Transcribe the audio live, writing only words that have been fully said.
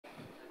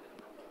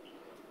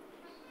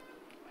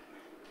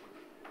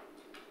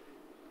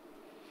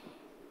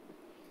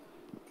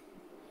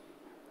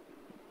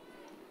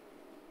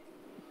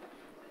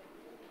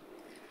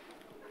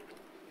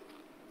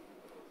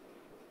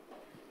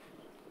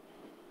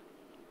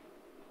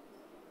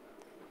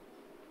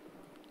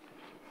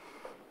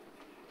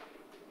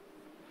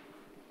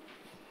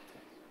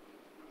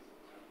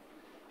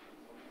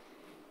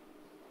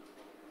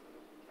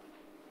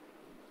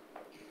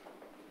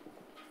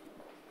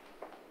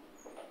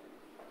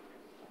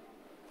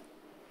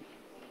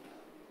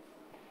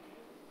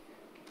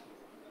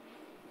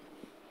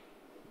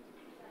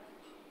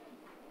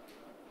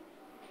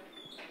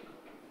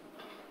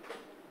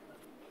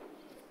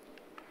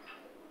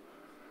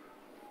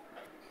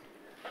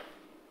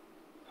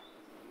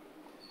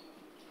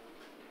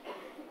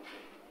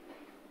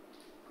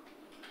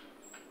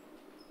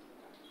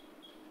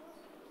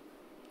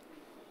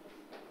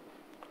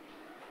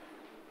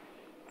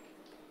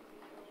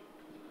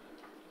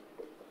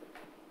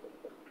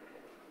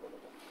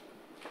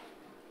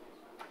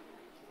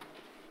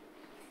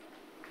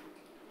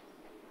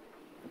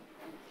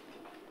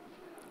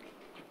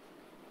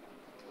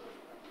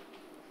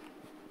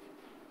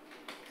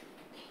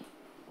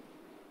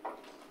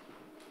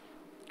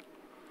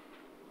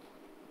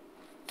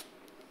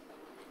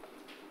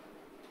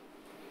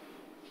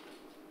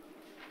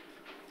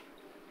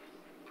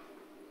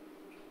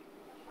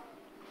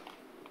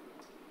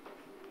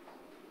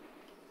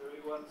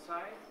one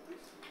side,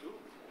 please do.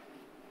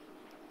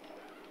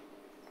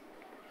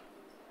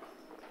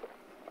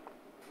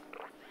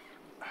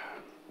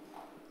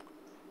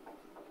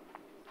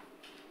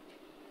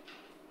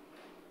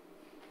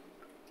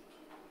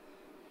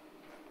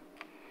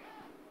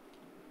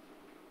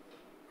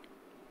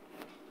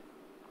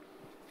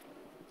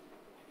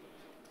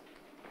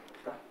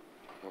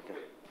 Okay.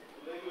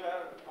 Today we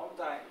are on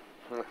time.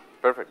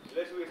 Perfect.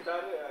 Let's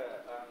start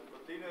and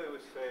continue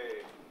with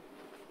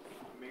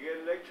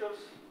Miguel lectures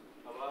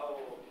about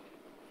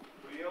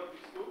Fourier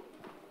Theory II.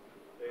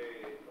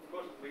 Of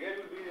course, Miguel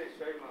will be the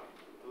chairman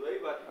today,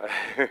 but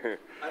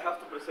I have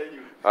to present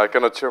you. I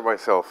cannot chair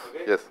myself.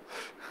 Okay? Yes.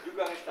 You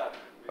can start.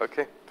 Please.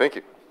 Okay. Thank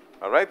you.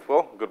 All right.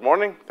 Well, good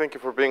morning. Thank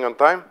you for being on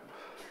time.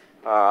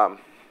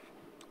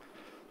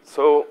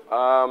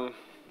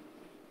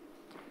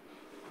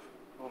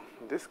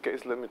 In this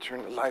case, let me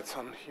turn the lights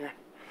on here.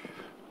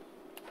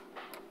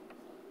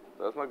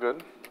 That's not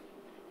good.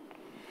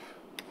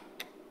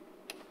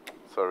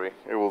 Sorry,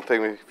 it will take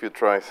me a few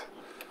tries.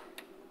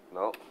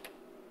 No.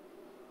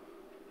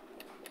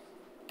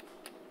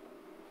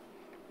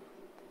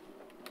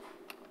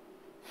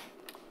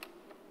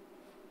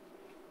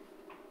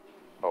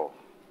 Oh.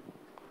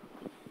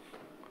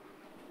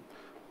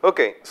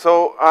 Okay,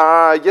 so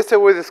yesterday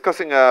we were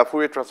discussing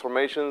Fourier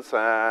transformations,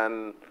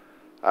 and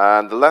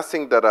the last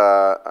thing that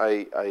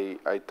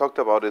I talked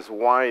about is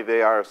why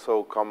they are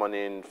so common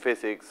in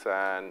physics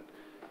and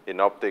in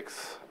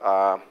optics.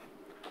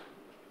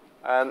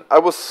 And I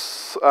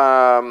was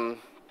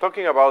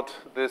talking about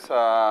these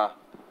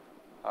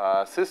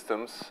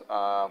systems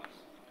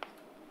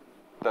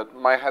that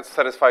might have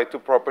satisfied two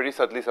properties,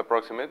 at least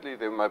approximately.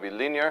 They might be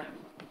linear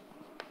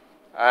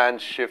and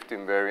shift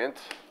invariant.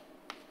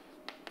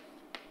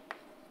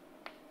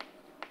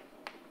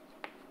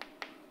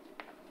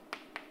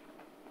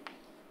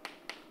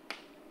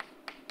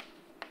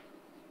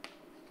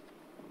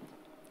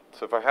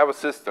 So if I have a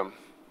system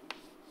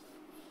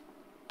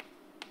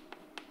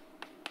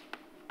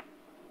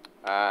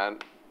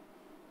and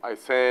I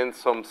send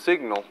some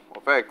signal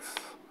of x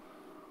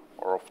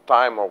or of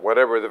time or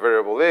whatever the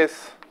variable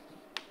is,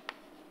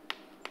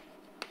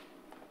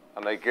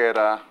 and I get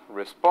a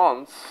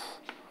response,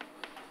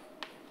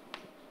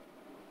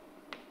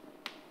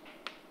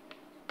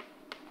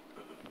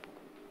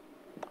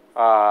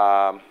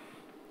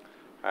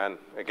 and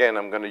again,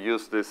 I'm going to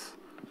use this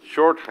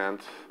shorthand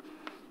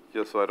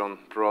just so I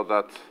don't draw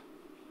that,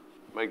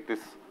 make this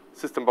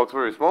system box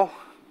very small,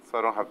 so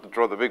I don't have to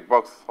draw the big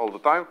box all the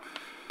time.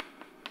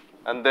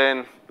 And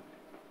then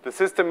the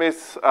system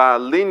is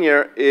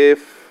linear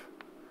if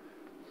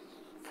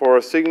for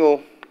a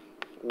signal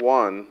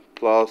 1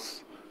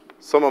 plus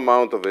some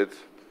amount of it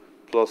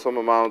plus some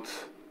amount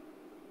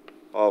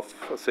of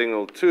a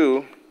signal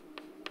 2,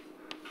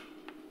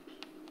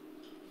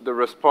 the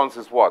response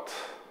is what?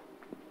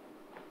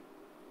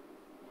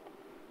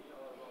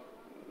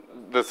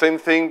 The same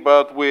thing,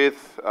 but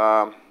with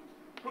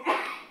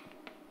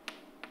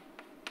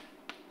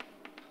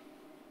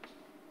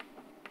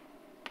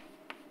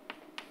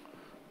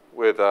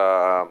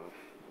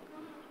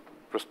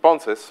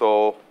responses.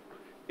 So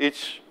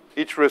each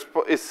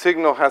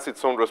signal has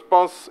its own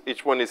response.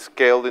 Each one is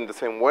scaled in the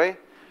same way.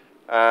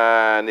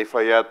 And if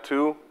I add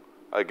 2,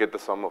 I get the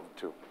sum of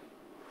 2.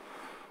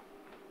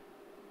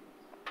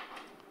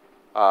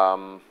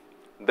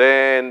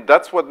 Then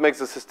that's what makes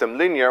the system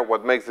linear.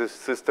 What makes the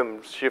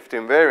system shift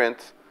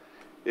invariant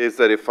is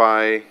that if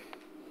I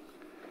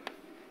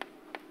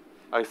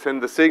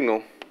send the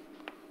signal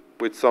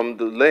with some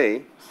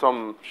delay,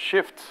 some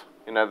shift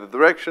in either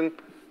direction,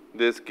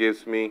 this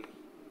gives me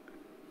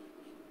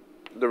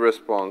the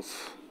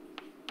response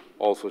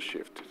also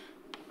shifted.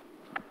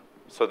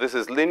 So this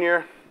is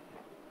linear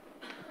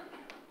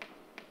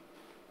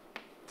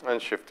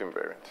and shift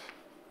invariant.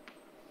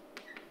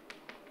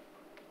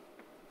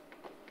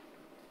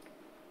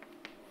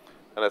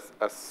 And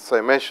as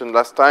I mentioned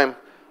last time,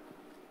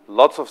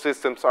 lots of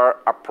systems are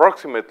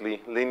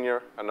approximately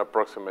linear and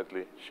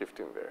approximately shift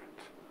invariant.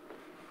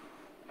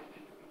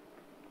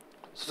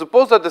 So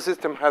suppose that the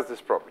system has this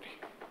property.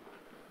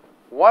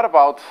 What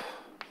about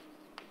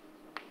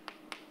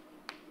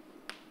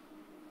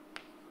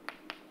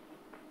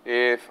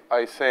if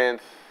I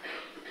send,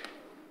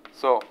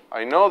 so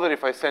I know that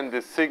if I send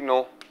this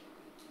signal,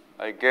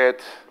 I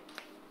get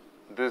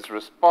this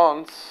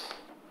response.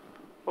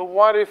 But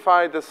what if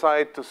I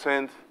decide to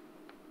send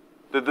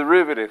the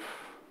derivative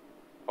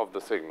of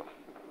the signal?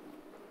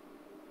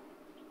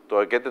 Do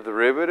I get the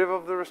derivative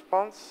of the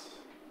response?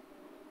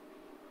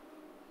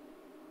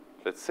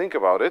 Let's think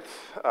about it.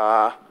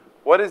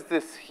 What is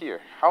this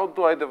here? How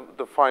do I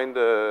define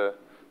the,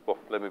 well,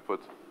 let me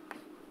put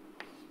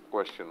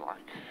question mark.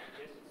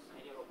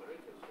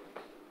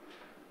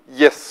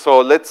 Yes, so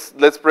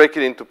let's break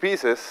it into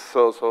pieces.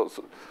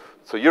 So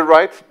you're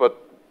right, but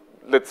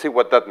let's see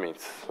what that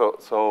means.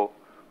 So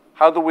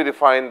how do we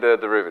define the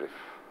derivative?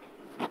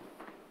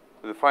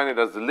 We define it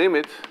as the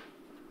limit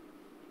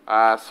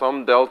as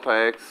some delta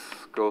x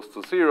goes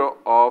to 0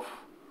 of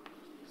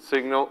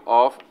signal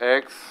of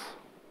x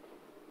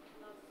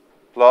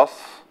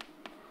plus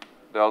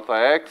delta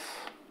x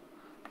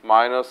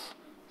minus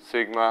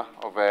sigma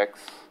of x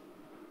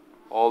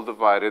all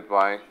divided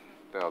by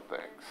delta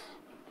x.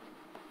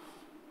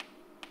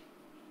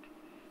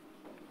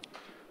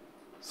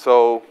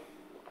 So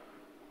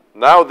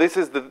now this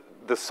is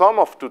the sum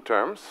of two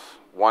terms.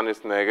 One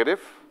is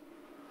negative.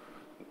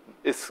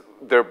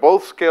 They're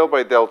both scaled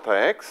by delta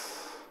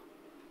x,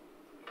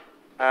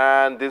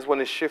 and this one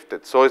is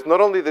shifted. So it's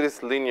not only that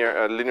it's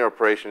linear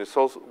operation, it's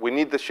also we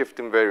need the shift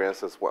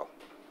invariance as well.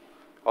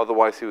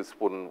 Otherwise it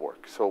wouldn't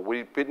work. So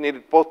we need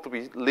it both to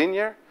be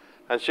linear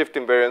and shift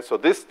invariance. So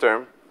this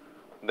term,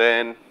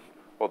 then,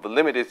 well, the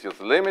limit is just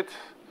the limit.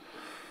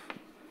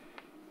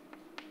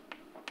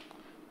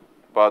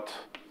 But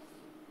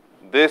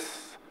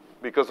this,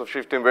 because of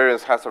shift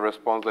invariance, has a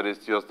response that is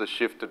just the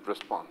shifted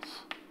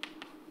response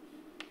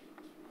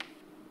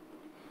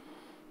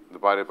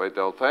divided by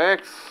delta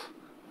x.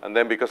 And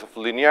then because of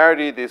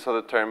linearity, this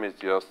other term is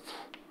just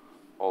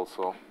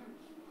also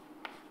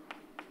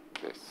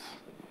this.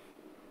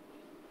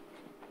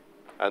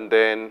 And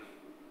then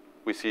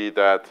we see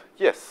that,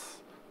 yes,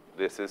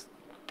 this is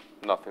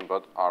nothing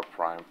but r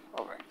prime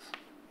of x.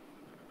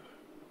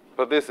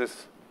 But this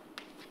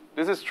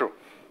is true.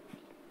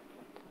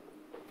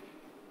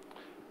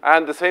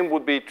 And the same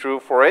would be true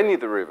for any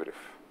derivative.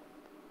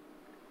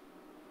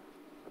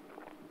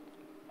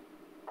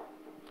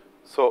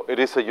 So it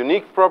is a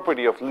unique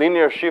property of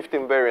linear shift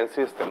invariant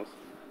systems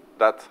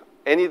that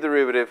any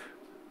derivative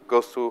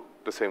goes to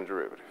the same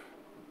derivative.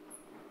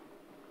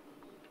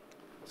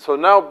 So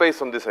now,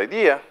 based on this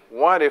idea,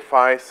 what if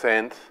I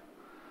send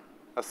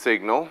a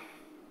signal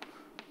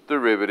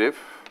derivative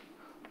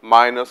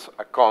minus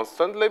a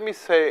constant? Let me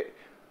say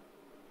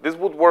this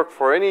would work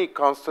for any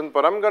constant,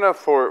 but I'm going to,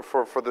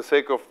 for the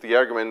sake of the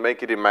argument,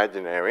 make it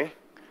imaginary.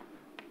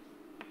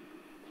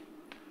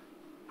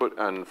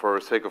 And for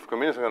the sake of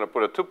convenience, I'm going to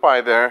put a 2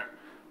 pi there,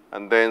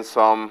 and then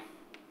some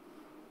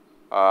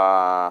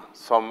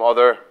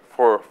other,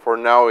 for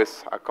now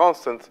is a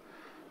constant,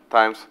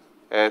 times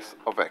s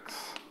of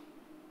x.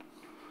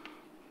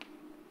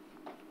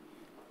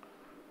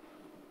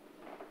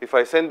 If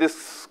I send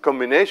this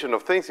combination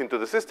of things into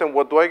the system,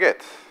 what do I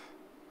get?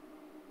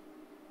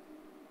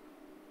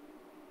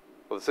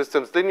 Well, the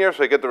system's linear,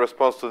 so I get the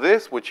response to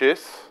this, which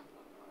is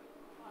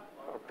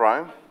r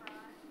prime.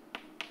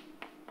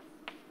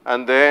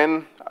 And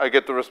then I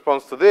get the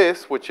response to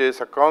this, which is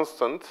a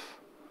constant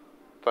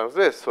times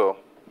this. So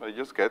I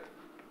just get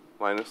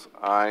minus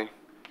I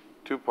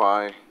 2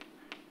 pi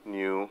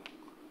nu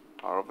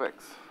r of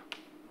x.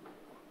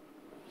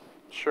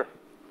 Sure.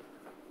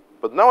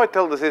 But now I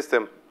tell the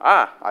system,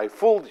 I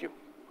fooled you,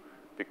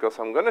 because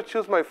I'm going to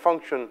choose my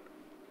function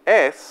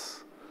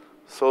s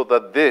so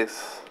that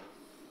this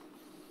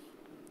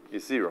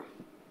is 0.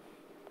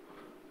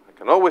 I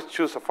can always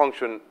choose a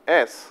function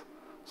s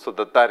so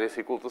that that is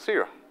equal to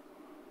 0.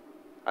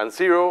 And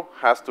 0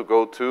 has to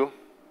go to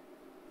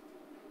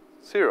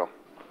 0.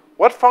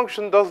 What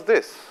function does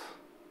this?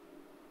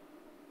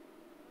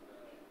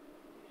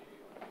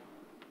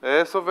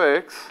 S of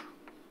x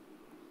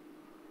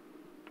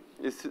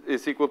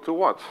is equal to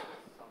what?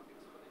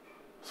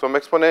 Some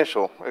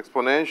exponential.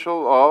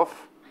 Exponential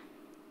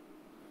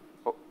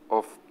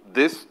of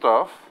this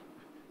stuff,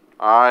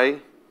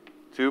 I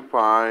 2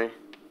 pi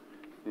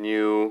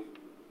nu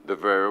the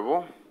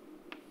variable,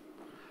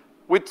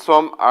 with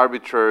some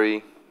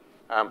arbitrary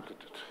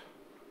amplitude.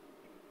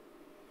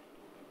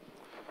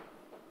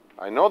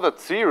 I know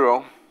that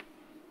 0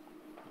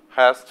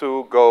 has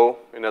to go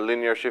in a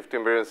linear shift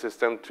invariant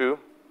system to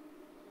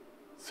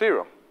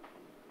 0,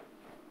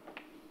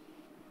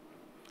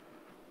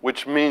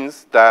 which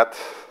means that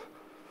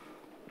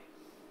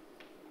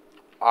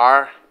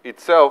R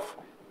itself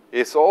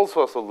is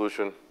also a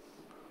solution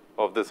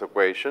of this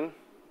equation,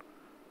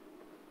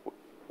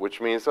 which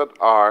means that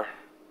R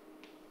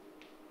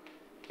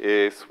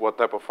is what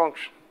type of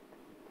function?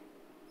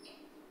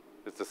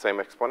 It's the same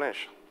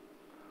exponential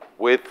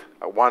with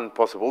one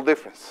possible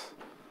difference.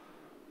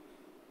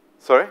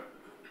 Sorry?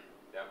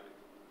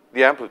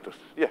 The amplitude,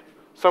 yeah.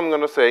 So I'm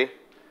going to say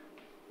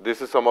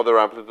this is some other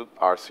amplitude,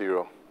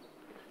 R0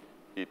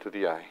 e to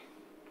the I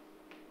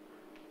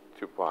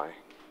 2 pi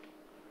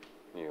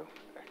nu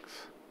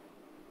x.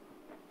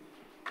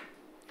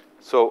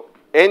 So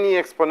any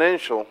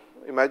exponential,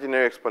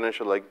 imaginary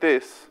exponential like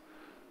this,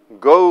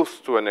 goes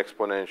to an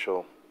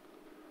exponential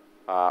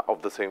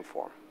of the same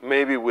form,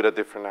 maybe with a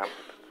different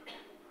amplitude.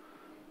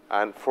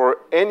 And for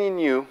any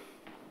nu,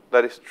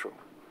 that is true.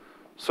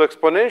 So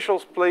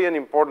exponentials play an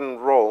important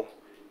role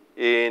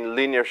in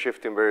linear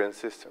shift invariant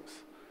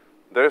systems.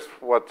 There's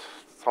what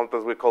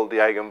sometimes we call the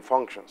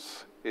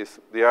eigenfunctions.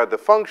 They are the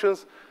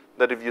functions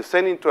that if you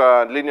send into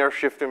a linear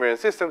shift invariant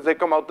systems, they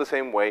come out the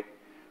same way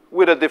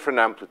with a different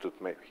amplitude,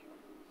 maybe.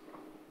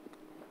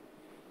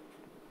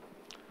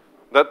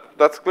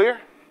 That's clear?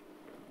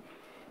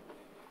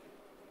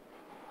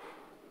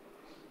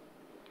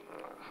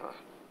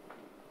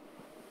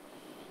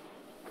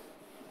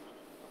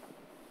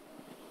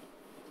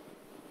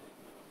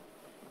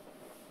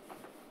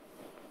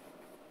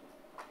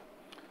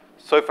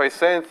 So if I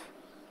send,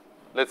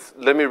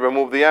 let me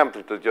remove the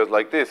amplitude just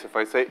like this. If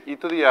I say e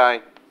to the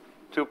I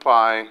 2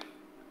 pi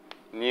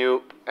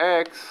nu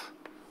x,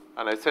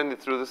 and I send it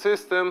through the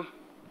system,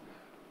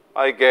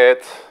 I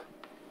get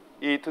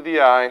e to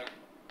the I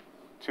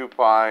 2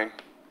 pi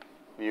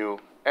mu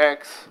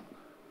x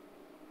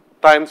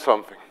times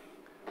something.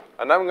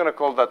 And I'm going to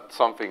call that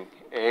something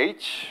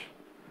h.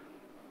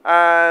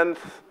 And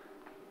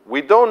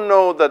we don't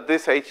know that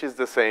this h is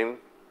the same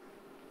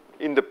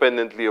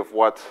independently of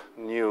what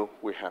nu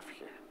we have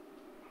here.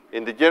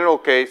 In the general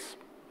case,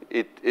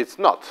 it's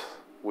not.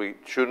 We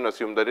shouldn't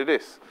assume that it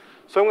is.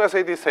 So I'm going to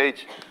say this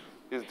h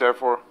is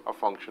therefore a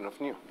function of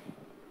nu.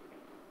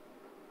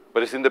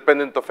 But it's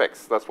independent of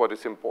x. That's what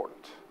is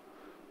important.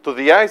 To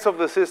the eyes of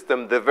the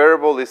system, the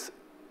variable is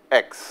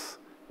x.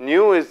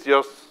 Nu is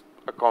just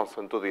a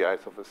constant to the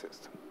eyes of the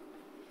system.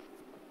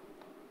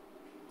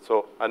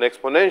 So an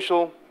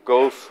exponential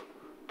goes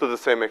to the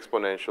same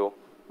exponential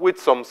with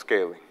some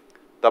scaling.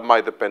 That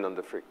might depend on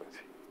the frequency.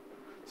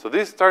 So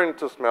this is starting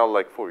to smell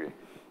like Fourier.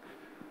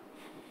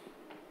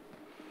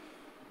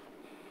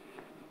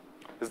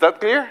 Is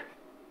that clear?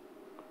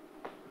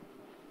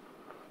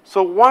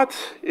 So what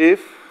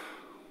if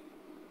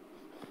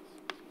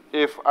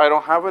I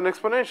don't have an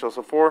exponential?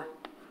 So for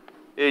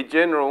a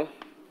general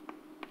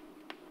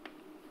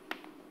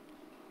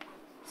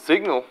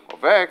signal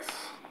of x,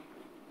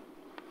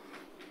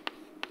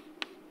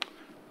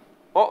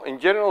 well, in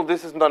general,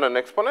 this is not an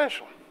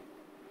exponential.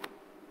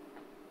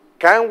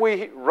 Can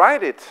we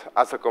write it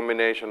as a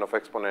combination of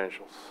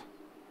exponentials?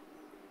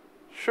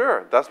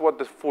 Sure, that's what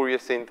the Fourier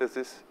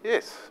synthesis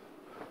is.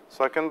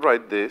 So I can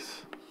write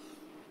this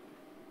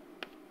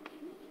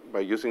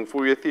by using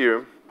Fourier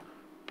theorem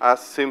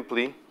as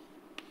simply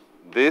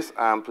this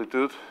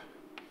amplitude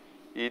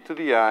e to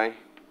the I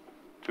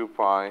 2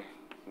 pi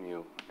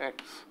mu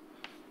x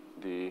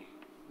d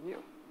nu.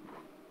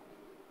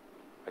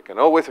 I can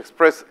always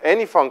express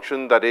any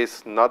function that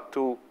is not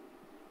too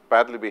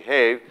badly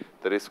behaved,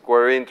 that is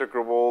square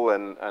integrable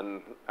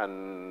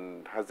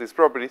and has these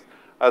properties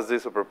as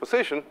this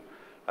superposition.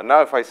 And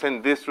now if I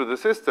send this through the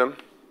system,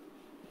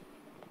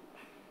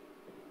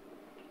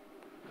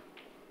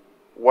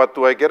 what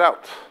do I get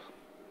out?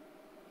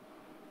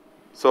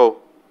 So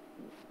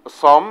a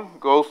sum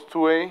goes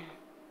to a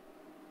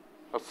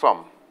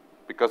sum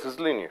because it's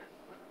linear.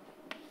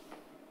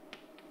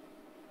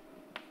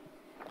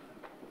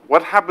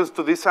 What happens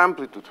to this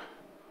amplitude?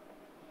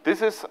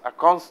 This is a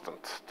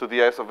constant to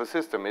the eyes of a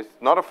system. It's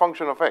not a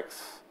function of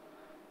x.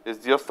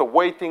 It's just a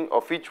weighting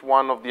of each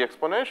one of the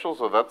exponentials,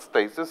 so that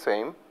stays the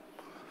same.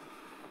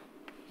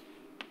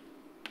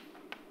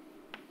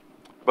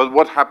 But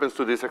what happens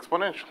to this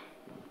exponential?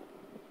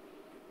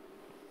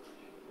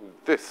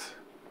 This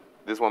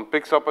one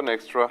picks up an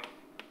extra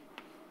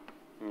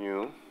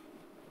mu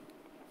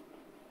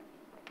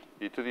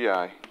e to the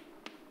I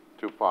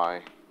 2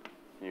 pi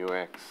mu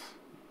x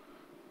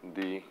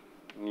d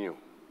nu.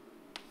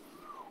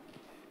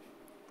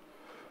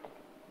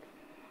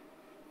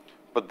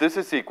 But this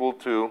is equal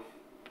to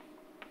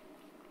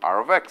r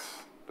of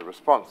x, the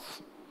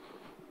response,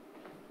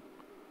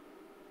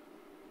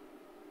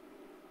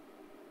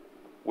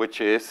 which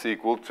is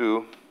equal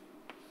to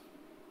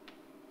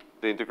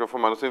the integral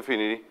from minus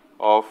infinity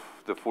of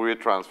the Fourier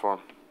transform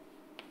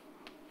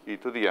e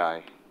to the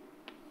I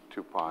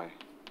 2 pi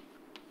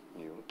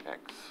mu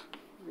x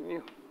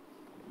nu.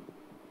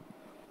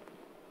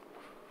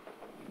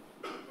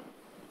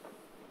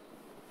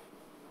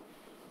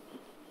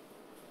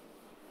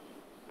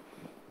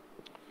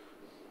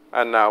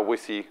 And now we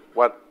see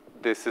what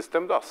this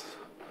system does.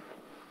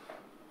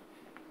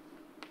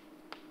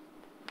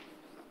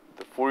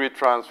 The Fourier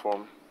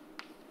transform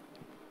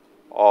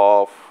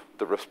of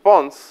the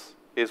response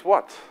is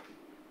what?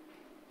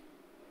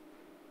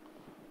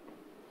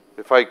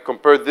 If I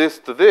compare this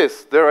to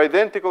this, they're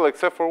identical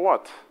except for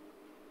what?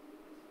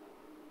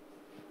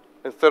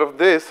 Instead of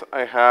this,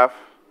 I have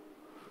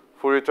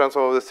Fourier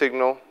transform of the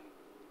signal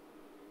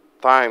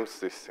times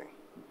this thing.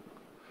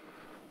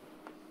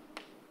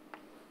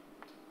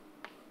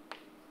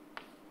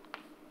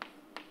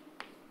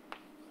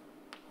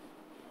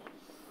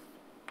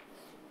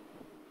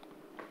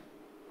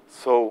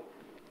 So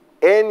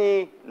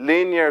any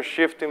linear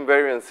shift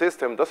invariant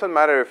system, doesn't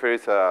matter if it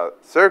is a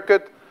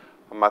circuit,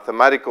 a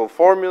mathematical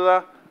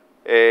formula,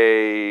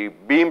 a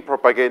beam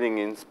propagating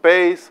in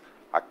space,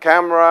 a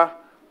camera,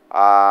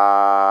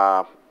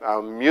 a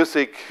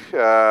music,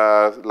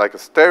 like a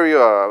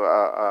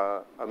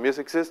stereo, a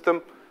music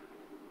system.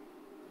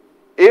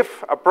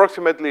 If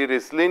approximately it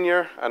is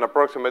linear and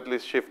approximately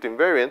shift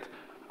invariant,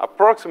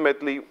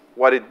 approximately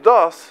what it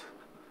does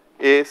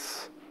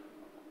is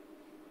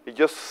it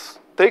just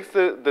takes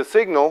the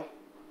signal,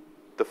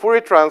 the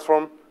Fourier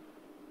transform,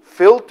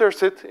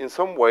 filters it in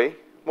some way,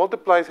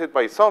 multiplies it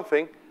by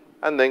something,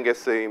 and then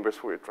gets the inverse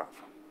Fourier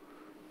transform.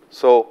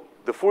 So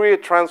the Fourier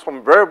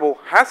transform variable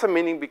has a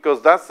meaning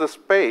because that's the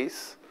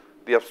space,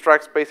 the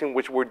abstract space in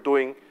which we're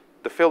doing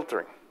the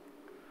filtering,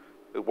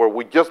 where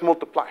we just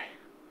multiply.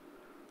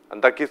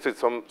 And that gives it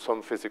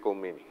some physical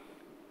meaning.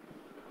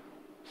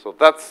 So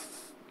that's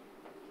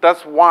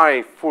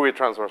why Fourier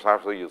transforms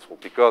are so useful,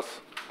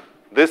 because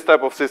this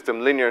type of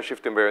system, linear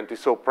shift invariant, is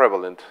so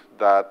prevalent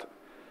that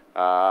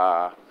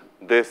the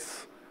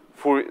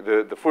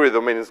Fourier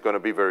domain is going to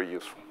be very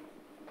useful.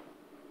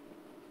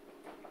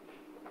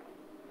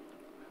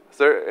 Is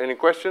there any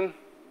question?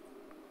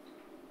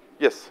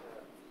 Yes? Is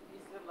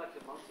there like a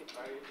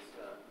multivariate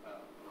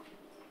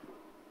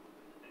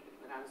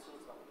analysis,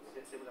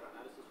 similar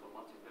analysis for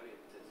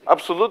multivariate?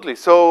 Absolutely.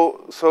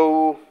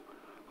 So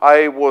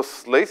I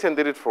was lazy and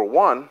did it for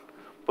one,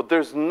 but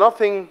there's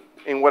nothing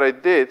in what I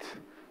did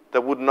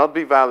that would not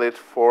be valid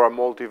for a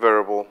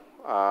multivariable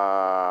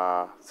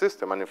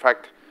system. And in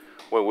fact,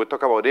 when we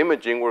talk about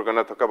imaging, we're going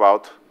to talk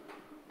about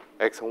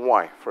X and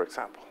Y, for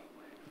example.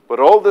 But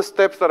all the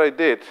steps that I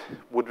did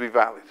would be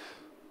valid,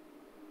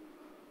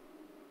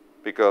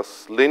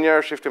 because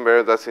linear shift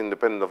invariant, that's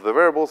independent of the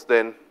variables.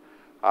 Then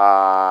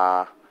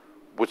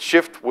with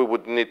shift, we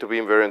would need to be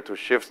invariant to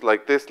shifts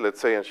like this, let's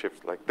say, and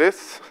shifts like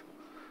this.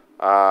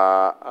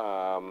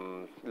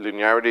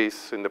 Linearity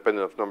is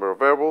independent of number of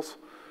variables.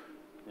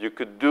 You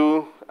could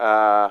do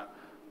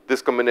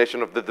this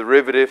combination of the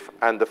derivative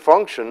and the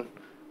function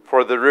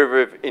for the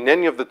derivative in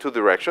any of the two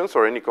directions,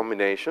 or any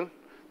combination.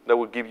 That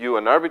would give you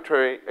an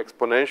arbitrary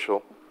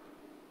exponential,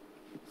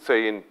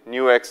 say in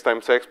nu x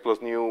times x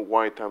plus nu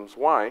y times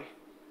y.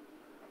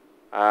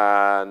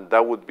 And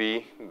that would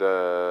be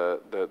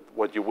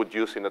what you would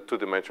use in a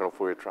two-dimensional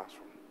Fourier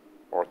transform,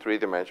 or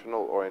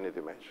three-dimensional, or any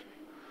dimension.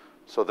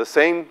 So the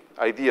same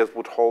ideas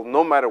would hold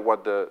no matter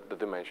what the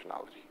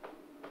dimensionality.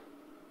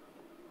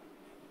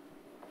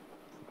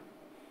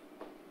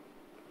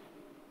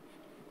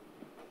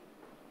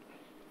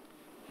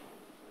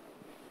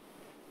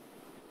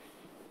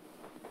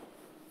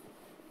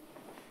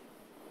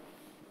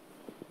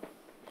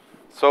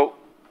 So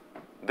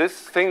this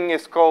thing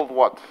is called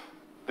what?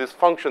 This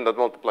function that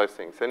multiplies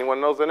things.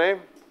 Anyone knows the name?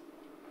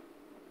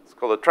 It's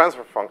called a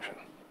transfer function.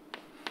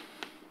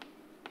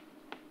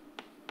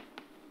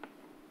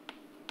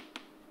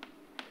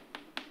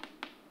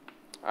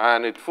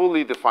 And it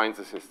fully defines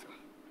the system.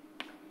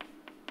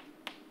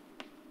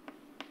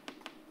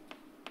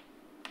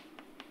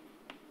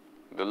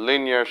 The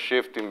linear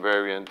shift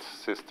invariant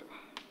system.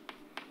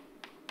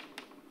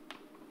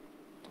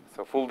 It's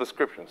a full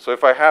description. So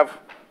if I have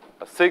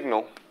a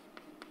signal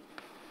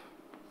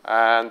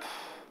and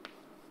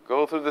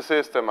go through the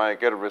system, I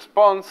get a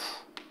response.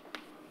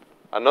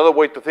 Another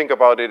way to think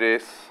about it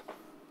is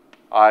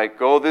I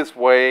go this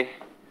way.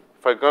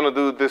 If I'm going to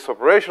do this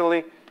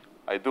operationally,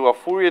 I do a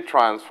Fourier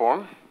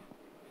transform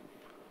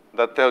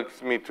that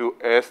takes me to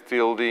S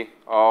tilde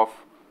of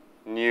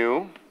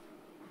nu.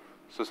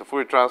 So it's a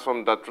Fourier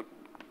transform that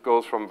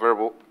goes from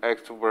variable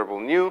x to variable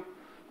nu.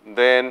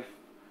 Then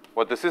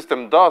what the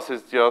system does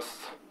is just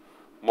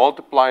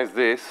multiplies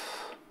this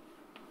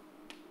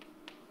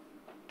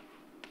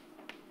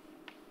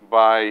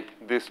by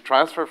this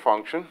transfer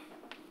function,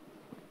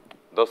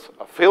 does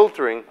a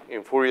filtering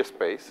in Fourier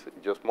space.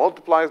 It just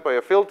multiplies by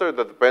a filter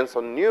that depends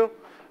on nu,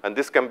 and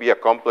this can be a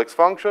complex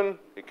function.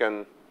 It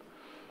can,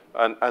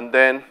 and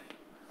then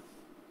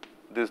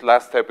this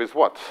last step is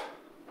what?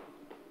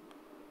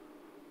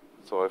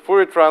 So a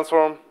Fourier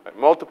transform, I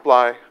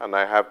multiply, and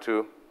I have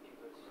to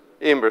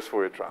inverse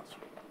Fourier transform.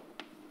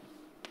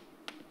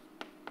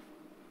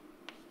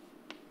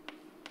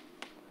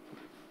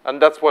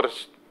 And that's what a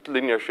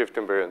linear shift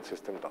invariant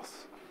system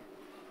does.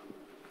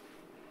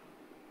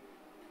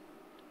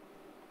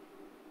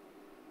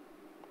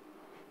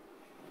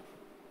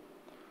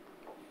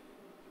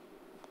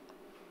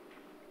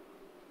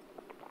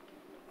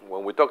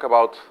 When we talk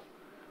about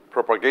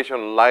propagation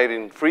of light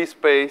in free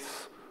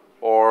space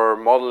or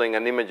modeling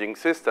an imaging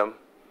system,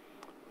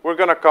 we're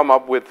going to come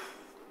up with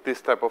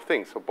this type of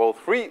thing. So both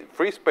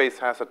free space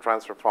has a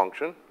transfer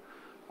function,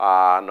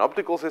 an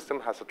optical system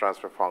has a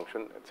transfer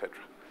function, etc.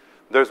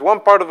 There's one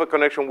part of the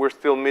connection we're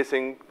still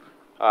missing,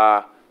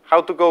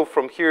 how to go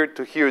from here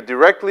to here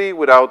directly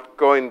without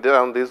going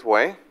down this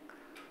way.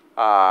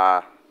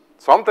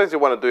 Sometimes you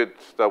want to do it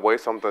that way,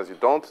 sometimes you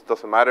don't. It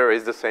doesn't matter,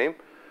 it's the same.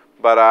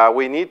 But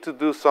we need to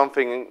do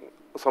something,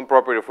 some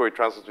property of Fourier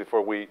transforms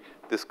before we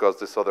discuss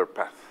this other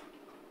path.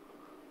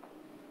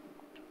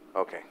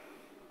 Okay.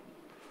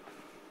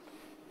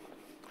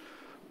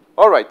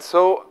 All right,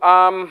 so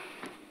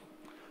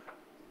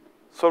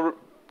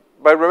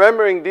by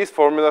remembering these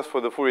formulas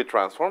for the Fourier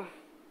transform,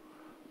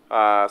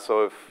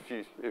 so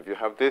if you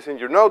have this in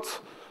your notes,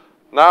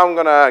 now I'm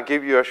going to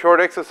give you a short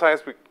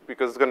exercise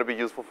because it's going to be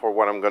useful for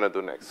what I'm going to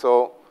do next.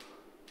 So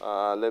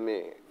let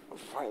me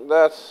find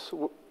that.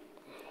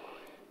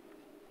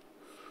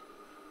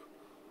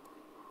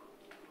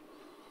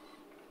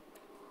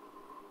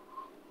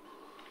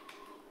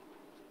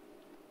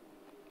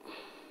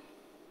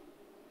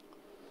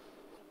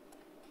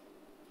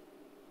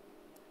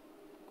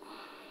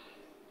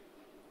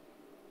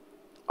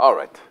 All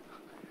right.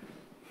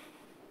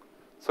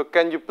 So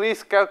can you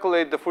please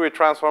calculate the Fourier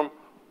transform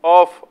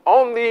of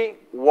only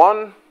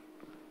 1,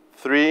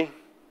 3,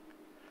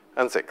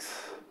 and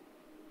 6?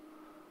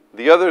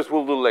 The others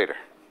we'll do later.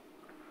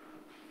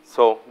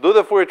 So do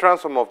the Fourier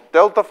transform of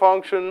delta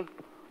function,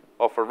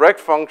 of a rect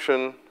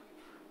function,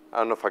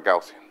 and of a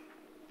Gaussian.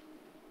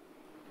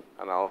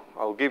 And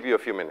I'll give you a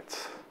few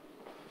minutes.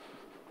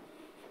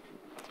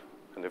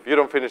 And if you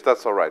don't finish,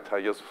 that's all right.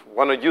 I just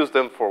want to use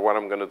them for what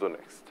I'm going to do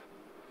next.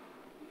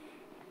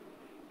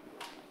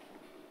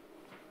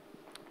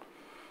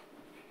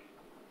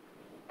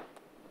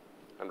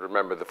 And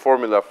remember, the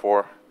formula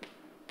for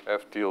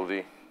f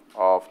tilde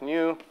of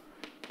nu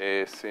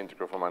is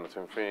integral from minus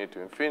infinity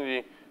to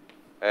infinity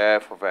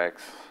f of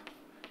x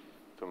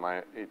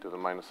to e to the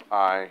minus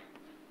I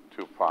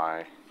 2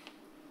 pi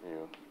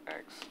mu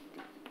x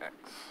dx.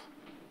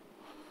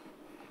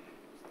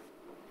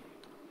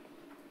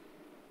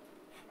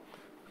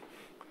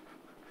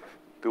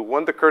 Do you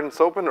want the curtains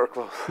open or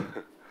closed?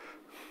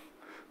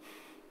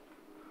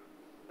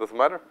 Doesn't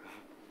matter?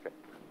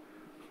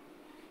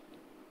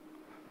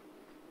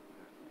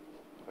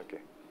 Okay. Okay.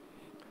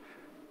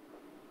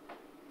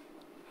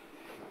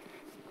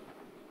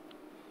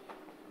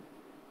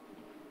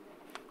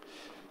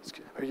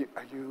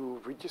 Are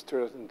you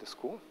registered in the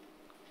school?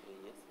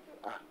 Yes.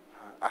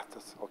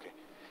 Estás, ok.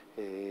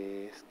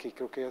 Es que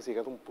creo que has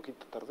llegado un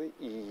poquito tarde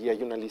y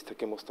hay una lista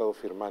que hemos estado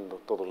firmando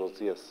todos los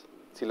días.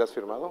 ¿Sí la has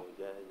firmado?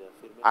 Ya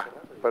firmé.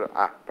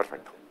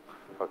 Perfecto.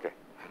 Ok.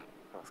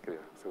 Más quería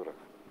asegurar.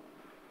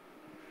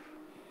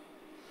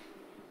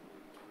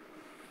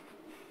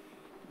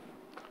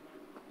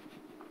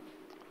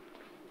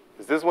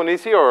 Is this one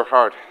easy or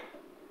hard?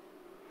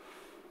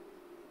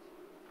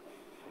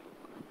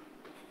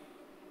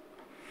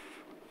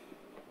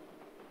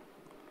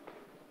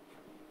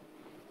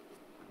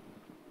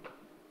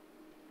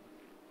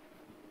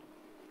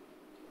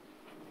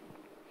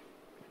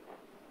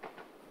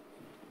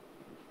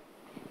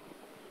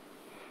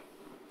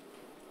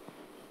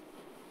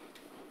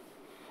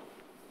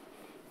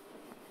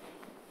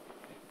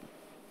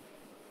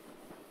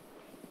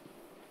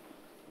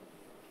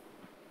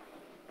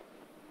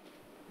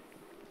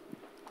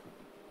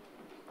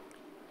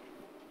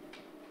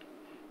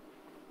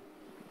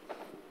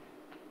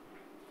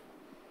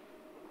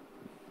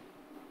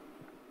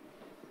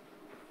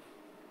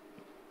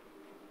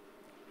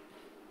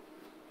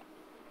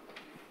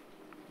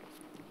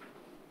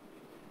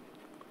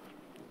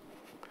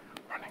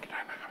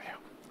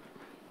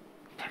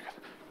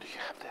 Do you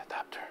have the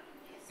adapter?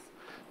 Yes.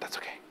 That's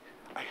okay.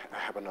 I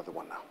have another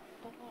one now.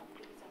 No,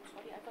 please, I'm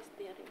sorry. I was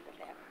there in the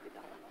lab with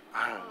our...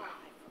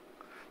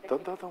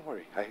 Don't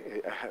worry.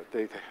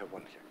 They have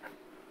one here.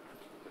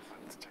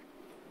 Let's check.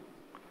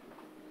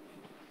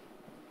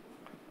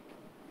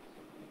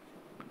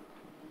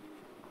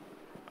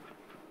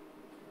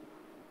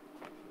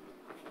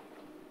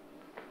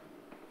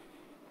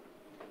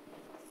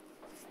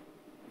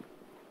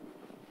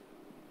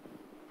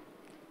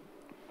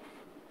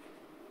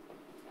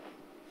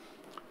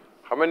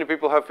 How many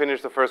people have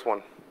finished the first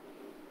one?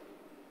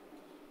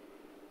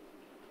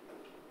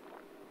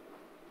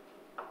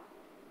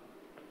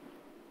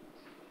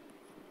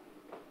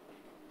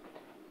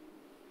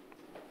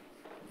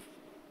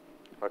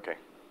 Okay.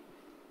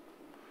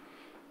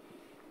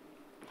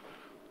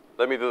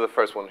 Let me do the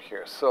first one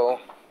here.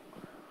 So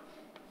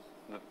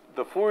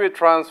the Fourier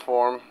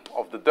transform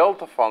of the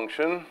delta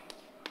function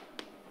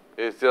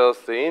is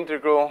just the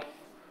integral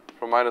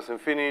from minus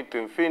infinity to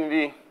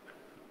infinity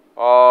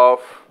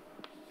of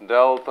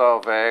delta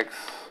of x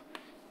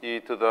e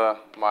to the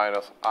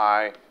minus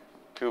I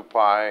 2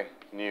 pi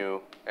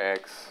nu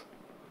x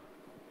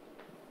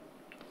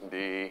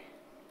dx.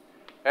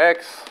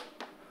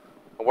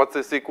 What's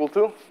this equal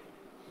to?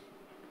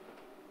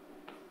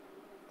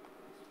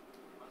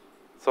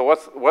 So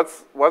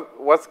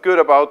what's good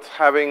about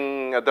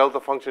having a delta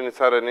function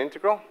inside an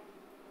integral?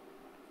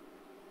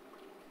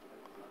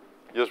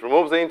 Just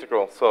removes the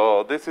integral.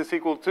 So this is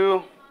equal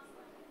to,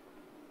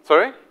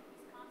 sorry?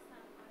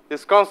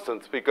 It's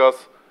constant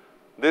because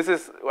this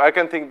is, I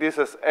can think this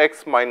as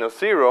x minus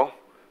 0.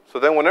 So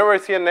then whenever I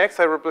see an x,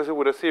 I replace it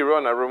with a 0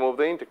 and I remove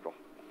the integral.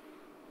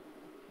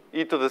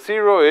 E to the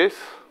 0 is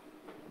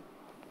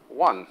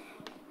 1.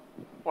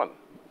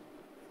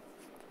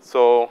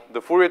 So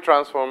the Fourier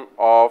transform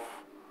of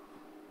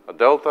a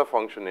delta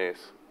function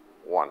is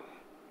 1.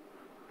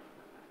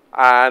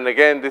 And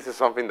again, this is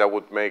something that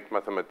would make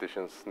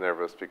mathematicians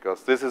nervous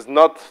because this is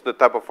not the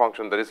type of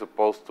function that is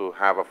supposed to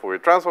have a Fourier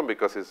transform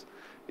because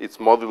its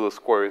modulus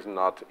square is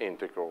not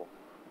integral.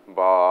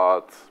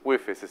 But we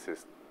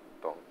physicists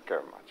don't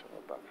care much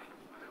about that.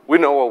 We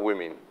know what we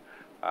mean.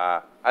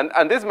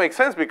 And this makes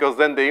sense because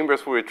then the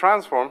inverse Fourier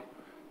transform,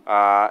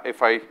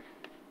 if I,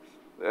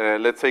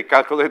 let's say,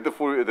 calculate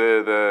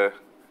the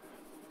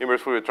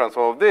inverse Fourier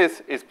transform of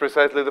this, is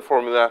precisely the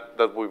formula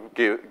that we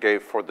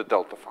gave for the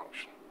delta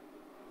function.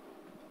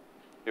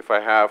 If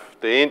I have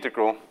the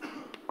integral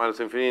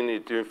minus infinity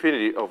to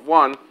infinity of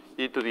 1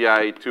 e to the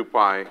I 2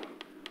 pi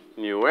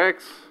nu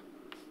x,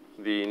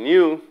 the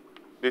nu,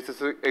 this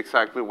is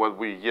exactly what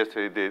we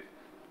yesterday did.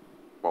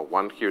 Well,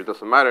 1 here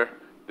doesn't matter.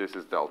 This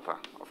is delta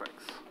of x.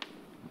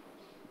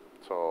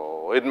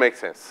 So it makes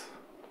sense.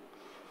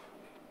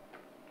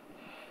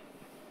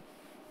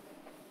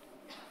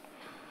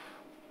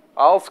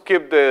 I'll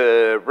skip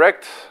the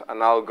rect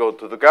and I'll go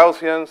to the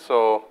Gaussian.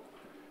 So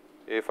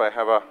if I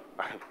have a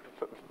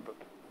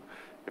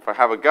if I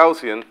have a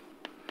Gaussian,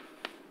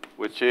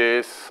 which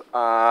is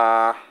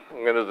I'm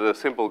going to do the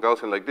simple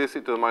Gaussian like this,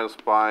 e to the minus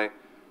pi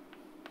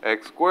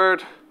x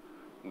squared,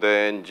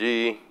 then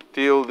g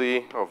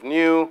tilde of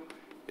nu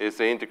is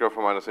the integral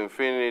from minus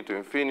infinity to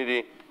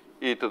infinity,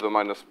 e to the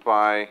minus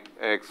pi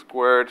x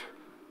squared,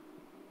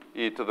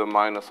 e to the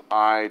minus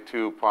I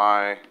 2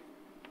 pi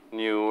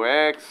nu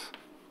x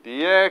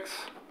dx.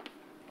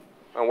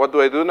 And what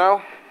do I do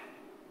now?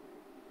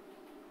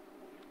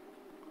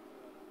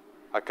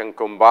 I can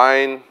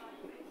combine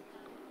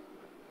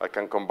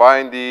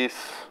these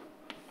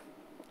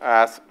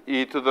as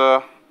e to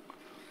the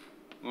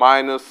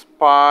minus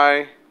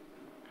pi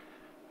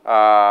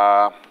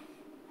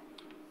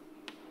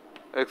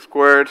x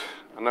squared,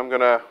 and I'm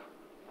going to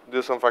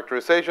do some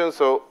factorization.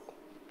 So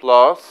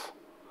plus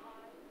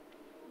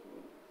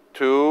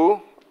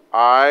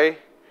 2I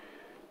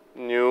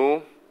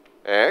nu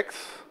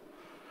x,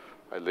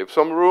 I leave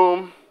some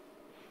room,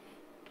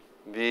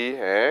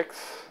 dx.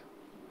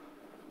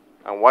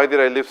 And why did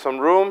I leave some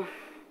room?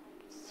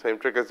 Same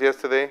trick as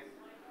yesterday.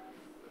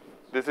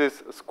 This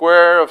is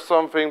square of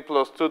something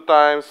plus 2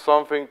 times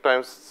something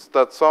times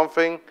that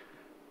something.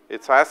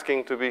 It's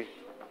asking to be,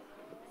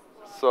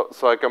 so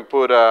I can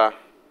put a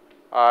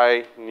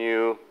I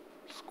nu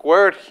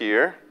squared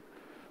here,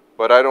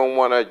 but I don't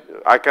want to,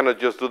 I cannot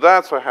just do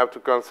that, so I have to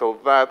cancel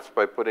that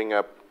by putting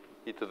up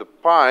e to the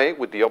pi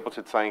with the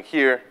opposite sign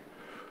here,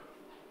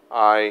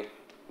 I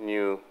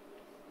nu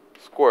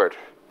squared.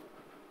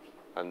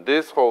 And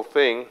this whole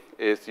thing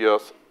is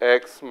just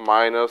x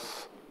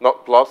minus,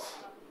 not plus,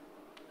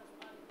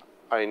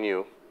 I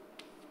nu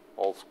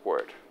all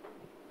squared.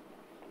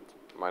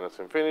 Minus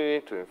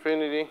infinity to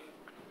infinity.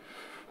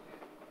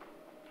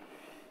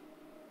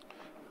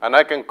 And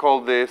I can call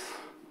this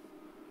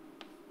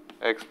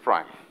x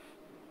prime.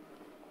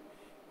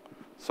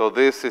 So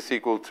this is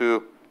equal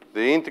to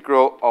the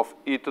integral of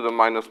e to the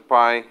minus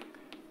pi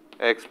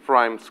x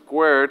prime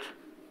squared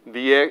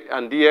dx,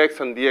 and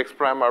dx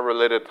prime are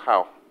related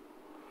how?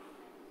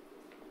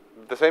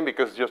 The same,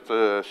 because just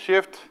a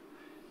shift.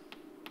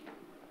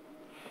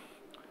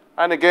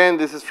 And again,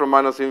 this is from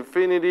minus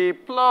infinity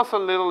plus a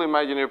little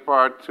imaginary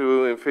part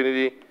to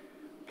infinity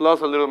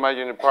plus a little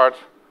imaginary part.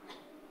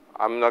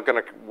 I'm not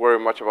going to worry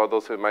much about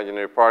those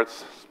imaginary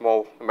parts,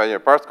 small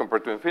imaginary parts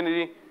compared to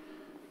infinity,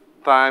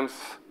 times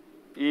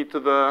e to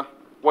the,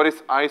 what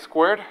is I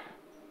squared?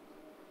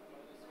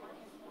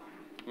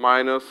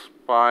 Minus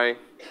pi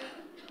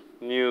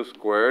nu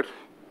squared.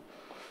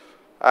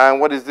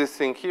 And what is this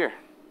thing here?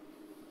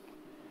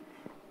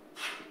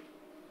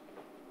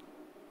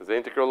 It's the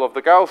integral of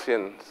the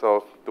Gaussian.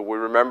 So do we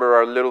remember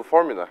our little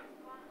formula?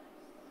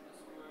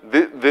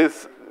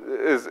 This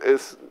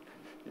is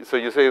so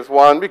you say it's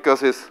 1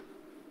 because it's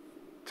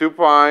 2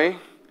 pi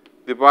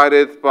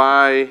divided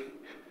by,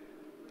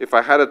 if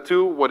I had a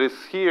 2, what is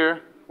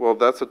here? Well,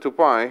 that's a 2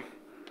 pi.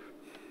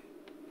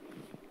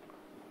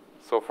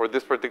 So for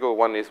this particular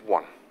one is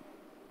 1.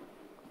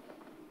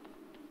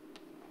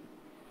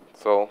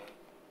 So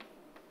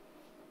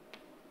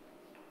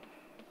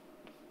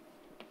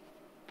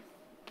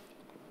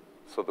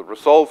the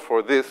result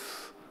for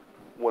this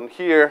one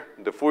here,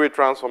 the Fourier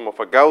transform of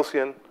a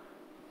Gaussian,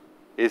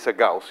 is a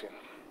Gaussian.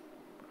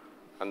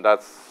 And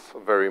that's a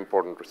very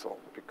important result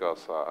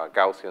because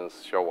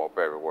Gaussians show up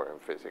everywhere in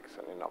physics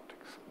and in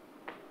optics.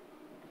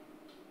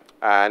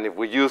 And if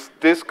we use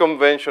this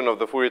convention of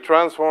the Fourier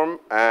transform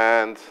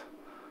and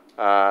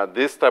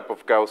this type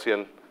of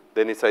Gaussian,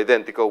 then it's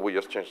identical. We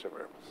just change the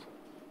variables.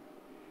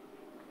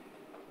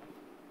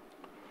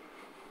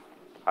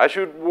 I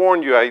should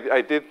warn you,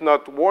 I did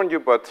not warn you,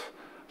 but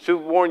should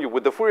warn you,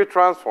 with the Fourier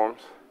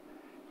transforms,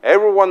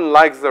 everyone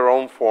likes their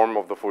own form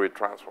of the Fourier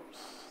transforms.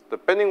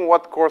 Depending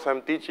what course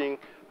I'm teaching,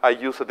 I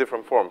use a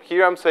different form.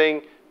 Here I'm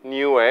saying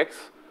nu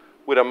x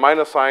with a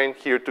minus sign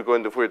here to go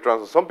in the Fourier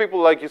transform. Some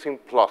people like using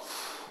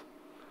plus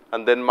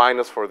and then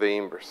minus for the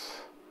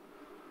inverse.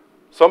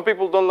 Some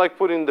people don't like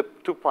putting the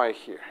 2 pi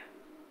here.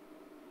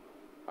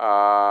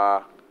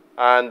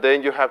 And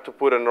then you have to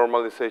put a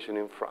normalization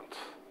in front.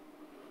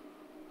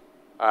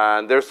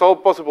 And there's all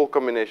possible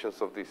combinations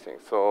of these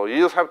things. So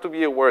you just have to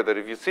be aware that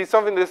if you see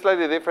something that's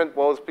slightly different,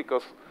 well, it's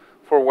because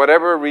for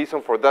whatever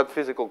reason, for that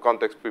physical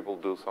context, people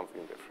do something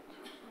different.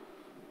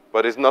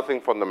 But it's nothing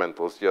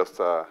fundamental. It's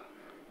just a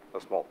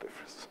small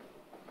difference.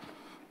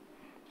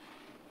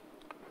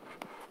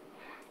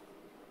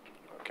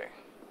 Okay.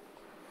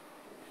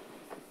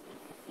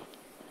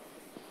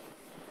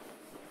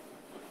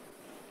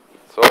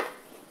 So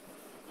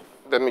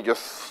let me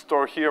just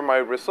store here my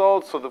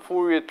results. So the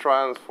Fourier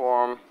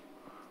transform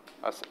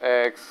as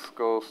x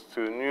goes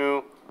to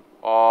nu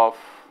of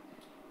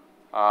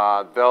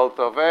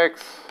delta of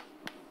x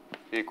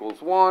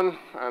equals 1,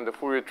 and the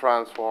Fourier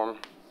transform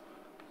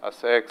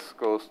as x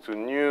goes to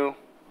nu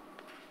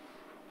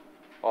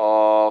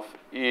of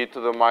e to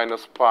the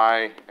minus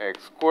pi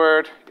x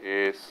squared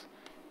is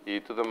e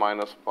to the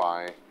minus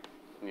pi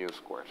nu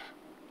squared.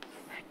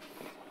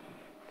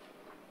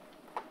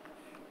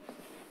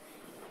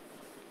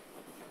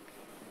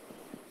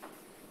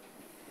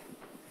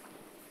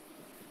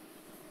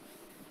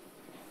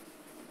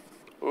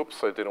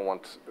 Oops, I didn't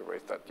want to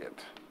erase that yet.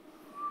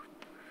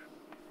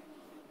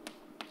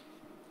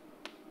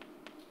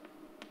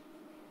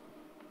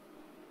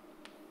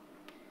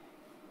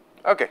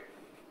 Okay,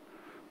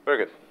 very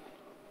good.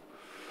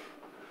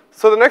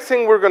 So the next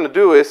thing we're going to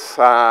do is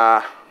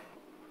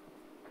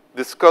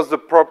discuss the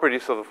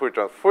properties of the Fourier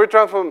transform. Fourier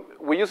transform,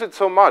 we use it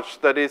so much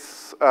that it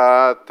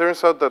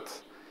turns out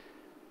that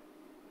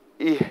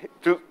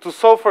to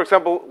solve, for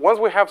example, once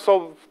we have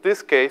solved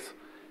this case,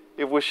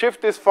 if we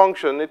shift this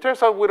function, it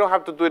turns out we don't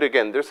have to do it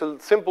again. There's a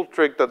simple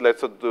trick that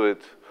lets us do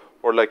it,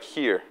 or like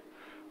here.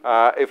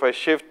 If I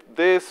shift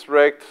this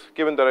rect,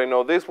 given that I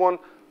know this one,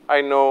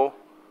 I know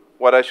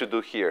what I should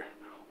do here.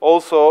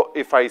 Also,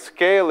 if I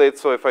scale it,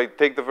 so if I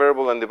take the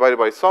variable and divide it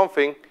by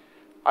something,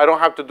 I don't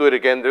have to do it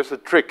again. There's a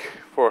trick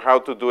for how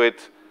to do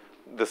it,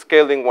 the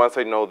scaling, once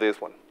I know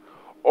this one.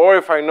 Or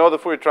if I know the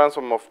Fourier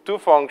transform of two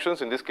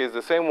functions, in this case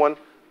the same one,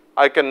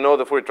 I can know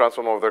the Fourier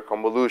transform of their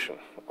convolution,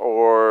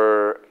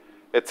 or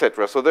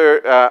etc. So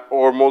there,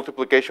 or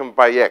multiplication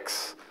by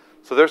x.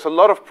 So there's a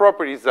lot of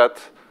properties that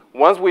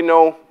once we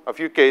know a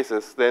few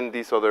cases, then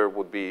these other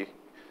would be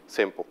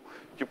simple.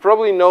 You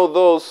probably know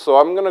those, so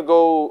I'm going to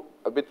go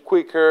a bit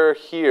quicker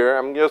here.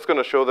 I'm just going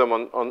to show them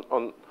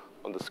on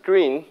the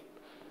screen.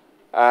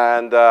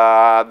 And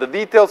the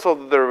details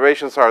of the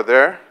derivations are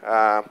there.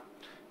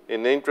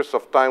 In the interest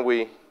of time,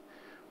 we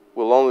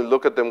will only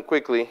look at them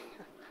quickly,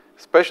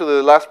 especially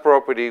the last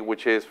property,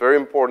 which is very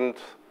important,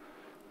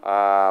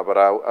 but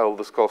I'll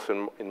discuss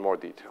in more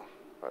detail.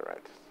 All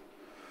right.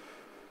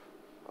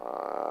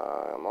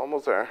 I'm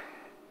almost there.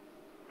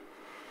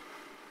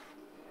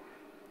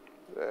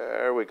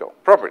 There we go.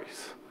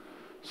 Properties.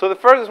 So the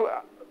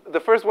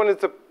first one is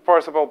the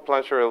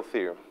Parseval-Plancherel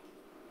theorem.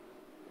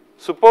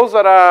 Suppose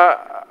that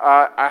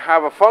I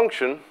have a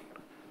function,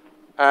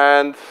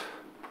 and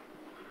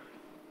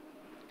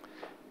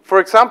for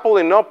example,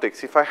 in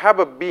optics, if I have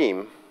a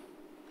beam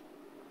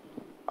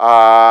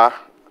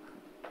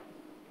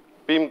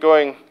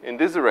going in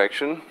this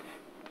direction,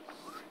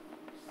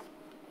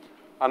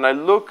 and I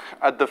look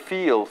at the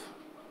field,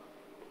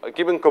 a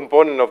given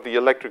component of the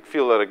electric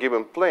field at a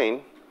given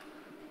plane,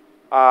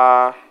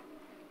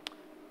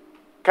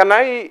 can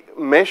I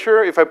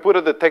measure, if I put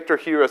a detector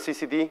here, a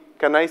CCD,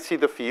 can I see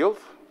the field?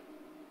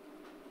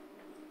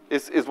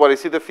 Is what I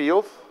see the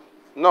field?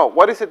 No.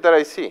 What is it that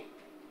I see?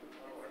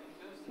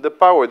 The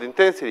power, the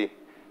intensity,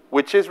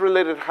 which is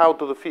related how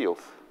to the field?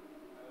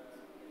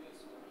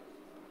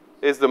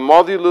 Is the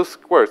modulus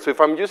squared. So if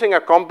I'm using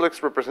a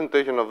complex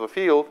representation of the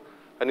field,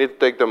 I need to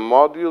take the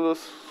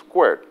modulus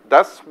squared.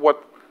 That's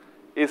what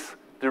is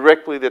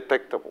directly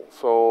detectable.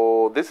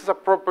 So this is a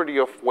property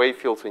of wave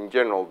fields in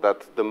general,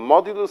 that the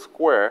modulus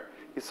square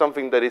is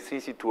something that is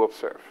easy to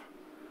observe.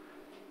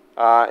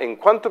 In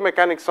quantum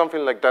mechanics,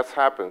 something like that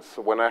happens.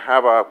 When I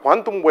have a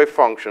quantum wave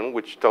function,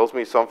 which tells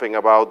me something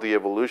about the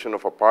evolution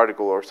of a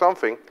particle or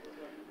something,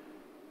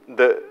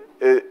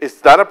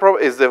 is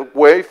the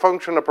wave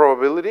function a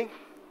probability?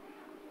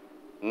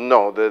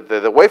 No,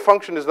 the wave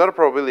function is not a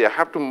probability. I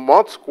have to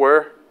mod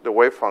square the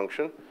wave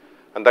function,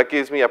 and that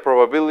gives me a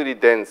probability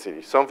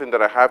density, something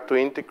that I have to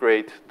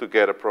integrate to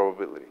get a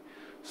probability.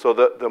 So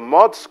the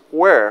mod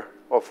square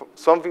of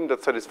something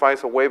that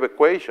satisfies a wave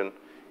equation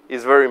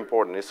is very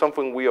important. It's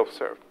something we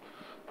observed.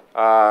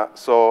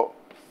 So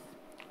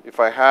if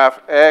I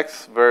have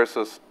x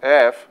versus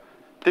f,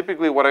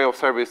 typically what I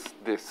observe is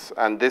this,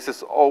 and this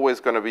is always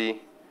going to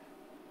be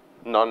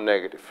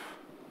non-negative.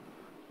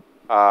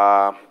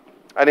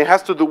 And it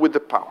has to do with the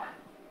power.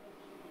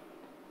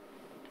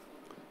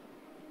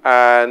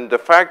 And the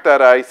fact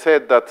that I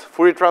said that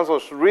Fourier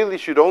transforms really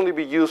should only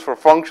be used for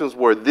functions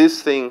where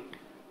this thing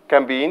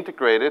can be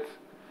integrated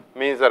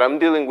means that I'm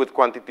dealing with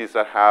quantities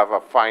that have a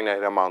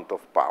finite amount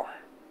of power.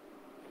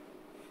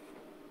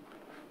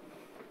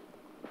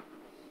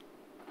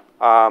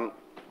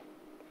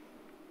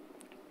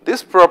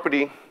 This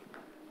property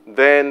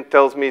then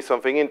tells me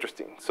something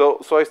interesting.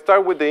 So I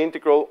start with the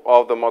integral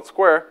of the mod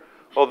square.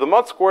 Well, the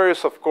mod square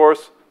is, of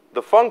course,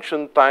 the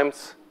function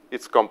times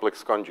its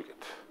complex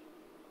conjugate.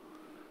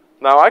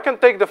 Now, I can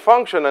take the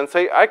function and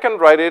say I can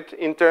write it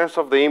in terms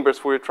of the inverse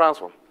Fourier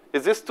transform.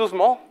 Is this too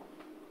small?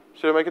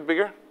 Should I make it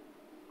bigger?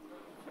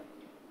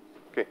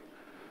 Okay.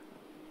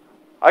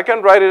 I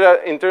can write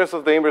it in terms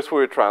of the inverse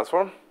Fourier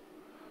transform.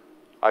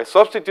 I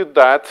substitute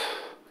that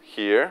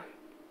here.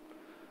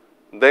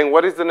 Then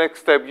what is the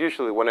next step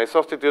usually when I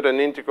substitute an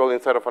integral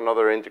inside of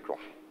another integral?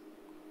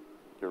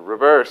 You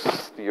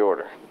reverse the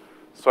order.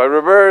 So I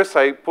reverse,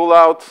 I pull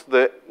out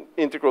the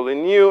integral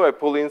in u, I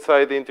pull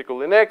inside the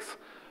integral in x,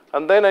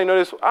 and then I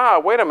notice,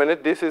 wait a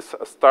minute, this is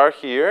a star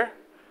here,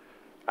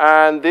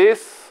 and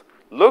this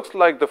looks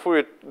like the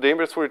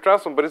inverse Fourier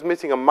transform, but it's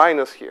missing a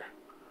minus here.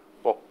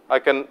 Well, I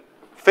can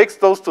fix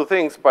those two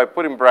things by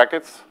putting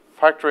brackets,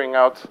 factoring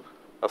out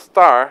a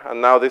star,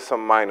 and now this is a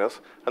minus,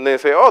 and then I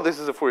say, oh, this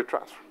is a Fourier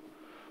transform.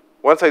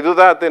 Once I do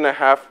that, then I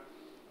have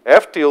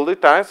f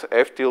tilde times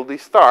f tilde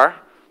star.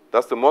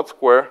 That's the mod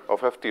square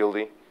of f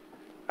tilde.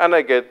 And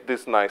I get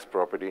this nice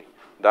property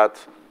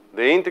that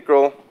the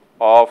integral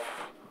of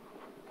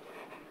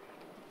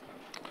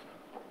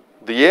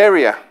the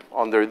area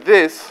under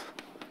this,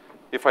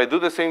 if I do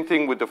the same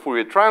thing with the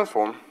Fourier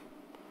transform,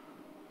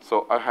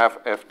 so I have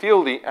f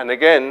tilde, and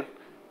again,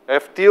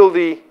 f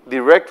tilde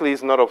directly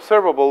is not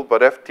observable,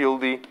 but f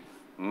tilde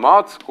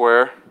mod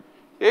square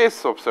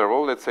is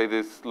observable. Let's say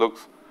this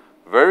looks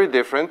very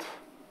different,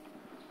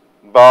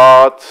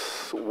 but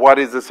what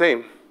is the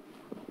same?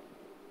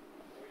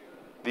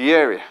 The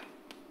area.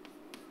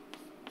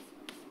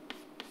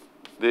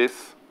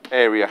 This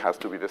area has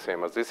to be the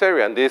same as this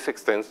area, and this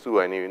extends to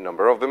any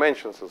number of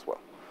dimensions as well.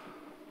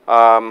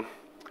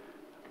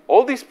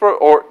 All these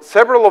or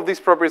several of these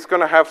properties are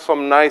going to have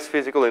some nice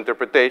physical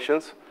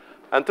interpretations.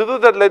 And to do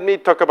that, let me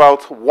talk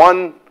about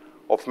one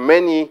of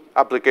many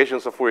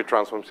applications of Fourier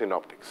transforms in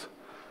optics.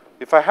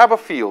 If I have a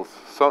field,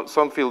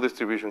 some field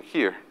distribution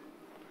here,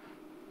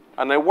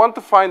 and I want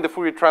to find the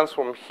Fourier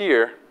transform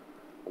here,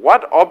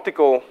 what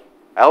optical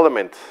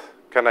element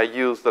can I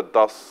use that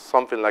does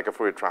something like a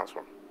Fourier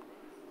transform?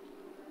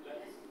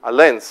 A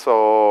lens.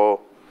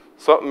 So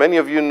many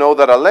of you know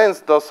that a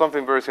lens does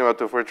something very similar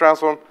to a Fourier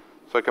transform.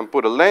 So I can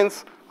put a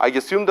lens. I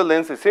assume the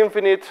lens is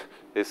infinite,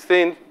 is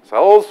thin, so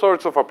all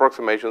sorts of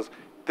approximations.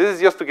 This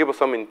is just to give us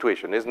some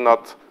intuition. It's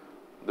not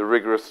the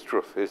rigorous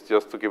truth. It's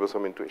just to give us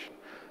some intuition.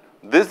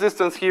 This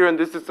distance here and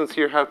this distance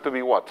here have to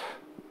be what?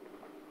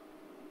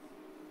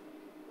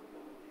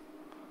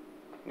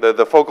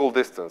 The focal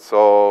distance.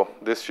 So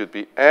this should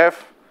be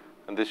f,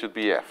 and this should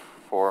be f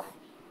for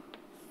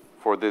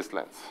this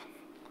lens.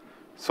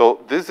 So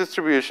this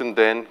distribution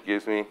then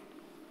gives me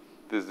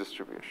this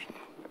distribution,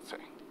 let's say.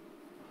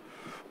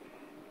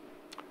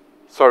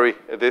 Sorry,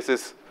 this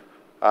is,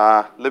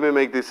 let me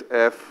make this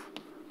f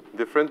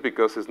different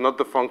because it's not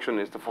the function,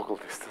 it's the focal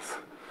distance.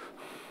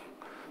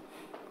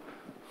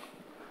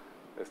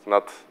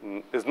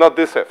 It's not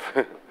this f.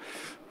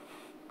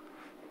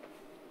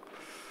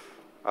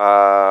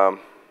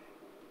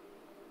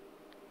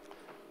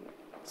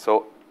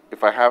 So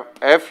if I have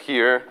f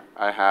here,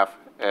 I have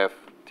f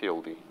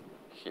tilde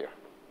here.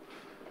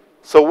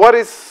 So what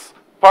is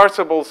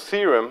Parsable's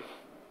theorem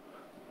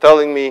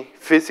telling me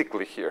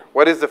physically here?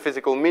 What is the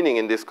physical meaning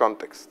in this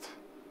context?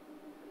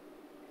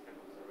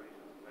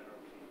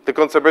 The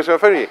conservation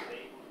of energy.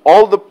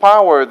 All the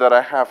power that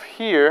I have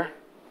here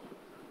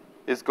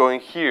is going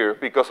here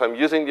because I'm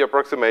using the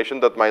approximation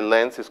that my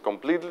lens is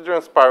completely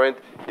transparent,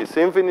 is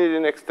infinite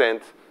in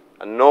extent,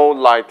 and no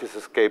light is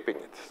escaping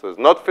it. So it's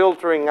not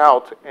filtering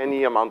out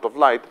any amount of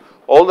light.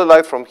 All the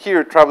light from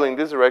here traveling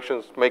this direction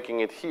is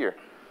making it here.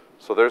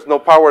 So there's no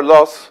power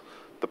loss.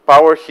 The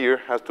power here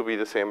has to be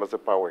the same as the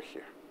power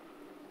here.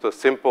 It's a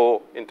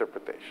simple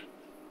interpretation.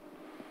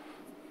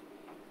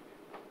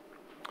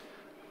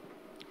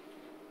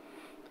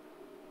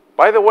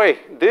 By the way,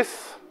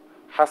 this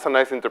has a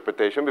nice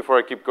interpretation before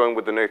I keep going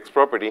with the next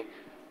property.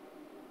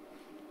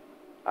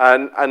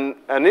 And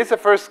it's the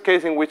first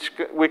case in which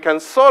we can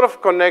sort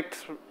of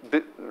connect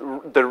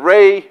the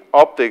ray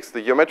optics,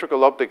 the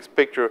geometrical optics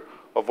picture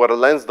of what a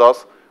lens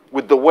does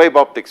with the wave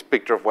optics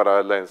picture of what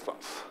a lens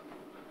does.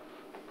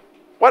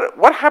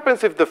 What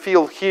happens if the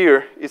field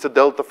here is a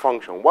delta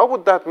function? What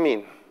would that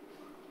mean?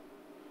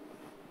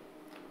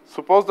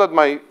 Suppose that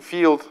my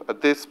field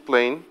at this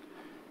plane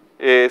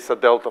is a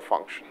delta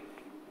function.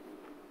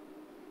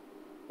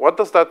 What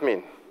does that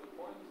mean?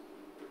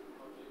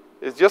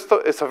 It's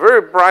a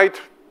very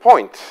bright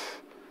point.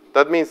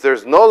 That means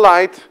there's no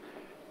light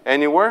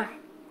anywhere,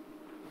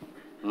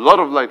 a lot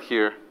of light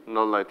here,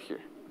 no light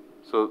here.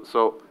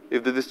 So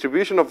if the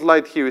distribution of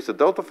light here is a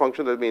delta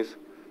function, that means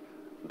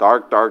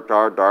dark, dark,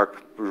 dark,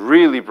 dark,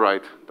 really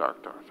bright,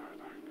 dark, dark, dark,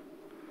 dark.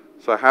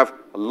 So I have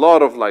a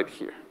lot of light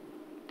here.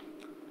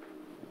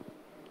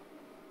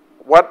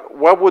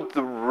 What would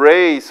the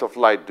rays of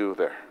light do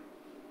there?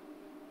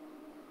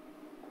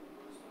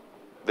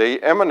 They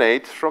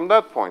emanate from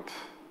that point.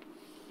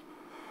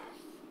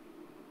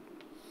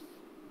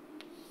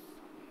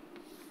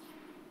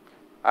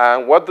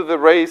 And what do the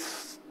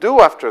rays do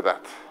after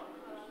that?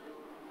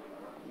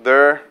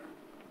 They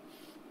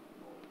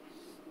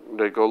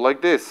go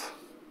like this.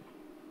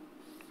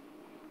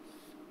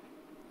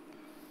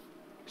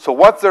 So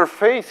what's their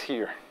phase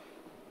here?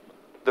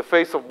 The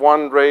phase of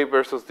one ray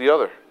versus the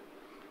other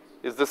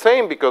is the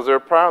same because they're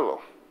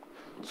parallel.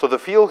 So the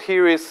field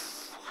here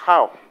is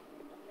how?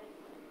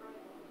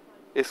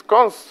 It's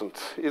constant.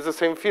 It's the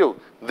same field.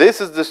 This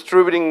is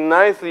distributing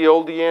nicely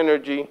all the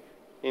energy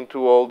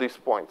into all these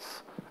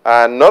points.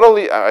 And not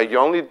only, I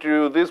only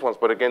drew these ones,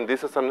 but again,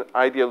 this is an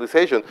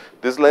idealization.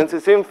 This lens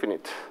is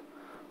infinite.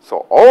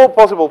 So all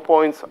possible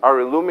points are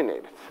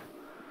illuminated.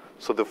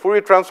 So the Fourier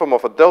transform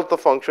of a delta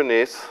function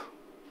is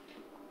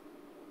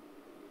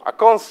a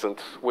constant,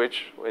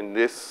 which in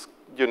this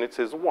units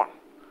is 1.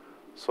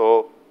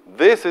 So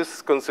this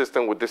is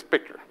consistent with this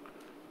picture.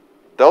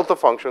 Delta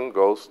function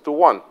goes to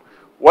 1.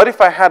 What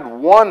if I had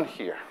 1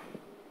 here?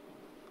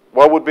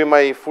 What would be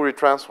my Fourier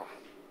transform?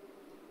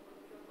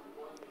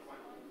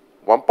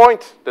 1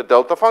 point, the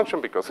delta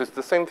function, because it's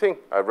the same thing.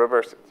 I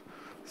reverse it.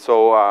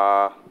 So,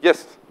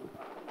 yes?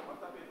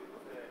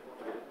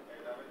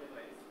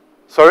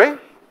 Sorry?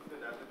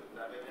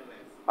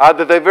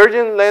 The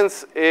divergent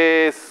lens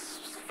is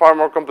far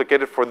more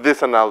complicated for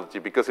this analogy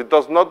because it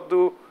does not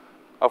do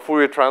a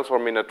Fourier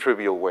transform in a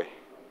trivial way.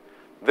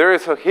 There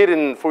is a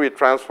hidden Fourier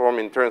transform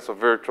in terms of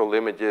virtual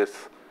images.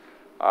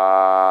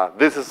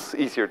 This is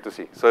easier to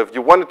see. So if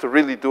you wanted to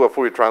really do a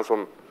Fourier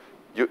transform,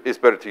 it's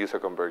better to use a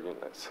convergent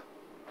lens.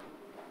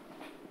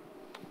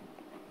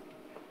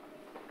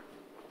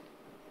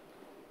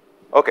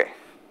 Okay. Is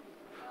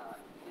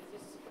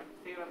this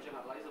theorem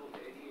generalizable to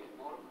any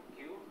norm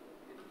Q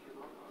in Q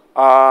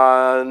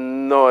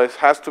norm? No, it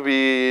has to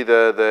be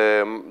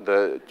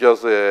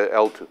just the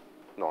L2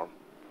 norm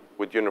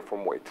with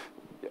uniform weight.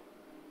 Yeah.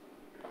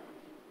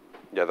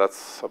 Yeah,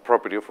 that's a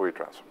property of Fourier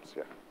transforms.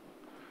 Yeah.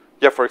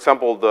 Yeah. For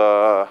example,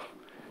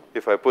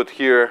 if I put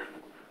here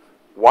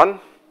 1,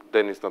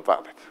 then it's not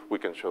valid. We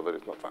can show that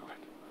it's not valid,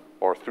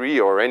 or 3,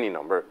 or any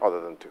number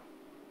other than 2.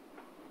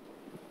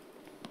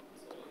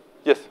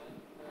 Yes.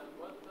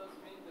 What does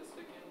mean the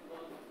second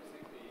one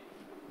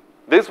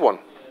physically? This one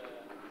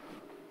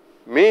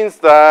Yeah. means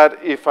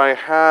that if I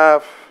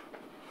have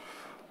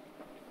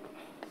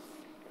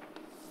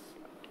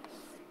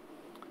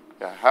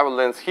a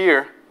lens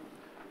here,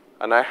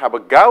 and I have a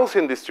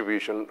Gaussian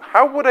distribution,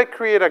 how would I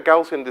create a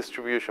Gaussian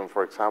distribution,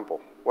 for example?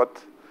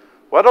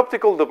 What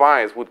optical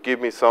device would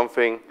give me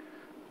something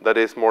that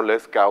is more or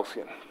less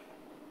Gaussian?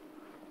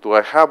 Do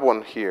I have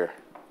one here?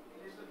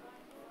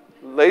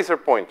 Laser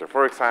pointer,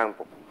 for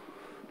example.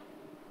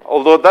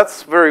 Although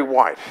that's very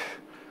wide.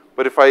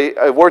 But if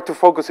I were to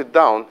focus it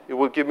down, it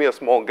will give me a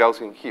small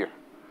Gaussian here.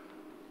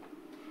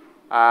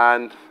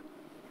 And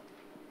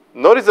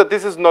notice that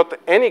this is not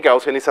any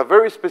Gaussian, it's a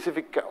very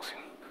specific Gaussian.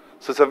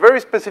 So it's a very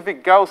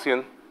specific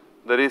Gaussian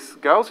that is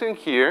Gaussian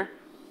here,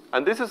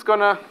 and this is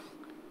gonna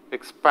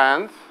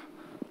expand,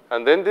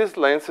 and then this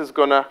lens is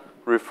gonna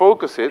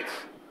refocus it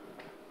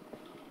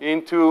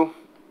into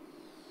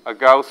a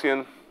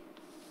Gaussian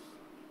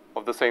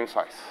of the same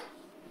size.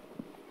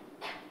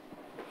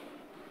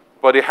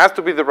 But it has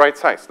to be the right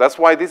size. That's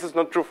why this is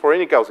not true for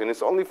any Gaussian.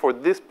 It's only for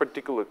this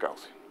particular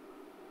Gaussian.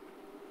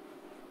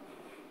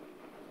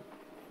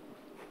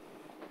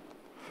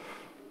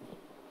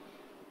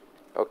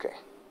 Okay.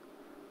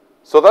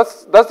 So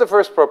that's the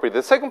first property.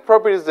 The second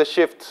property is the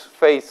shift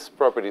phase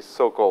property,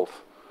 so-called.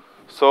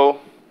 So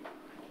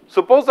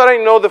suppose that I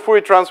know the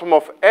Fourier transform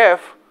of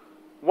f.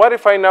 What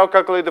if I now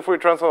calculate the Fourier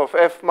transform of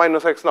f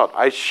minus x naught?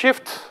 I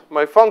shift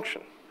my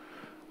function.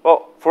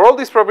 Well, for all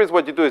these properties,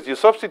 what you do is you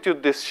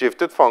substitute this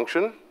shifted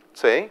function,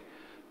 say,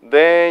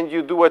 then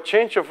you do a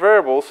change of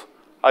variables.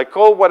 I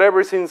call whatever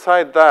is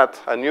inside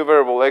that a new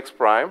variable x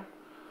prime.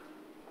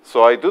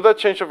 So I do that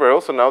change of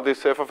variables, so now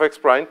this f of x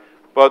prime,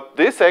 but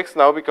this x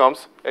now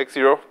becomes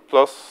x0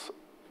 plus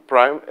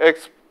prime,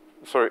 x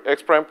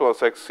prime plus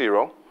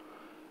x0.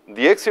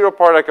 The x0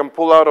 part I can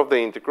pull out of the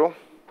integral.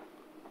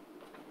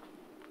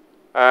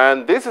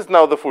 And this is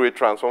now the Fourier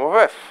transform of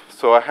f.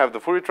 So I have the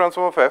Fourier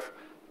transform of f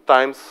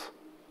times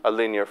a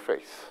linear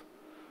phase.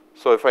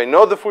 So if I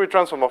know the Fourier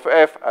transform of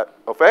f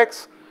of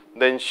x,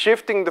 then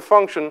shifting the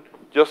function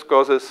just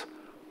causes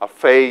a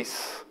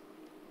phase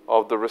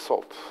of the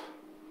result.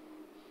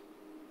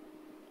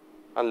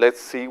 And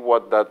let's see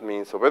what that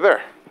means over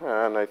there.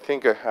 And I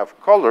think I have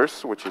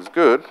colors, which is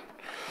good.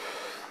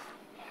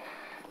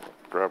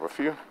 Grab a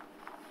few.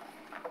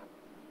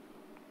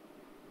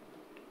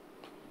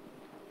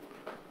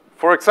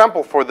 For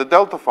example, for the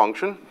delta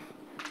function,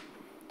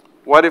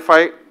 what if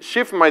I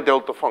shift my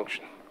delta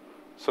function?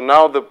 So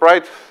now the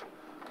bright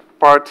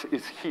part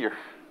is here.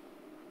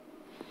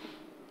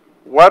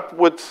 What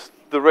would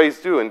the rays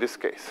do in this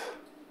case?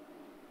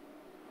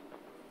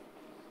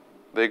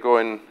 They go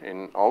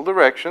in all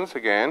directions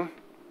again.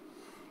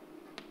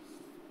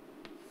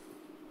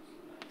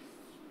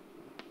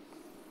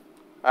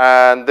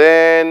 And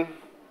then,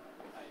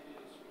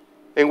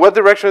 in what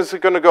direction is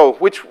it going to go?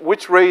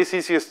 Which ray is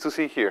easiest to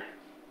see here?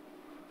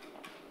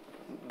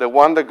 The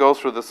one that goes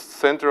through the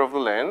center of the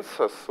lens,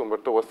 as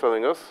Humberto was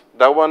telling us.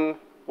 That one,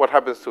 what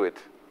happens to it?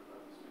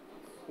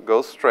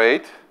 Goes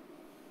straight.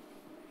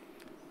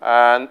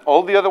 And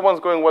all the other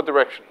ones go in what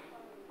direction?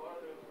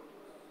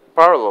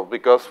 Parallel,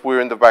 because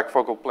we're in the back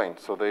focal plane.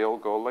 So they all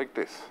go like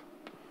this.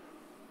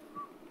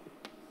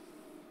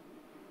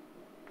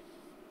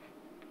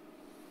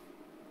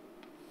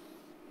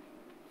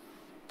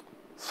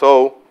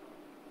 So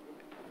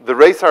the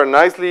rays are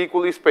nicely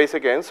equally spaced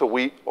again. So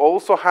we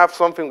also have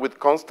something with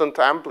constant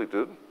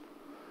amplitude.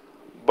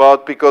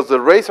 But because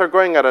the rays are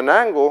going at an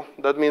angle,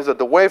 that means that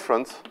the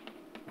wavefronts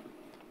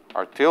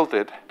are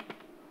tilted.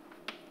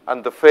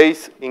 And the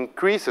phase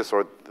increases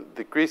or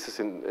decreases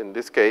in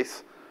this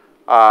case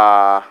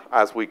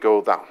as we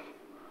go down.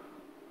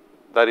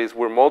 That is,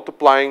 we're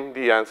multiplying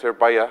the answer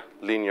by a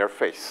linear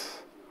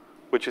phase,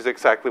 which is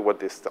exactly what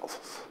this tells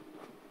us.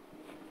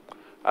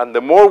 And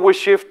the more we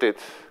shift it,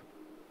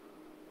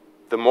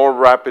 the more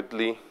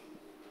rapidly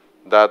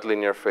that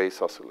linear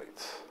phase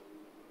oscillates.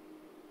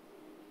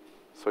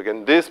 So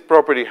again, this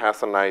property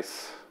has a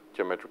nice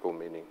geometrical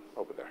meaning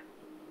over there.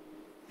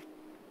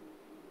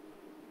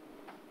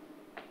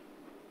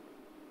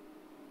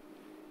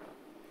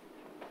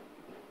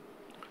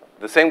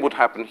 the same would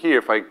happen here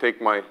if I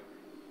take my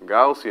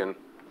Gaussian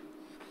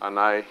and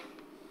I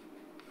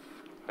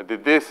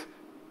did this.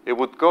 It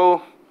would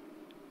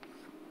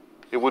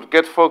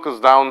get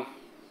focused down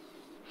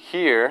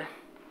here.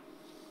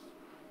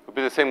 It would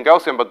be the same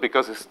Gaussian, but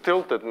because it's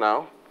tilted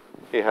now,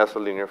 it has a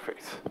linear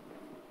phase.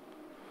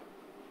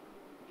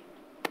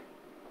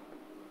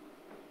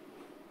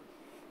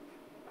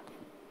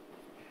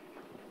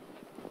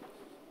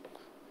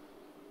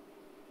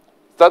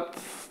 Is that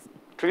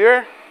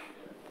clear?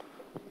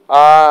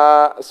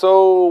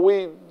 So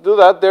we do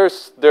that.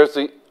 There's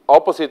the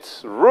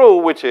opposite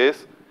rule, which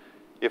is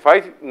if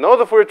I know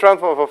the Fourier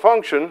transform of a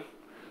function,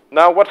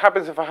 now what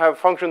happens if I have a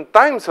function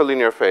times a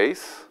linear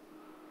phase,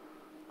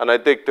 and I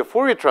take the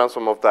Fourier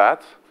transform of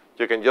that?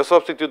 You can just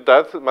substitute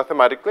that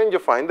mathematically, and you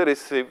find that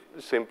it's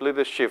simply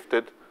the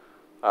shifted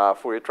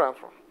Fourier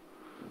transform.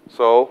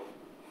 So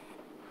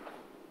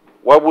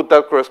what would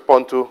that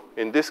correspond to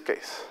in this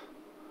case?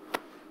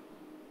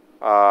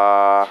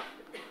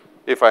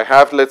 If I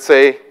have, let's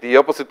say, the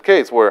opposite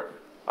case where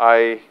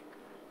I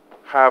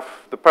have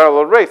the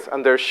parallel rays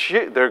and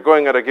they're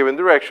going at a given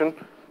direction,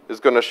 it's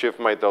going to shift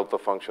my delta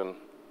function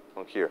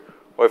on here.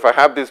 Or if I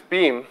have this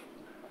beam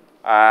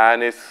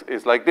and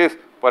it's like this,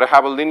 but I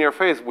have a linear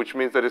phase, which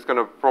means that it's going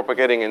to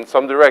propagating in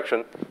some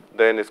direction,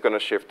 then it's going to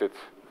shift it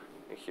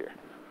in here.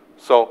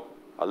 So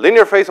a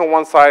linear phase on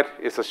one side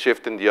is a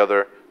shift in the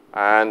other,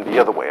 and the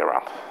other way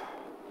around.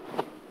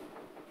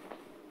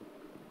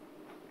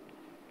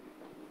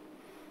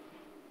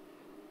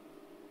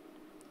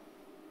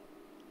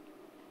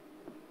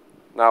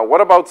 Now,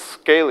 what about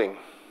scaling?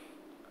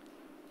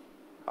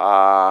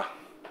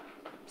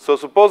 So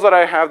suppose that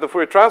I have the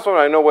Fourier transform,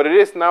 I know what it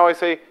is. Now I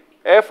say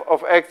f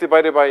of x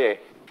divided by a.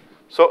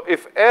 So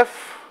if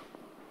f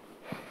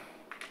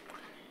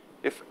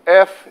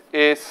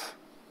is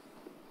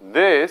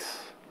this,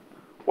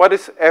 what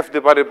is f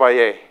divided by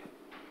a?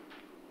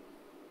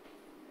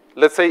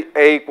 Let's say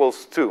a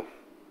equals 2.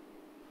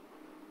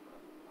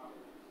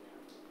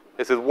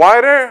 Is it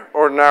wider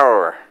or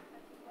narrower?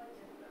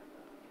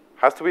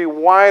 Has to be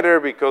wider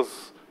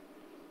because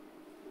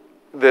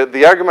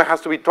the argument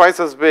has to be twice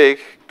as big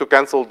to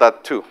cancel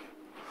that 2.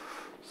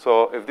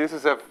 So if this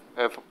is f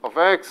of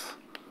x,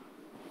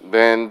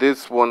 then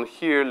this one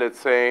here, let's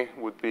say,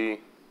 would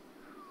be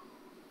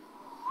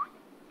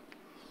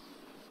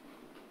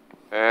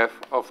f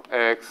of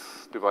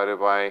x divided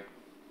by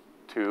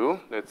 2,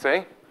 let's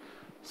say.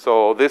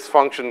 So this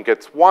function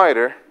gets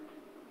wider.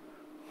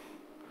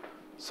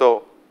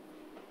 So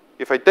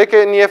if I take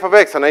any f of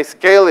x and I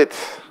scale it,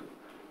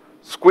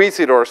 squeeze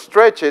it or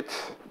stretch it,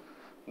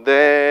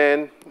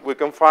 then we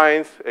can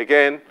find,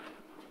 again,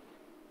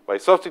 by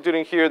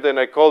substituting here, then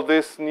I call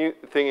this new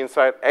thing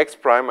inside x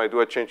prime. I do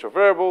a change of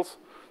variables.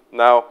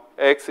 Now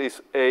x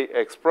is a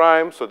x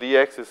prime, so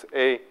dx is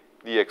a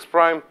dx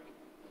prime.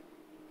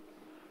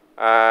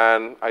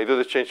 And I do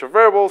the change of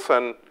variables,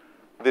 and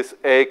this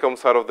a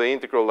comes out of the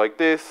integral like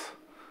this,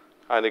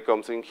 and it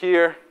comes in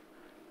here.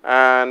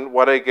 And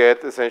what I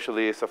get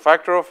essentially is a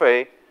factor of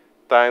a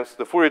times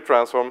the Fourier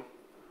transform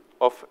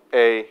of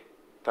a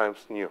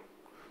times nu.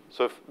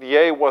 So if the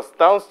a was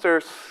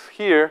downstairs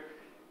here,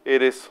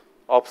 it is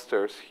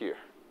upstairs here.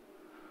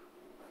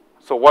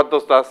 So what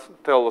does that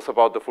tell us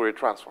about the Fourier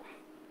transform?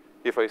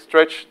 If I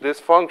stretch this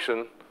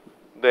function,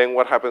 then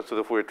what happens to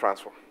the Fourier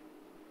transform?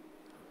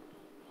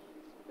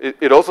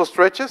 It also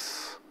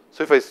stretches.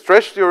 So if I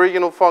stretch the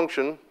original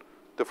function,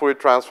 the Fourier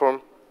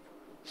transform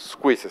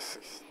squeezes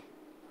it.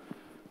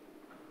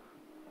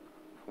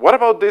 What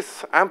about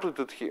this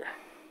amplitude here?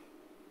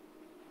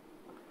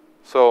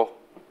 So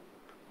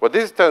what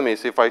this is telling me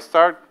is if I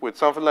start with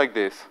something like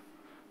this,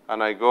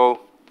 and I go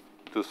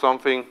to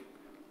something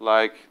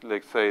like,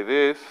 let's say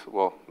this,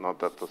 well, no,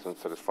 that doesn't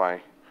satisfy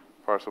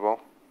Parseval.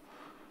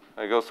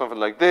 I go something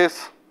like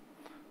this,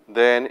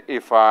 then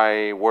if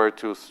I were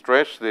to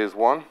stretch this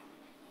one,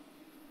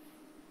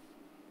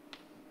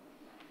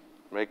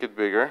 make it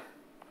bigger,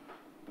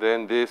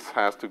 then this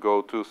has to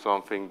go to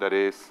something that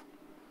is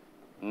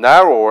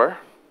narrower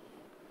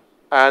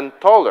and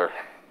taller.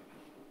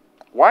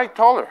 Why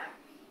taller?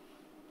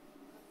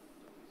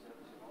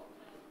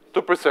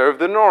 To preserve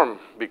the norm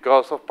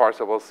because of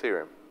Parseval's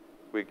theorem.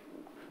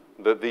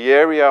 The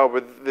area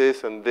over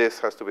this and this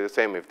has to be the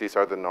same if these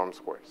are the norm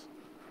squares.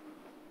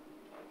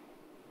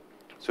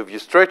 So if you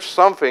stretch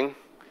something,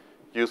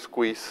 you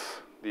squeeze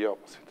the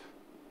opposite.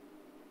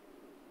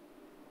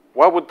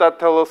 What would that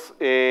tell us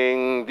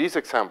in these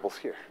examples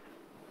here?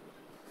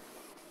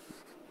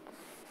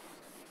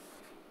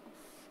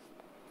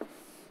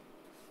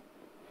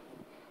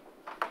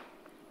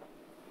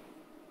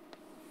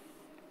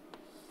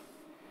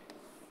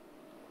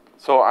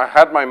 So I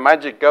had my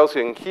magic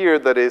Gaussian here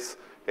that is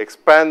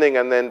expanding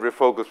and then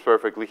refocused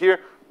perfectly here.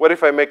 What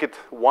if I make it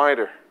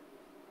wider?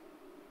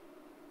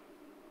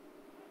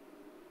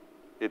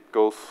 It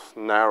goes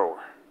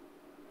narrower.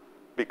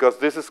 Because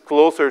this is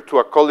closer to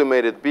a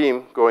collimated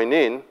beam going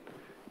in,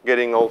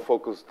 getting all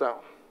focused down.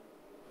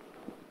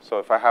 So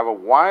if I have a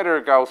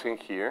wider Gaussian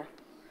here,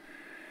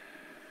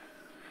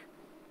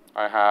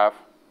 I have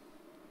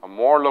a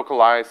more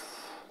localized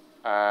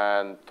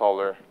and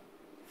taller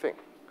thing.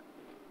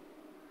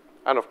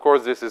 And of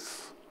course, this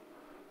is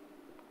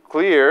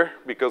clear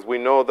because we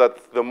know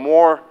that the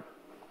more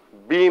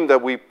beam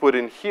that we put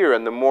in here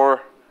and the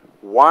more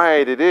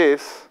wide it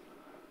is,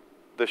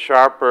 the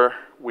sharper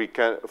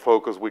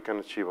focus we can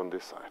achieve on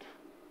this side.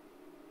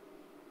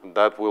 And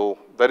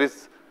that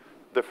is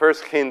the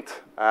first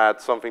hint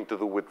at something to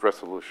do with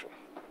resolution.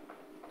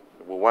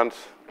 We want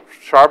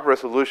sharp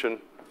resolution.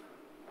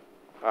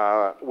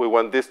 We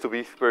want this to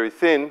be very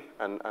thin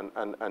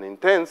and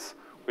intense,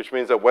 which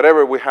means that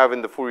whatever we have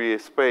in the Fourier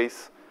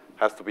space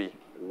has to be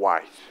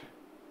wide.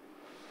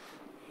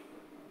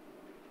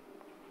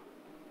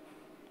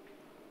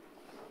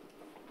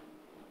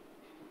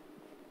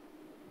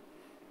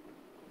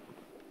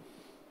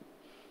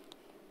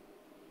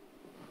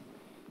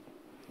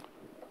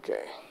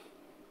 Okay.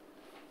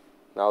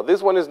 Now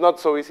this one is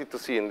not so easy to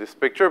see in this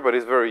picture, but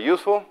it's very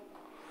useful.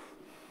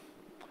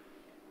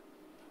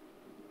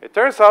 It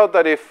turns out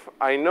that if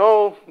I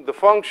know the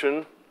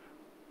function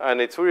and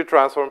its Fourier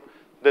transform,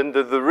 then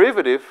the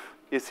derivative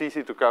is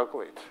easy to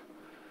calculate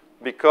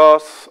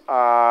because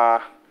I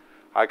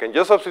can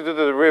just substitute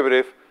the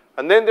derivative.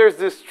 And then there's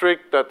this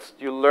trick that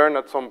you learn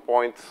at some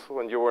point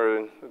when you were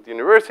at the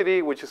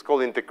university, which is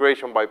called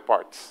integration by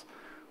parts,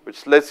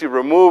 which lets you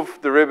remove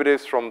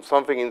derivatives from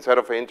something inside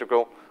of an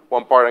integral,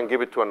 one part, and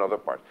give it to another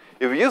part.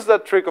 If you use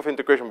that trick of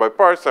integration by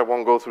parts, I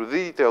won't go through the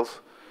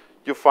details,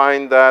 you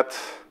find that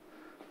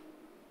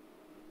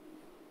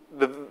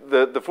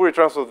the Fourier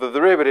transform of the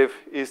derivative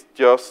is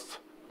just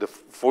the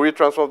Fourier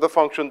transform of the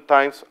function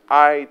times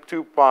I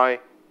 2 pi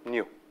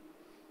nu.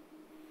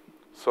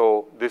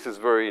 So this is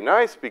very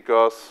nice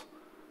because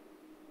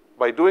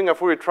by doing a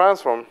Fourier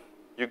transform,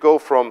 you go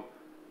from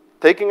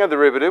taking a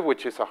derivative,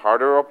 which is a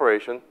harder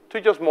operation,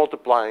 to just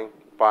multiplying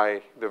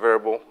by the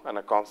variable and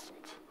a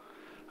constant.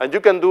 And you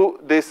can do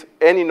this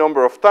any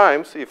number of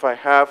times. If I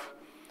have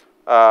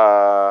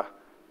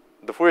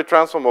the Fourier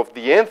transform of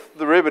the nth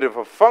derivative of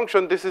a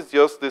function, this is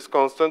just this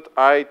constant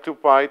I 2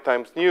 pi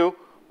times nu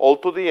all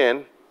to the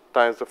n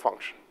times the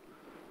function.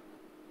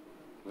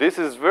 This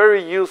is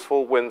very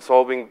useful when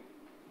solving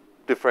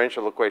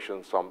differential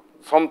equations,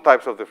 some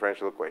types of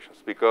differential equations,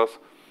 because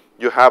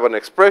you have an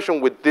expression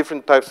with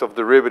different types of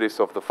derivatives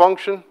of the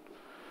function,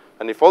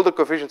 and if all the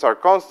coefficients are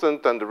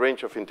constant and the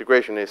range of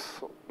integration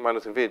is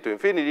minus infinity to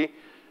infinity,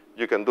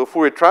 you can do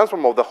Fourier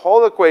transform of the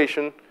whole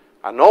equation,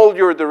 and all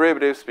your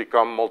derivatives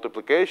become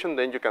multiplication.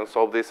 Then you can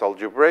solve this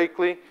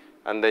algebraically,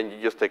 and then you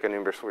just take an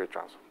inverse Fourier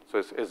transform.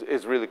 So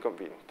it's really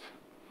convenient.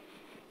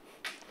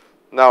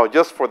 Now,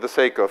 just for the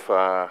sake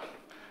of,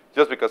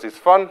 just because it's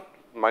fun,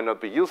 might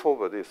not be useful,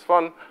 but it's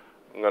fun,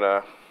 I'm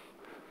going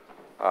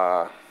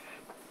to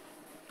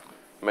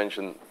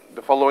mention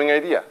the following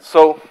idea.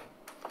 So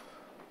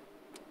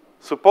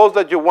suppose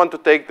that you want to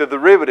take the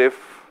derivative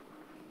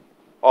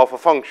of a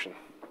function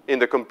in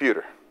the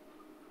computer.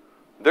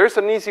 There's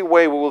an easy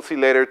way we will see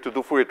later to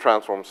do Fourier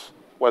transforms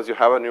once you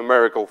have a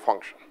numerical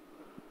function.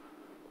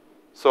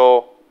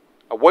 So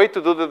a way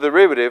to do the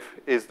derivative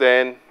is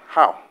then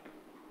how?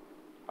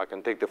 I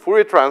can take the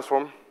Fourier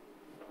transform,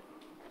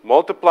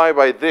 multiply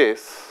by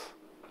this,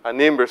 an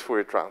inverse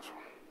Fourier transform.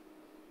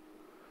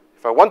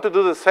 If I want to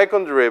do the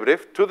second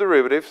derivative, two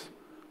derivatives,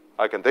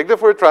 I can take the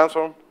Fourier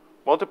transform,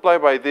 multiply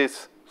by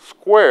this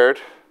squared,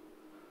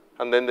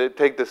 and then they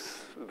take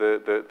this,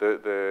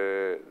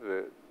 the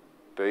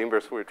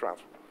inverse Fourier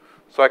transform.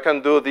 So I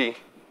can do the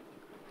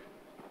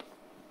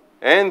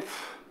nth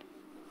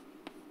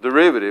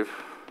derivative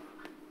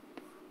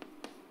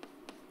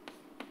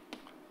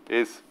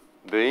is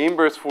the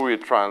inverse Fourier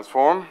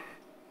transform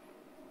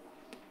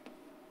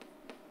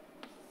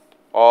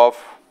of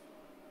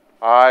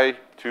I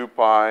 2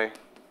 pi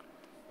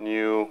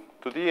nu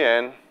to the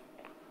n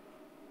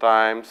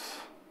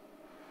times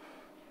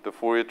the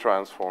Fourier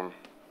transform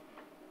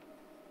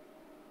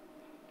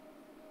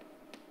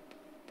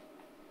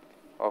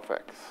of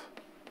x.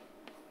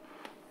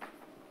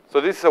 So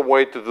this is a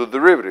way to do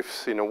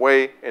derivatives, in a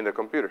way, in the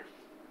computer.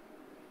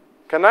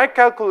 Can I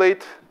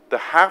calculate the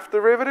half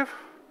derivative?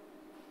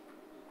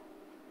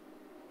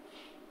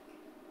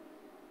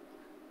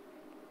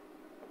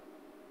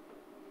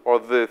 Or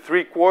the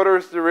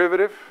 3/4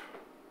 derivative?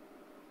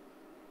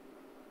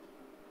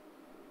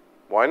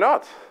 Why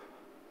not?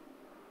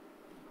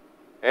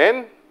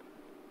 And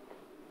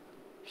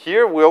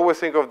here we always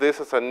think of this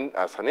as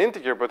an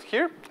integer, but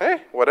here,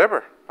 hey,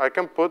 whatever. I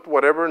can put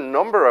whatever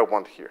number I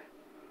want here.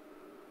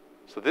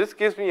 So this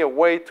gives me a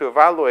way to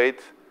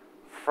evaluate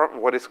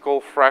what is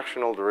called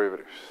fractional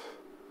derivatives.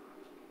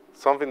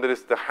 Something that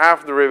is the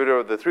half derivative,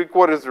 or the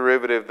 3/4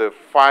 derivative, the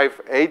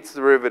 5/8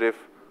 derivative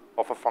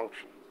of a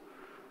function.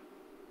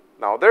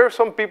 Now, there are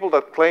some people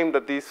that claim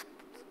that these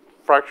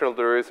fractional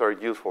derivatives are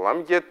useful.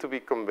 I'm yet to be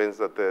convinced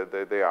that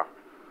they are.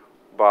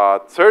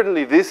 But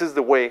certainly, this is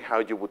the way how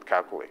you would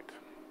calculate.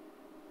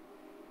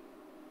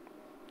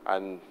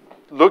 And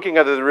looking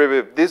at the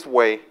derivative this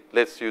way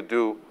lets you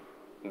do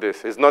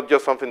this. It's not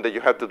just something that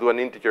you have to do an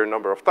integer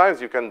number of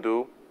times. You can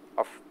do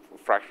a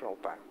fractional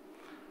time.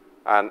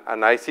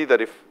 And I see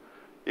that if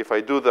if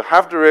I do the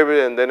half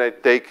derivative and then I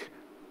take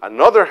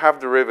another half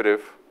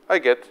derivative, I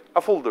get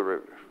a full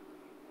derivative.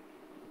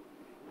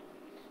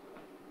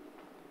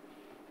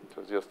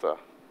 So it's just a...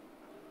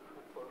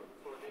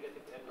 For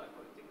negative n, like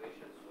for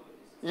integration, so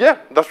it's Yeah,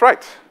 that's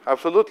right.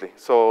 Absolutely.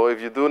 So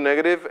if you do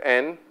negative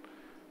n,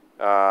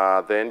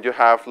 then you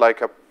have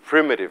like a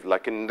primitive,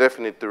 like an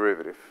indefinite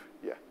derivative.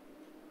 Yeah.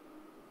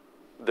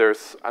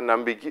 There's an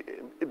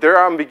there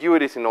are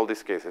ambiguities in all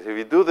these cases. If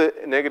you do the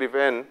negative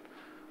n,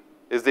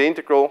 is the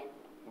integral,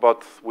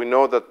 but we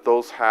know that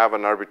those have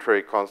an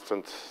arbitrary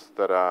constant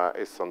that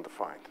is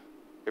undefined.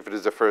 If it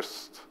is the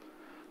first,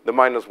 the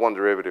 -1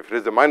 derivative. If it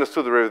is the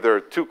 -2 derivative, there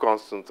are two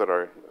constants that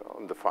are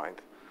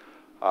undefined.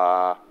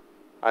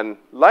 And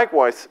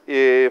likewise,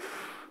 if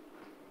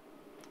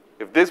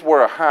this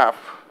were a half,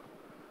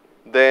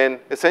 then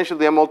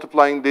essentially I'm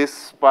multiplying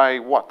this by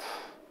what?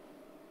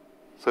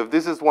 So if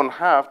this is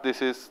 1/2,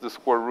 this is the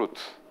square root.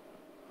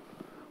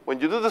 When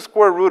you do the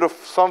square root of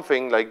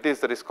something like this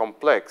that is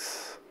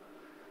complex,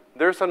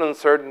 there's an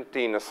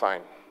uncertainty in a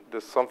sign.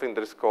 There's something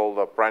that is called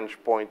a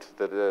branch point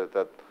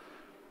that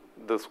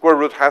the square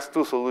root has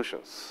two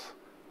solutions.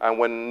 And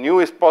when nu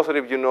is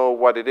positive, you know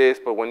what it is,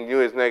 but when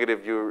nu is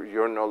negative,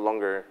 you're no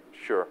longer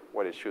sure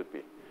what it should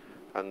be.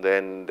 And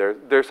then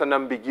there's an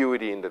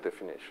ambiguity in the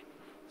definition.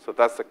 So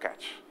that's the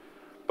catch.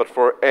 But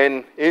for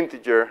n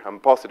integer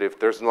and positive,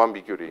 there's no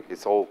ambiguity.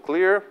 It's all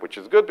clear, which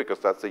is good because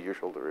that's the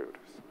usual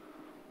derivatives.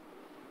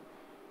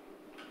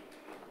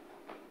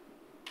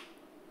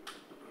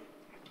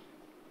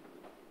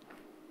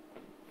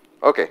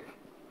 Okay.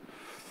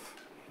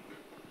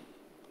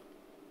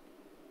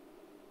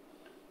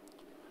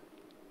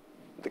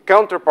 The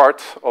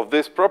counterpart of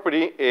this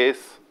property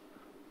is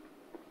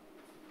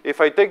if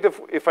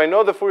I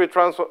know the Fourier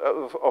transform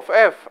of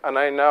f, and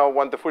I now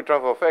want the Fourier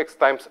transform of x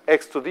times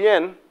x to the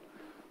n,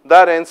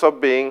 that ends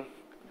up being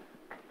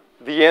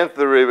the nth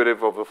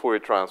derivative of the Fourier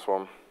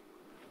transform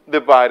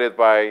divided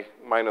by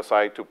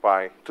 -i to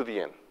pi to the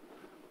n.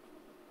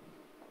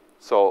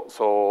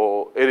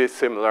 So it is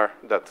similar.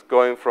 That's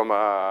going from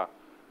a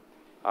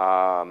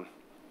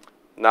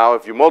now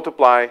if you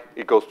multiply,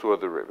 it goes to a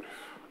derivative.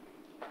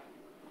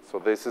 So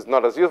this is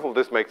not as useful.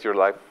 This makes your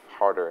life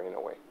harder in a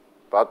way,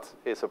 but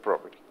it's a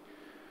property.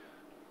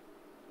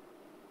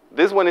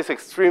 This one is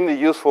extremely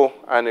useful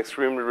and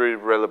extremely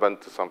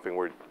relevant to something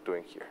we're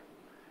doing here.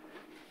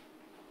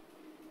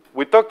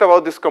 We talked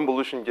about this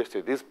convolution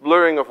yesterday, this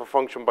blurring of a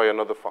function by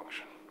another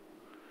function.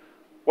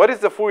 What is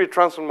the Fourier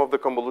transform of the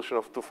convolution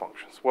of two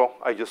functions? Well,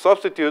 I just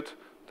substitute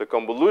the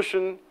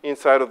convolution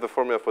inside of the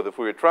formula for the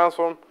Fourier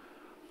transform.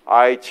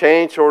 I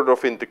change order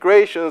of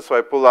integration, so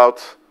I pull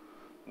out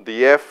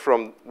the f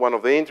from one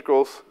of the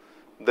integrals.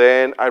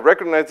 Then I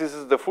recognize this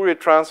is the Fourier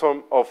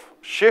transform of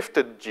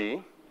shifted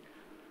g.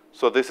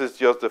 So this is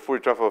just the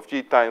Fourier transform of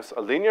g times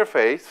a linear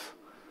phase.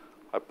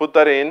 I put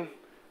that in,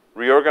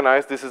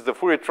 reorganize. This is the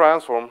Fourier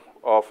transform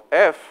of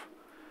f.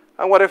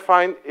 And what I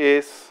find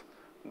is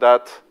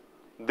that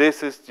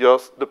this is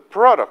just the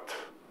product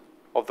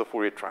of the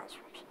Fourier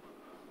transforms.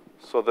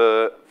 So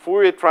the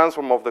Fourier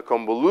transform of the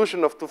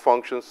convolution of two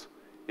functions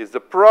is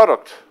the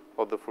product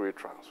of the Fourier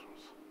transforms.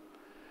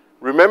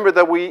 Remember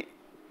that we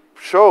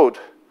showed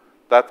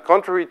that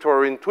contrary to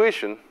our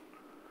intuition,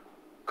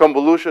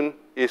 convolution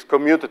is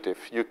commutative.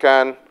 You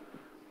can,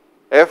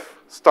 f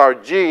star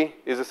g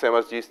is the same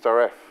as g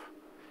star f.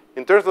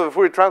 In terms of the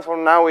Fourier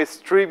transform, now it's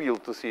trivial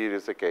to see it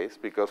as the case,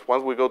 because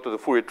once we go to the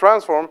Fourier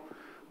transform,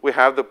 we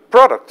have the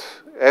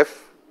product,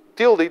 f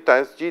tilde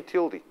times g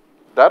tilde.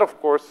 That, of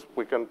course,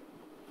 we can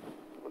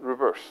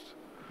reverse.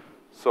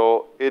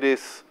 So it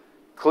is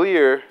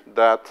clear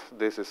that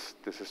this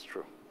is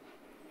true.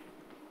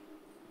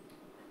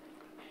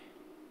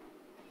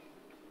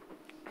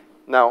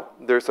 Now,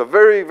 there's a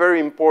very, very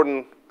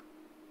important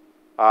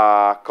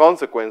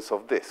consequence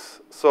of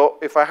this. So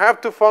if I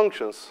have two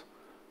functions,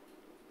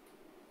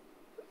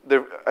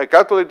 I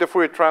calculate the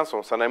Fourier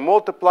transforms and I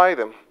multiply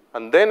them,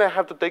 and then I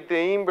have to take the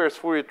inverse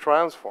Fourier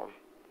transform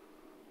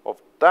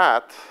of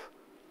that,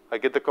 I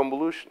get the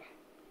convolution.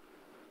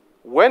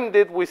 When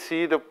did we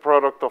see the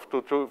product of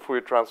two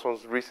Fourier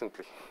transforms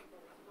recently?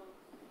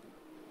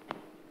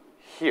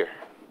 Here.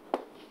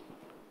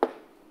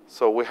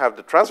 So we have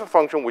the transfer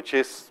function, which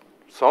is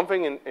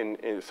something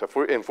in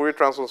Fourier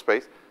transform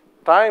space,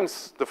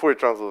 times the Fourier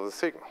transform of the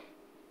signal.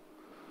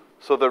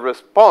 So the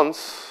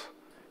response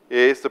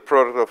is the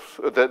product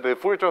of, the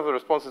Fourier transform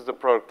response is the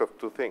product of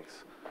two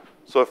things.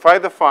 So if I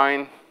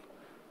define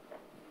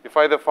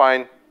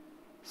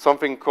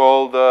something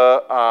called,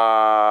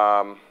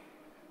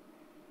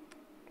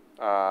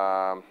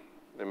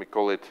 let me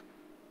call it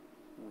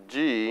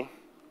g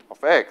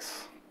of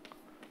x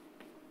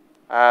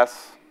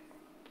as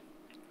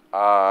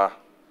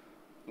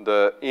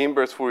the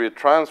inverse Fourier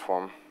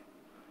transform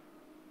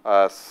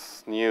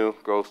as nu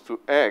goes to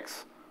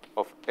x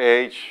of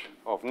h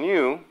of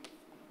nu,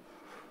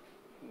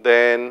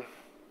 then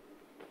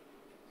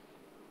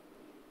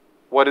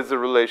what is the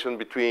relation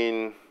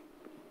between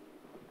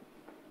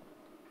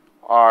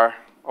r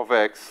of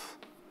x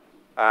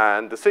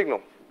and the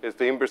signal? is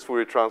the inverse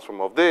Fourier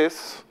transform of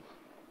this.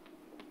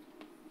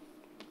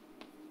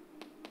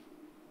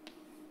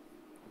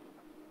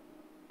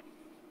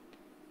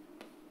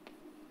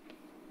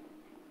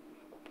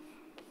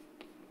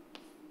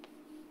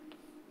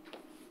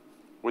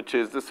 Which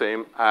is the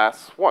same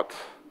as what?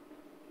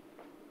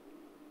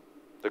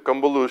 The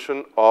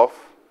convolution of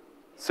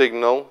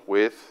signal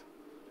with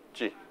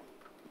G.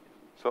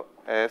 So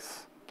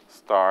S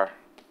star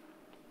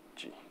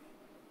G.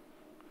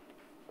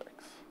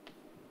 X.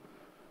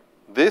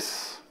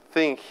 This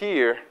thing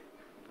here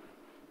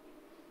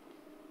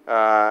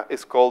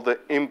is called the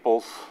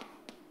impulse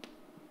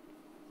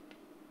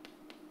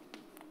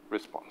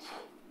response.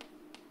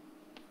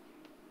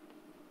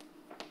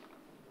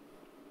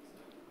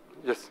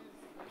 Yes?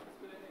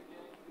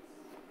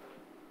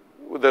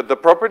 The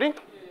property?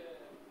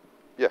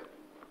 Yeah.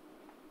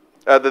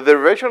 The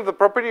derivation of the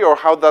property or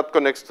how that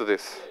connects to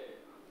this?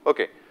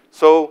 Okay.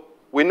 So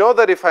we know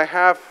that if I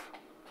have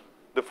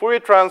the Fourier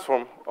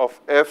transform of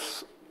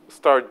f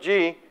star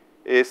g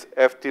is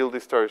f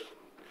tilde star.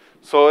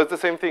 So it's the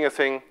same thing as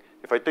saying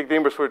if I take the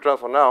inverse Fourier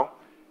transform now,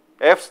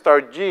 f star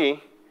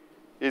g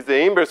is the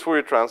inverse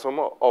Fourier transform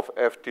of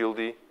f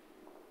tilde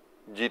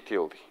g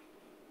tilde.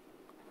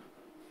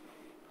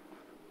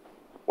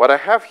 What I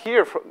have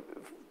here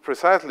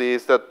precisely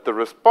is that the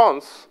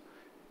response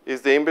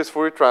is the inverse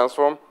Fourier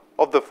transform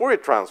of the Fourier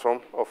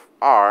transform of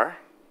R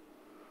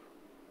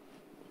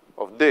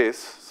of this.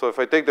 So if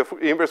I take the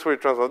inverse Fourier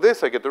transform of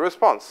this, I get the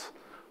response.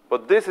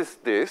 But this is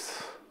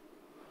this.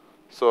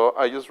 So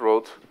I just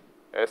wrote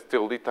S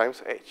tilde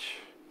times H.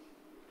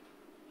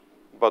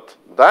 But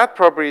that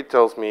property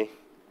tells me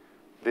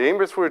the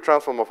inverse Fourier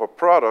transform of a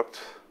product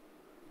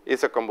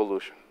is a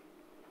convolution.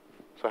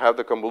 So I have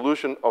the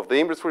convolution of the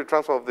inverse Fourier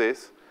transform of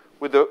this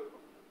with the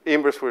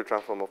inverse Fourier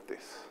transform of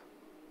this.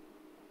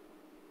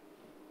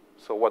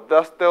 So what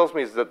that tells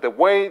me is that the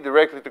way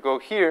directly to go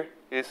here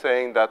is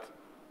saying that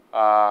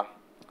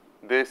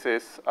this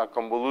is a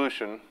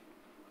convolution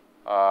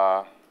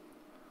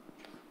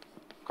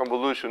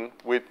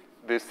with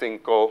this thing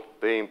called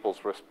the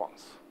impulse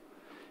response.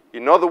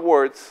 In other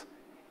words,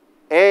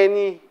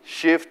 any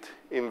shift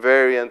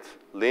invariant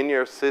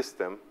linear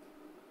system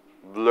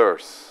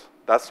blurs.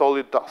 That's all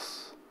it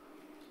does.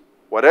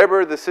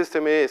 Whatever the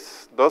system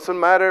is, doesn't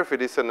matter if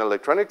it is an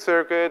electronic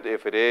circuit,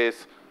 if it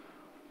is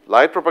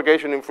light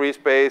propagation in free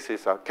space,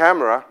 it's a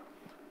camera,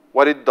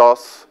 what it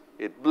does,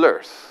 it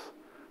blurs.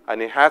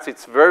 And it has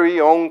its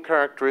very own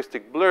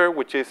characteristic blur,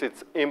 which is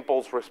its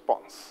impulse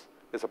response.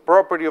 It's a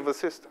property of the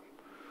system.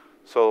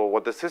 So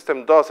what the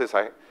system does is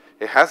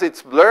it has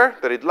its blur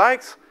that it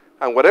likes,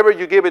 and whatever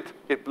you give it,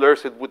 it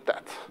blurs it with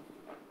that.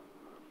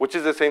 Which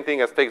is the same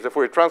thing as takes the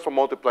Fourier transform,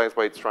 multiplies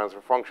by its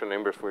transfer function,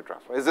 inverse Fourier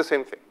transform. It's the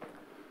same thing.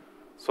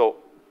 So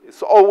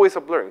it's always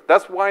a blurring.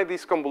 That's why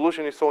this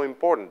convolution is so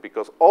important,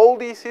 because all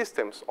these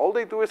systems, all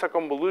they do is a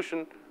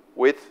convolution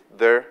with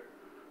their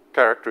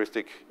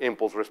characteristic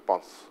impulse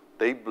response.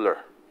 They blur.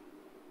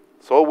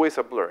 It's always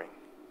a blurring.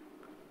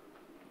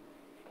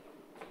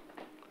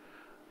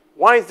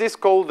 Why is this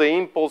called the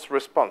impulse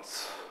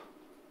response?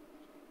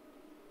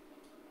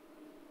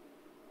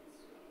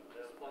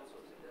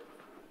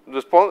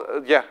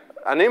 Yeah,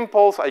 an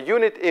impulse, a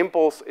unit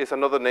impulse is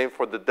another name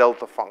for the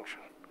delta function.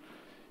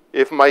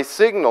 If my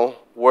signal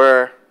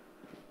were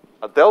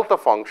a delta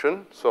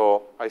function,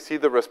 so I see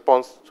the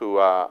response to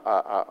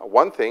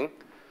one thing,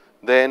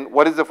 then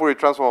what is the Fourier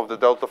transform of the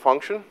delta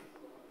function?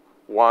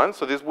 1.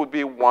 So this would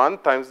be 1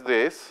 times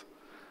this,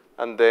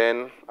 and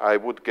then I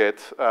would get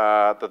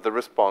that the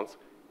response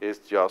is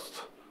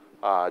just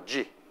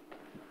g.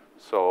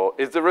 So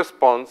it's the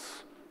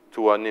response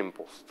to an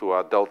impulse, to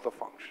a delta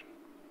function.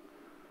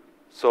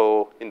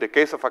 So in the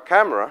case of a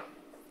camera,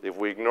 if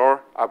we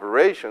ignore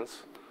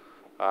aberrations,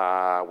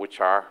 which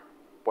are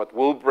what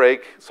will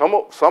break,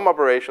 some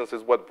aberrations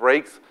is what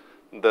breaks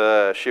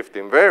the shift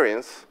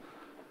invariance,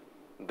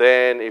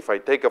 then if I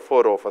take a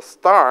photo of a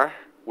star,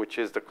 which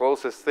is the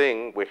closest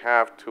thing we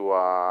have to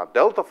a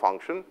delta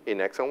function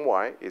in x and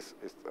y, is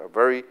a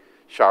very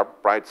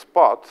sharp, bright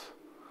spot,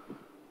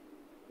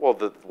 well,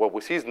 what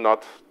we see is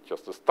not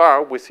just a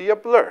star, we see a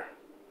blur.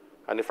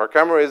 And if our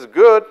camera is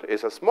good,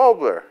 it's a small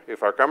blur.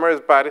 If our camera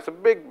is bad, it's a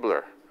big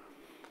blur.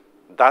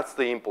 That's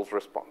the impulse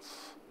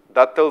response.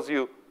 That tells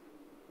you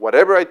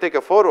whatever I take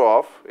a photo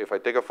of, if I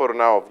take a photo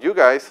now of you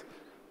guys,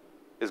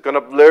 is going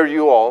to blur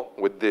you all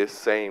with this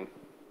same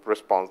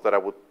response that I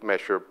would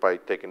measure by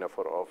taking a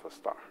photo of a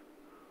star.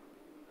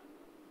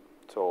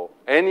 So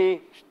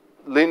any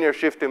linear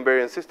shift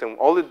invariant system,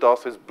 all it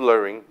does is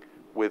blurring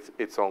with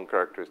its own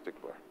characteristic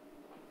blur.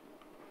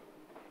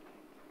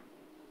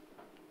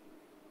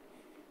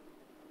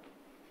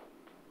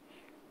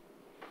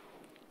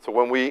 So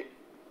when we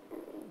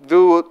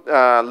do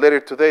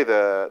later today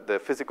the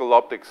physical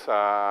optics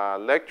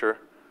lecture,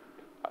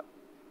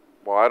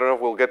 well, I don't know if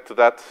we'll get to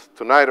that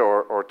tonight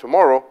or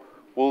tomorrow,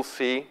 we'll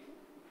see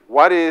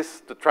what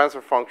is the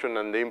transfer function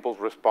and the impulse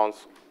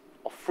response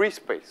of free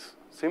space,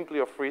 simply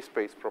of free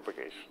space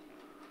propagation.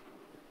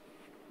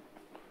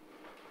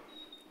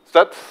 Is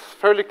that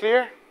fairly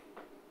clear?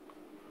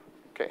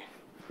 Okay.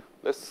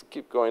 let's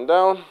keep going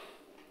down.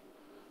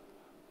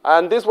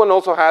 And this one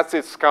also has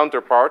its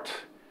counterpart.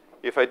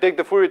 If I take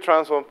the Fourier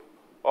transform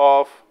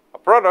of a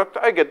product,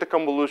 I get the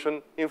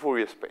convolution in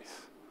Fourier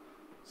space.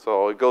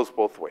 So it goes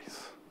both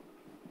ways.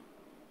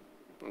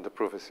 And the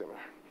proof is similar.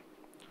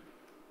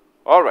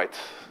 All right,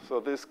 so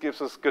this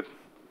gives us good,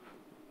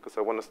 because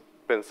I want to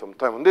spend some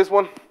time on this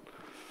one.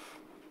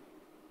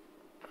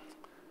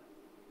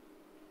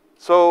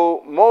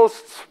 So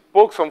most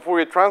books on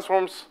Fourier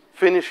transforms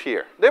finish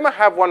here. They might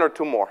have one or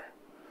two more.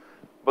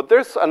 But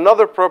there's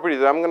another property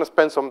that I'm going to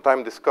spend some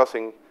time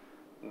discussing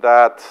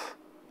that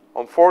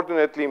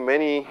unfortunately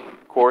many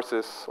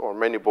courses or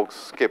many books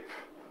skip,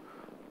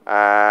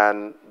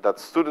 and that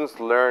students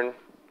learn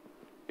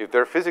if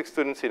they're physics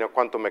students in a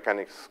quantum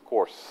mechanics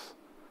course.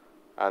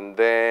 And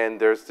then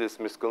there's this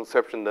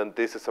misconception that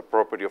this is a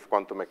property of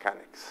quantum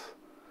mechanics.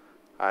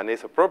 And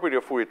it's a property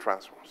of Fourier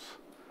transforms.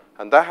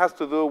 And that has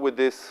to do with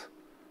this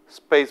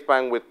space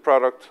bandwidth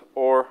product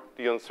or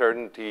the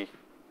uncertainty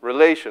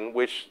relation,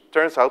 which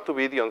turns out to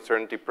be the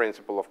uncertainty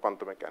principle of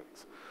quantum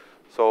mechanics.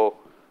 So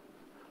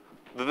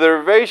the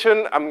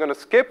derivation, I'm going to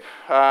skip.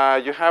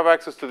 You have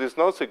access to these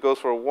notes. It goes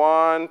for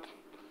 1,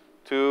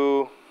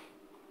 2,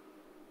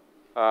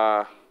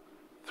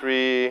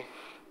 3,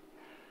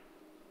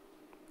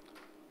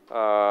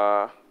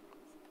 4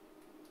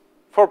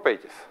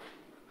 pages.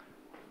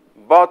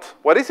 But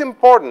what is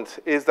important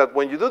is that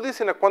when you do this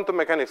in a quantum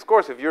mechanics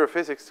course, if you're a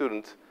physics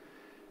student,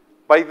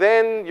 by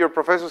then your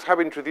professors have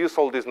introduced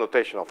all this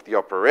notation of the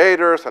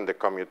operators and the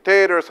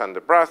commutators and the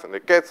brass and the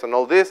kets and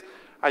all this,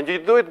 and you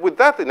do it with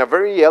that in a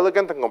very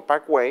elegant and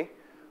compact way,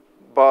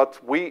 but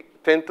we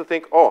tend to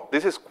think, oh,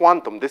 this is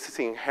quantum, this is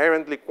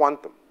inherently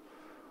quantum.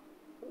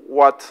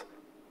 What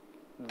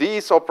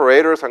these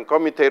operators and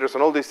commutators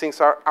and all these things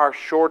are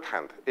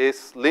shorthand.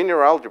 It's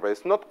linear algebra,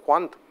 it's not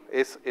quantum.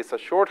 It's a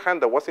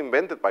shorthand that was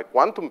invented by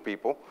quantum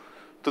people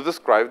to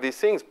describe these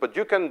things, but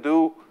you can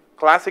do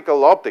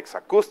classical optics,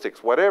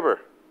 acoustics,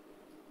 whatever,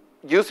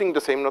 using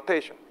the same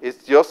notation.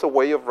 It's just a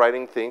way of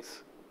writing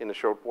things in a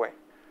short way.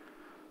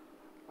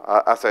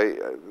 As I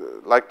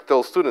like to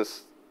tell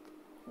students,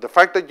 the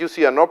fact that you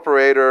see an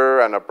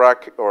operator and a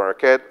bracket or a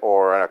ket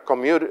or a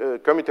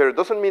commutator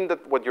doesn't mean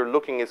that what you're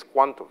looking is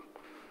quantum.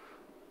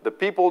 The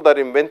people that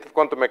invented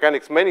quantum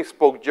mechanics, many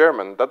spoke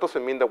German. That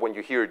doesn't mean that when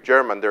you hear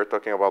German, they're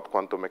talking about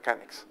quantum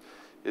mechanics.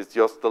 It's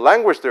just the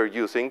language they're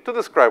using to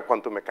describe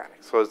quantum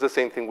mechanics. So it's the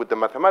same thing with the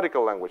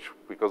mathematical language,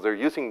 because they're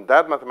using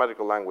that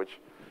mathematical language.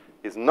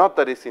 It's not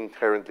that it's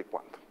inherently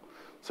quantum.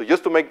 So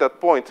just to make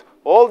that point,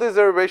 all this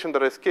derivation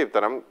that I skipped,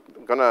 that I'm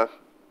going to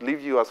leave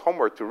you as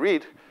homework to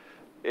read,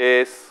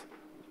 is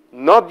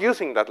not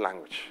using that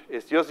language.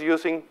 It's just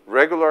using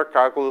regular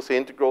calculus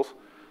integrals.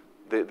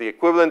 The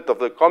equivalent of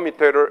the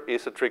commutator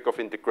is a trick of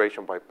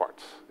integration by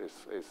parts. It's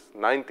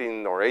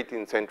 19th or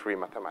 18th century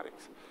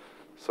mathematics.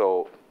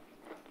 So,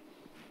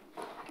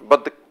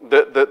 but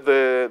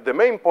the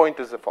main point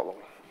is the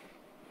following.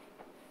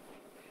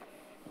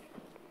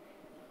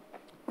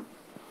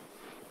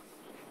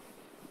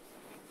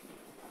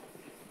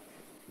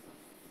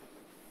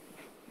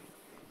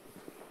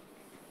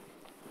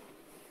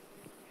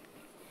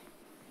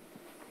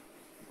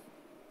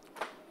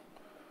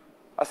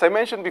 As I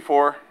mentioned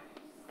before,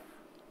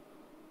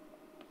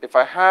 if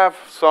I have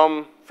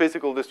some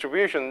physical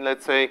distribution,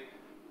 let's say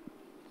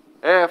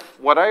F,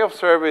 what I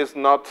observe is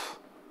not,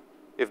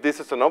 if this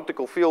is an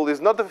optical field, is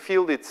not the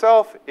field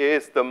itself,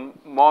 it's the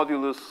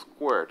modulus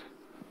squared.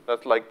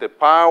 That's like the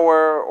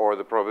power or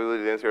the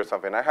probability density or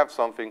something. I have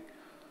something,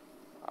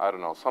 I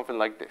don't know, something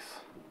like this.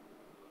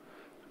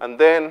 And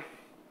then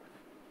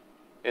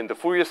in the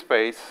Fourier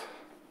space,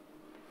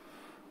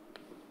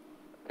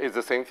 it's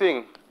the same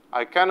thing.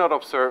 I cannot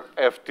observe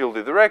F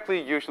tilde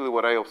directly. Usually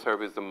what I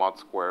observe is the mod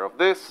square of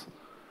this.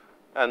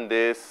 And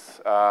this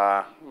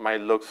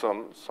might look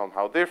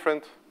somehow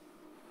different.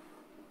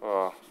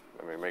 Let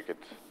me make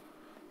it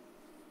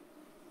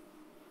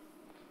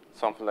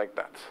something like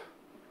that.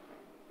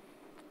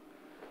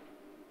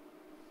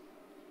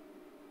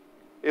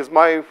 Is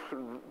my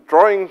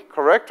drawing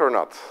correct or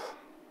not?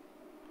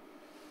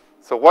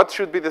 So what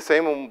should be the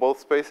same on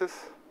both spaces?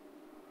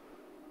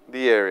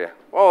 The area.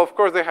 Well, of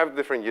course, they have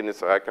different units,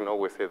 so I can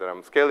always say that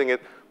I'm scaling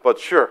it. But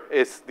sure,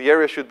 the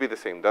area should be the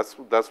same.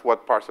 That's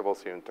what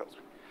Parsifal's theorem tells me.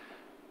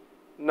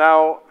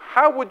 Now,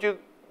 how would you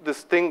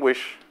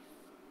distinguish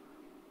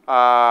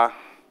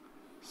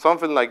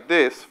something like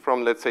this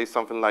from, let's say,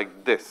 something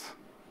like this?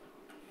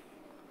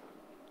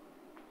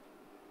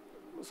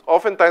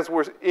 Oftentimes,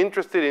 we're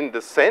interested in the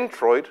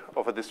centroid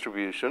of a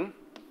distribution.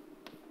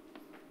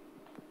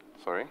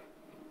 Sorry.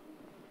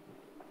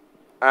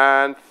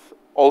 And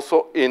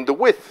also in the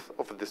width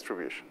of a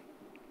distribution.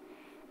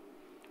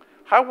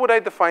 How would I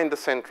define the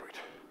centroid?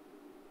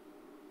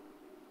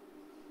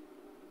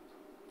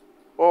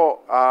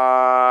 Well,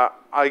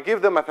 I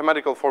give the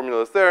mathematical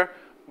formulas there,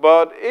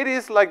 but it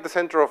is like the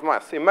center of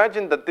mass.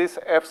 Imagine that this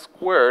F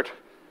squared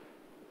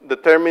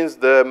determines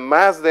the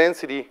mass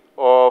density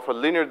of a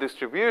linear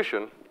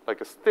distribution,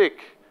 like a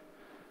stick,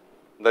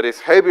 that is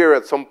heavier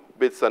at some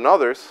bits than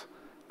others,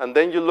 and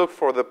then you look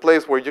for the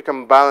place where you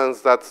can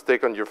balance that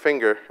stick on your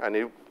finger, and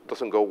it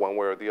doesn't go one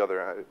way or the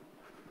other.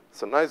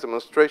 It's a nice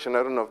demonstration.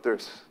 I don't know if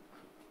there's,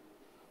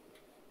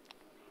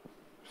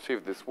 see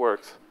if this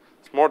works.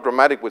 It's more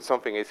dramatic with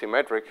something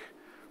asymmetric,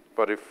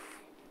 but if,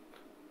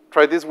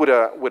 try this with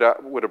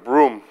a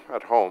broom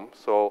at home.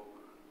 So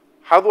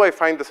how do I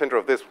find the center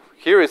of this?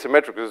 Here is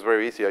symmetric, this is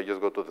very easy. I just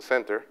go to the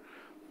center.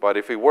 But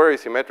if it were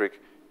asymmetric,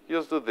 you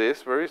just do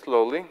this very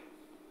slowly.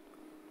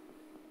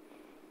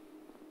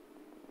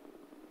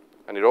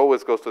 And it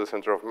always goes to the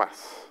center of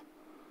mass.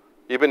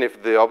 Even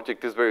if the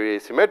object is very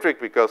asymmetric,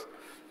 because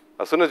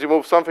as soon as you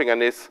move something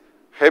and it's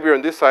heavier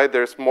on this side,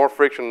 there's more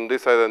friction on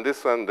this side than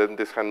this, and then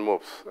this hand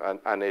moves.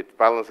 And it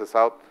balances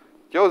out.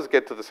 You always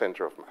get to the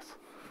center of mass.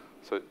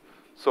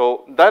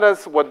 So that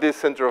is what this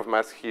center of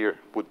mass here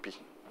would be,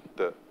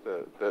 the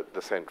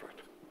centroid.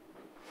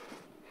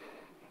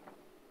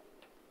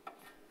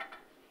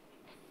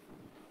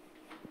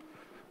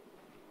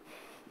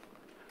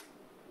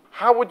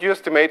 How would you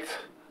estimate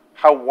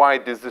how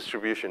wide this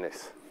distribution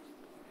is?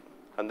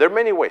 And there are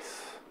many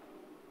ways.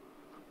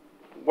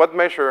 What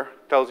measure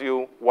tells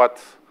you what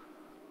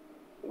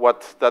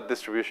that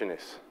distribution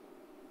is?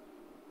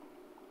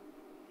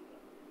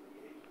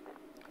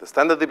 The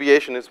standard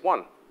deviation is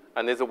 1,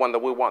 and it's the one that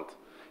we want.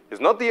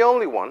 It's not the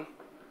only one.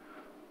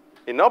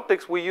 In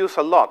optics, we use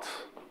a lot.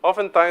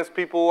 Oftentimes,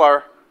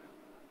 people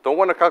don't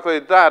want to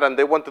calculate that, and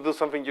they want to do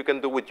something you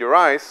can do with your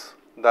eyes.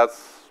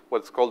 That's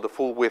what's called the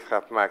full width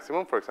half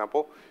maximum, for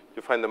example.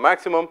 You find the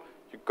maximum,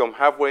 you come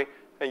halfway,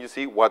 and you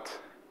see what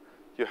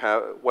you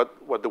have,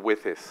 what the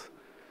width is.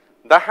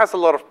 That has a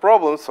lot of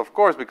problems, of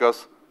course,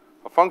 because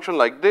a function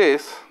like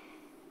this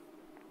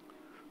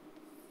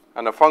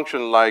and a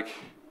function like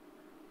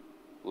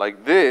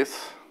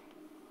this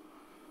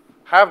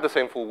have the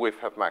same full width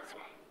half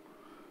maximum.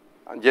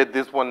 And yet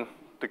this one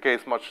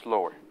decays much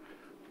slower.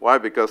 Why?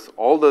 Because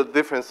all the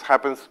difference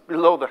happens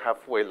below the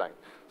halfway line.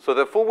 So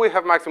the full width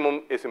half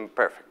maximum is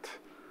imperfect.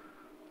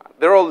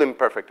 They're all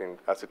imperfect,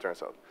 as it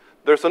turns out.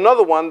 There's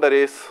another one that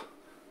is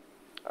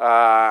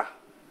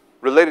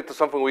related to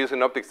something we use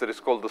in optics that is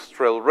called the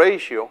Strel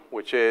ratio,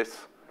 which is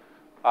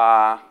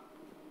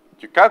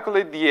you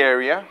calculate the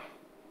area,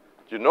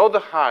 you know the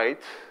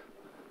height.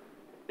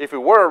 If it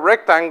were a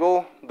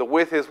rectangle, the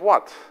width is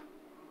what?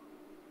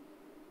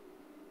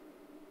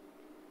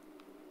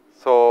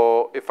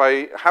 So if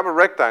I have a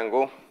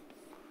rectangle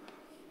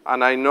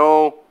and I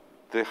know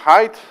the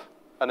height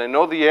and I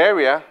know the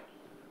area,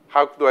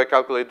 how do I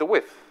calculate the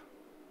width?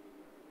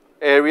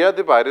 Area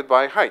divided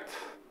by height.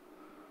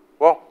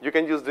 Well, you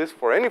can use this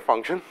for any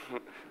function,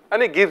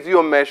 and it gives you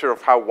a measure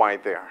of how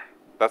wide they are.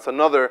 That's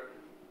another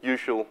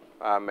usual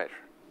measure.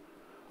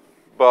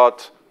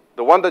 But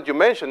the one that you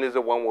mentioned is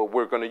the one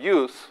we're going to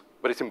use,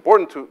 but it's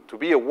important to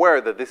be aware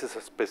that this is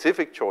a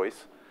specific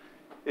choice,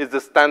 is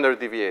the standard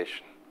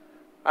deviation.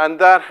 And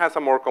that has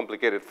a more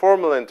complicated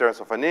formula in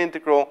terms of an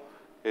integral.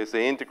 It's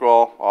the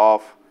integral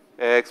of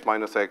x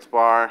minus x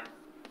bar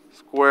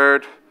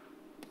squared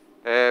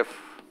f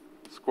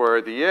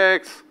squared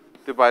dx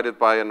divided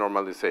by a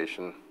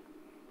normalization.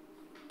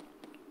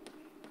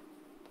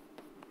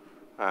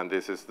 And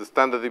this is the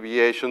standard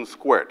deviation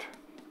squared,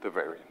 the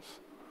variance.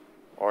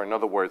 Or in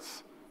other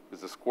words,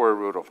 it's the square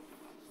root of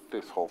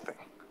this whole thing.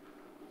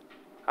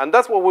 And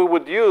that's what we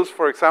would use,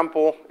 for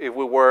example, if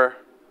we were,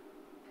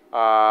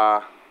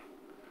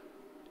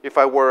 if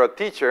I were a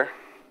teacher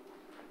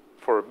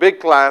for a big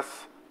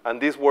class, and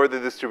these were the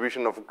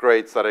distribution of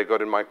grades that I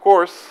got in my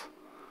course,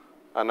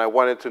 and I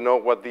wanted to know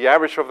what the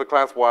average of the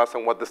class was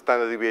and what the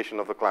standard deviation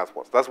of the class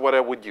was. That's what I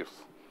would use.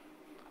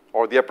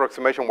 Or the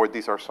approximation where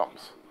these are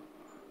sums,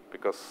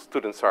 because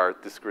students are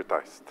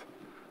discretized.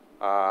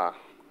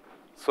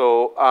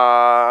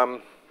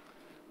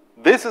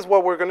 This is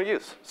what we're going to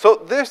use. So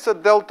there's a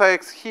delta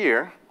x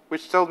here,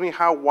 which tells me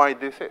how wide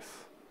this is.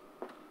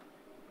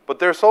 But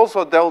there's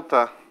also a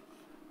delta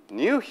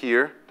nu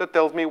here that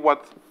tells me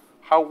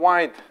how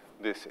wide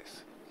this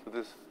is. So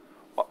this,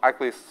 well,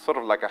 actually, it's sort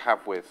of like a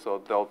half width. So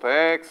delta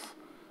x,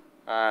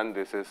 and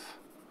this is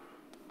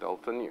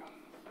delta nu.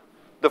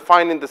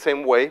 Defined in the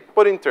same way,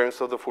 but in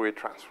terms of the Fourier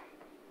transform.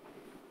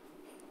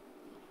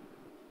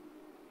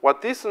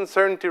 What this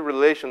uncertainty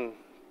relation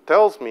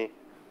tells me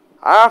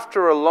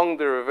after a long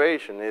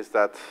derivation is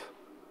that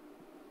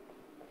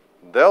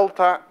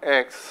delta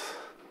x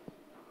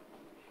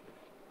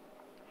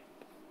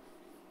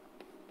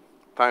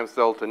times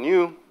delta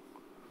nu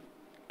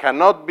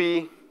cannot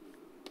be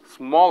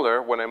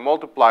smaller when I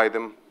multiply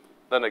them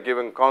than a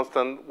given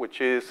constant,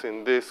 which is,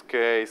 in this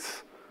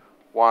case,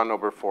 1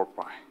 over 4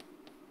 pi.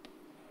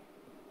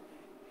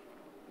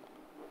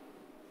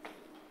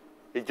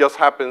 It just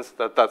happens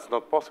that that's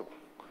not possible.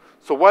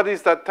 So what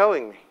is that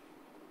telling me?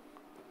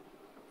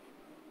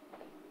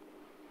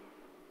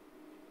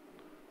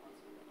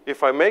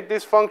 If I make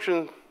this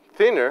function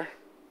thinner,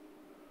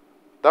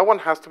 that one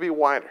has to be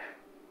wider.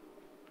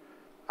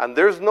 And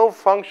there's no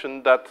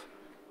function that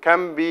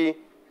can be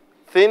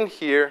thin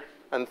here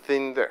and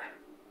thin there.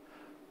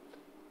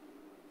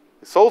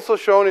 It's also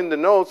shown in the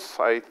notes,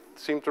 I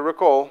seem to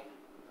recall,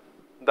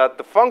 that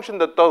the function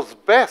that does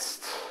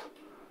best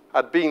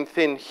at being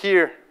thin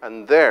here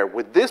and there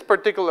with this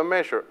particular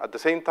measure at the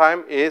same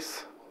time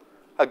is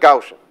a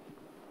Gaussian,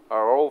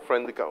 our old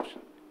friend the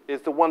Gaussian.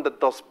 Is the one that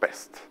does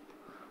best.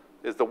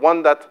 Is the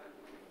one that,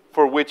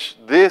 for which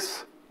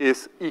this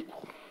is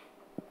equal.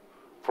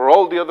 For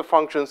all the other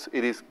functions,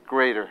 it is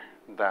greater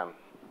than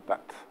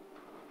that.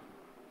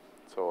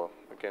 So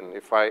again,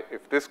 if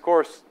this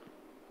course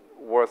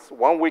was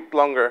 1 week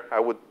longer, I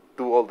would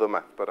do all the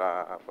math, but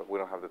we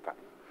don't have the time.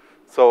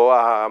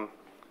 So,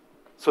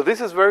 so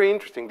this is very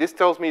interesting. This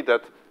tells me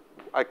that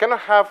I cannot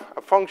have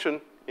a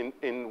function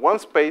in one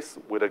space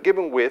with a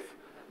given width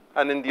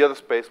and in the other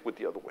space with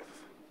the other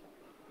width.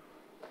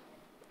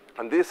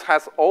 And this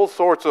has all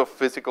sorts of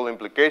physical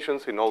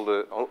implications in all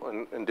the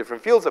in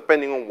different fields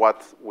depending on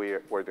what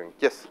we're doing.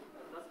 Yes?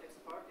 Does X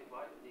bar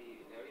divide the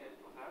area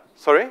into half?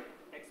 Sorry?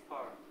 X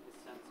bar,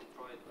 the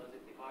centroid, does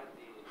it divide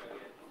the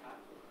area into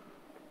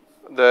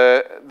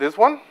half? This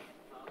one?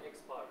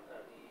 X bar,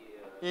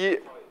 Yeah.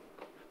 centroid.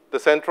 The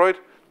centroid?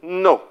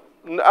 No.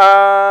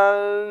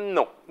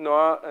 No.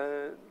 No.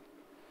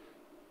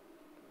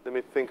 Let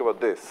me think about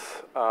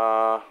this.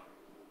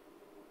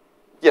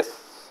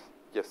 Yes.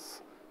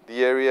 Yes.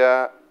 The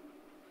area.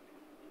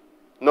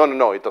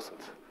 No, it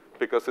doesn't,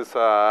 because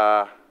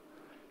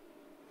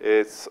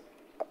it's.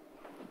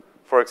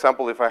 For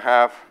example, if I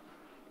have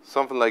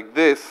something like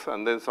this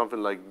and then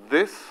something like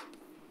this,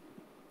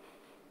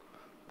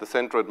 the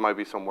centroid might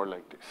be somewhere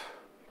like this.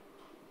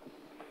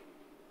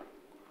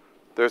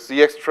 There's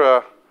the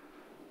extra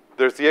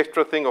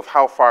thing of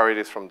how far it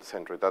is from the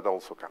centroid. That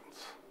also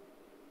counts.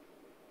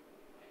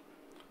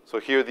 So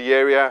here the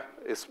area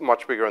is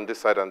much bigger on this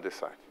side than this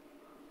side.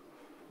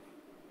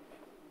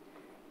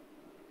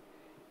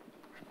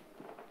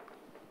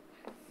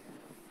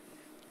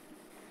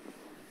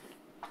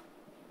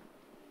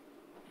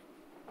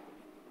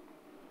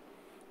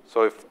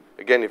 So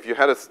if you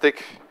had a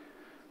stick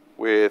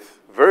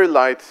with very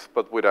light,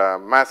 but with a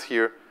mass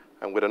here,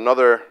 and with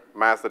another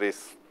mass that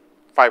is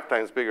 5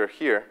 times bigger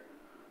here,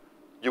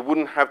 you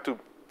wouldn't have to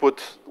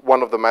put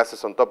one of the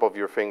masses on top of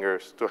your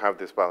fingers to have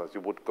this balance. You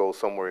would go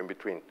somewhere in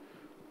between,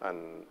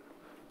 and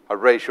a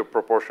ratio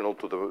proportional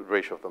to the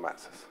ratio of the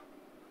masses.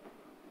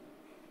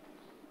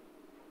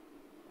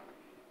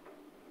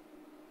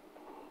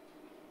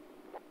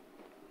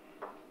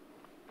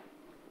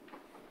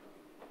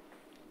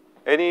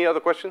 Any other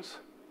questions?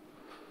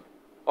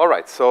 All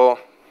right, so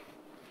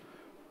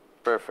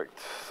perfect.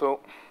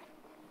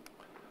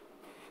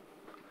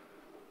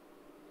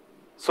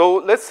 So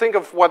let's think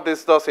of what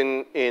this does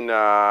in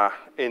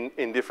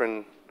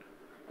different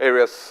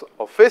areas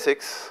of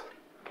physics.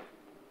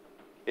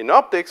 In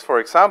optics, for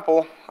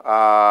example,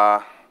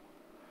 I'm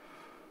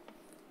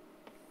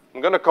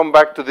going to come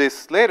back to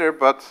this later,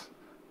 but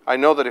I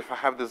know that if I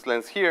have this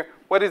lens here,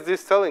 what is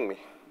this telling me?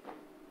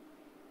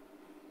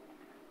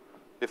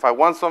 If I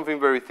want something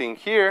very thin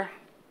here,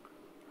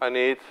 I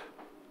need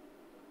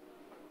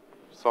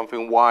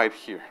something wide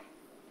here.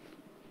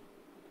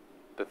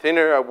 The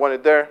thinner I want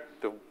it there,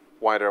 the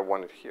wider I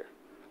want it here.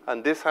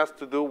 And this has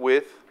to do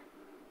with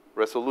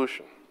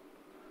resolution.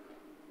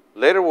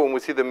 Later, when we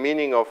see the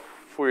meaning of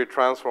Fourier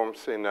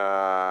transforms in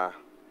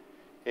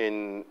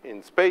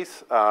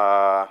space,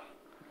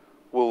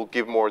 we'll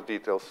give more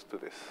details to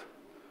this.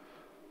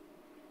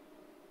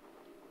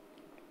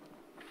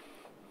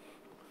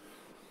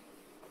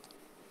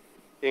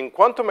 In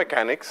quantum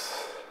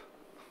mechanics,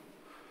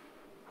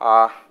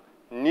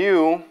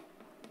 nu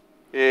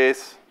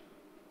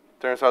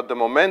turns out the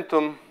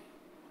momentum,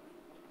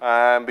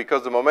 and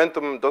because the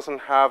momentum doesn't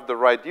have the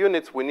right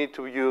units, we need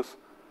to use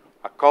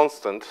a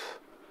constant,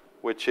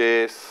 which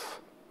is,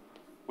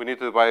 we need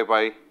to divide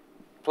by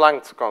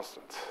Planck's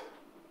constant.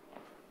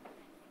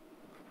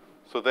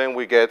 So then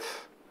we get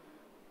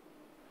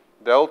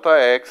delta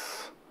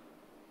x,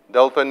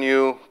 delta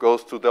nu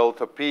goes to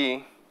delta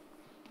p,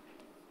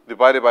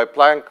 divided by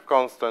Planck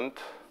constant,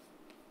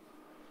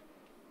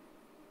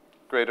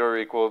 greater or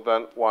equal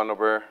than 1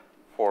 over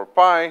 4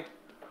 pi,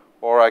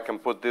 or I can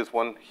put this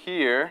one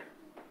here,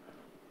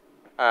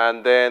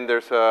 and then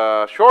there's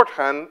a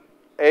shorthand,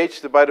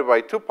 h divided by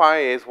 2 pi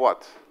is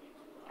what?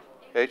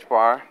 H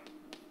bar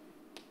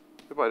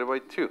divided by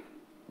 2.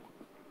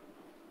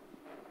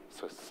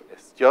 So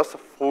it's just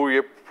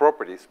Fourier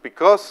properties,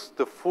 because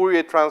the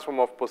Fourier transform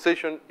of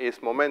position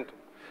is momentum.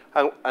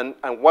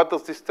 And what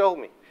does this tell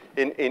me?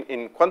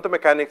 In quantum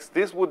mechanics,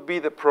 this would be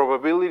the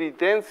probability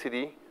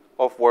density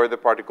of where the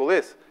particle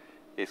is.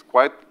 It's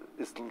quite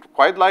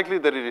likely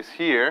that it is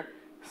here.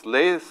 It's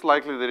less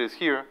likely that it is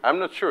here. I'm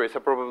not sure. It's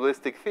a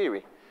probabilistic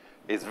theory.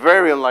 It's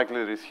very unlikely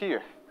that it is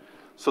here.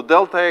 So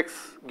delta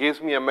x gives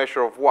me a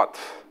measure of what?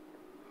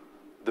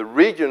 The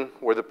region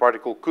where the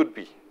particle could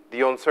be,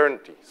 the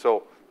uncertainty.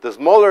 So the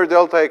smaller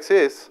delta x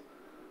is,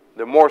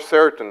 the more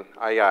certain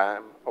I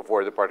am of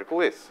where the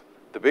particle is.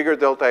 The bigger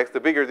delta x, the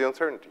bigger the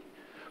uncertainty.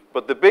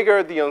 But the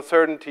bigger the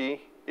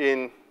uncertainty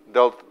in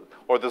delta,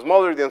 or the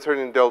smaller the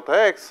uncertainty in delta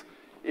x,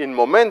 in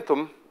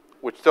momentum,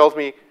 which tells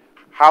me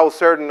how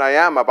certain I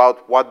am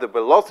about what the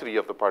velocity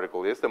of the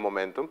particle is, the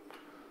momentum,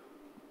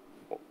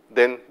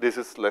 then this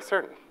is less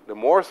certain. The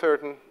more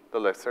certain, the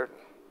less certain.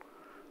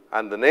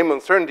 And the name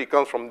uncertainty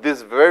comes from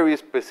this very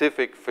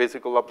specific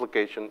physical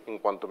application in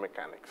quantum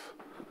mechanics.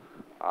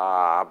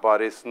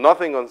 But it's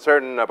nothing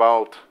uncertain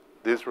about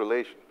this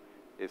relation.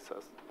 It's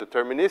a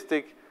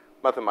deterministic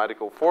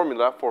mathematical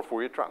formula for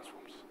Fourier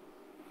transforms.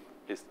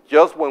 It's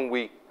just when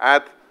we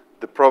add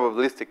the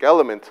probabilistic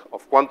element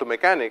of quantum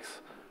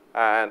mechanics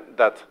and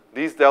that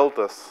these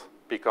deltas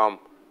become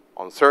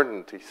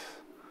uncertainties.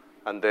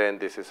 And then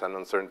this is an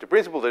uncertainty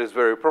principle that is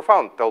very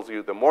profound. Tells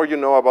you the more you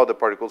know about the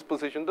particle's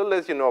position, the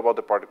less you know about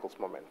the particle's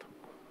momentum.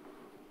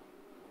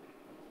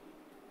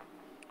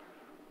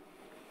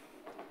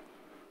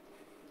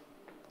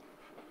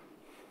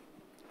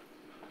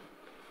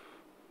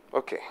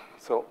 Okay,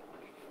 so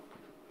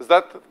is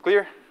that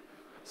clear?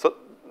 So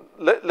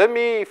let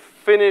me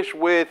finish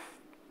with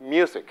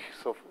music.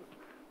 So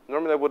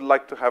normally I would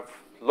like to have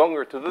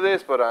longer to do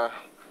this, but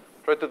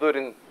try to do it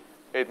in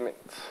 8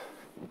 minutes.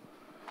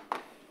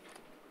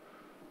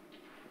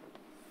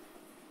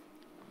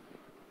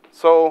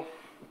 So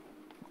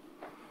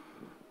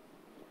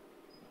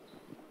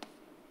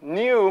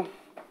new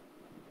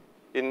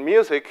in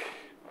music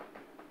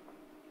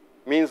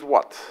means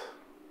what?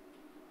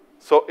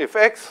 So if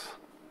x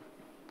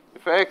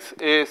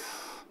is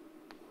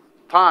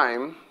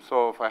time,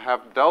 so if I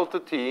have delta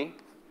t,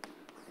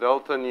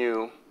 delta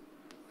nu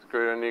is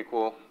greater than or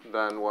equal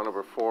than 1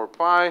 over 4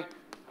 pi,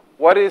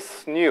 what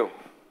is nu?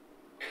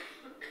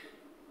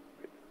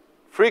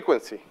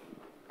 Frequency.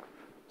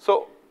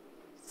 So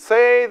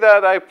say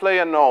that I play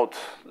a note,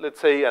 let's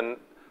say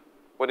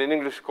what in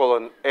English is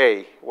called an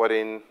A, what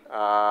in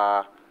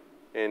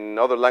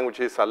other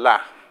languages a la.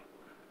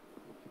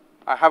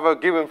 I have a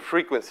given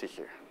frequency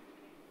here.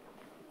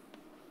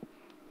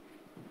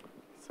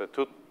 So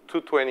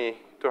 220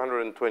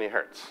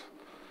 hertz,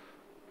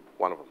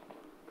 one of them.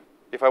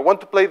 If I want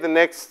to play the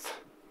next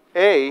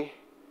A,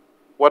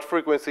 what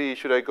frequency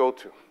should I go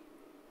to?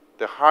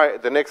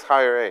 The next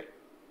higher A.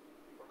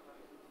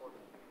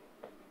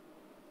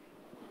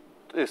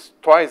 Is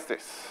twice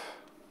this.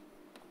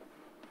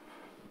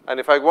 And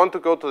if I want to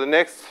go to the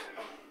next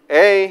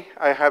A,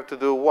 I have to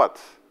do what?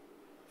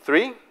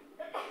 3?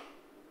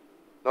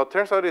 No, it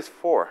turns out it's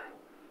 4.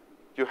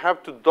 You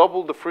have to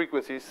double the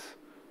frequencies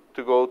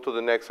to go to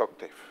the next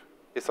octave.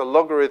 It's a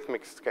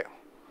logarithmic scale.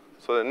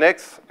 So the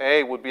next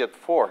A would be at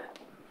 4.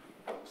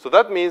 So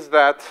that means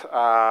that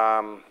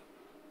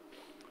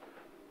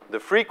the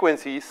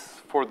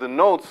frequencies for the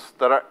notes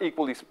that are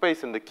equally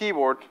spaced in the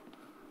keyboard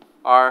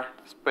are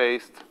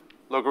spaced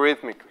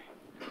logarithmically.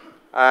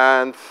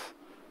 And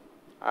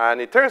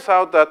it turns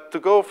out that to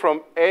go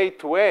from A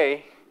to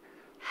A,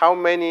 how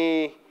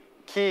many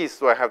keys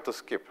do I have to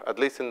skip, at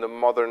least in the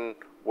modern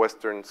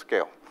Western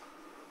scale?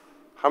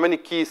 How many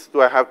keys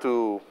do I have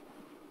to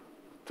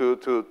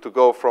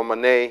go from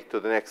an A to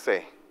the next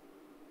A?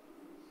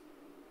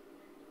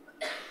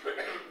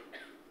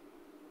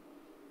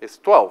 It's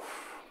 12.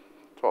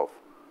 12.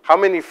 How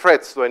many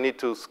frets do I need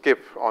to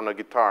skip on a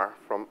guitar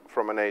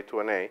from an A to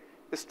an A?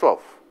 It's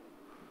 12.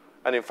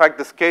 And in fact,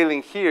 the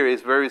scaling here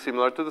is very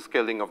similar to the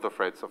scaling of the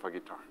frets of a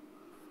guitar.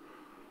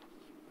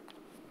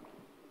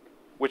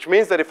 Which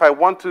means that if I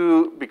want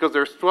to, because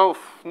there's 12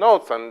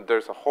 notes, and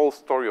there's a whole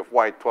story of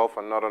why 12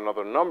 and not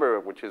another number,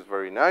 which is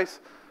very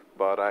nice,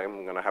 but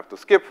I'm going to have to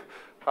skip.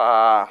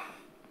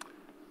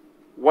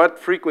 What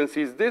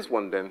frequency is this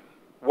one then?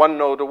 One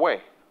note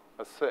away,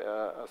 a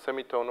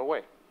semitone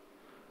away.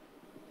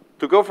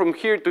 To go from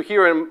here to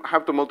here, I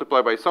have to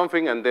multiply by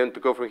something, and then to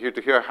go from here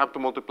to here, I have to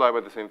multiply by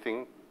the same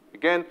thing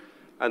again.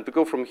 And to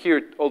go from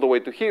here all the way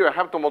to here, I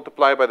have to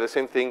multiply by the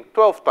same thing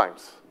 12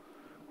 times.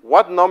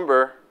 What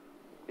number,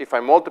 if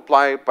I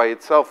multiply by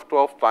itself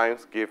 12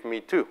 times, give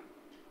me 2?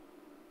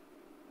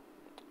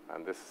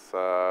 And this is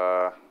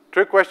a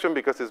trick question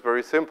because it's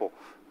very simple.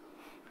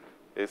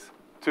 It's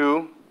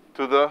 2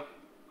 to the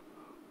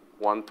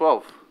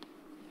 112.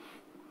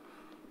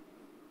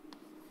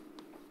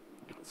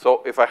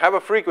 So if I have a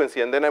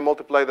frequency and then I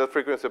multiply that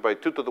frequency by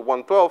 2 to the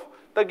 112,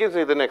 that gives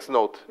me the next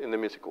note in the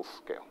musical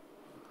scale.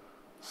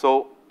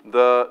 So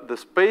the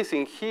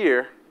spacing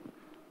here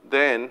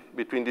then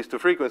between these two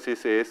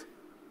frequencies is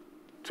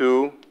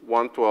 2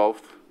 1/12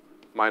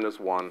 minus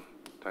 1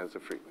 times the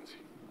frequency.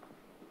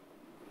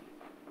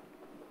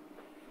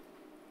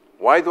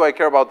 Why do I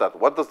care about that?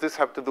 What does this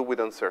have to do with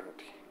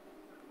uncertainty?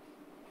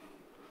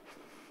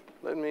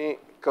 Let me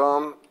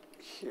come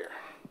here.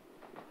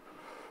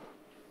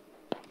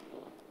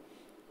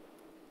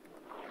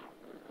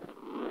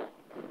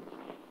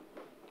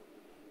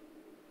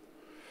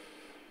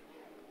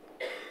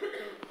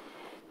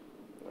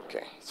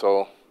 Okay,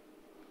 so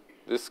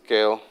this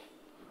scale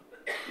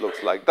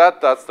looks like that.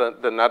 That's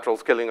the natural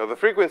scaling of the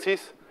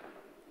frequencies.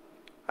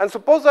 And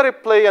suppose that I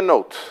play a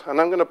note,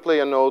 and I'm going to play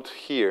a note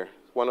here,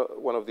 one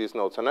of these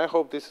notes, and I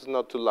hope this is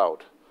not too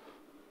loud.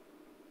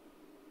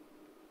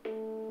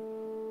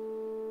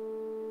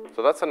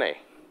 So that's an A.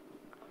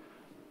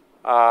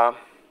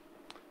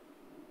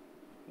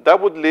 That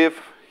would live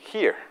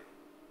here.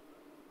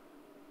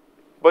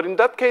 But in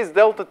that case,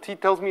 delta t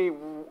tells me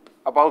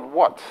about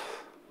what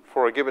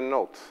for a given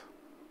note?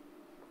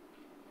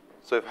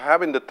 So if I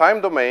have in the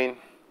time domain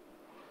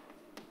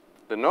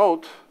the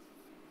note,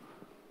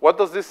 what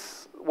does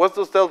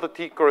delta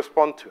t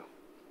correspond to?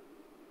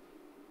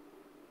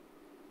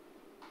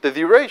 The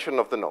duration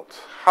of the note,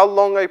 how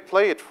long I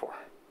play it for.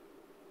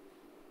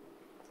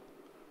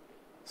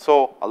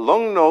 So a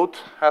long note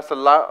has a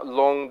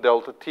long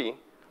delta t.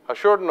 A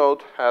short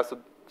note has a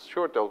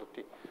short delta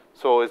t.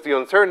 So it's the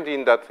uncertainty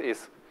in that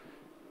is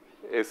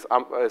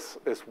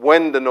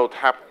when the note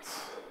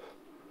happens.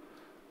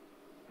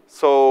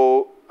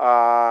 So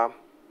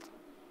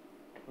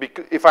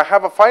if I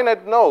have a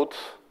finite note,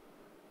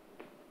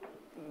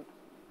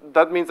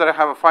 that means that I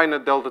have a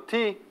finite delta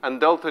t, and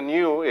delta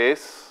nu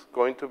is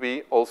going to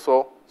be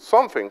also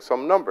something,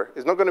 some number.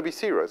 It's not going to be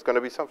 0. It's going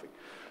to be something.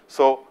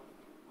 So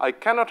I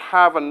cannot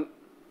have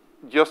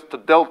just a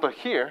delta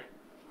here.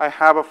 I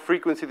have a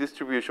frequency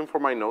distribution for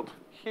my note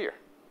here.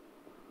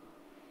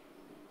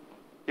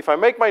 If I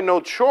make my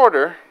note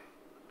shorter,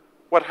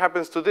 what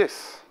happens to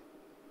this?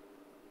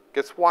 It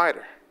gets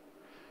wider.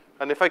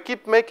 And if I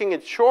keep making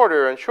it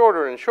shorter and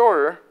shorter and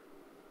shorter,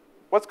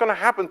 what's going to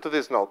happen to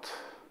this note?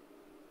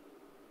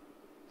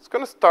 It's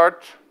going to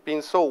start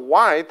being so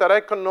wide that I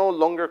can no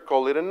longer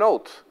call it a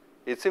note.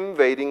 It's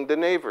invading the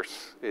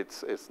neighbors.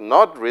 It's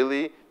not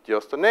really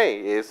just an A.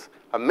 It's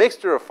a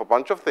mixture of a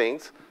bunch of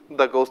things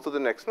that goes to the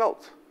next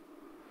note.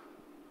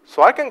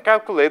 So I can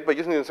calculate, by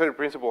using the uncertainty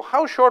principle,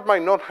 how short my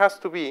note has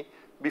to be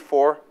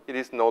before it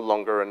is no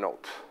longer a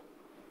note.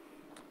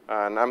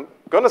 And I'm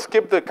going to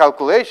skip the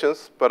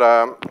calculations, but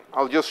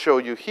I'll just show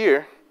you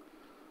here.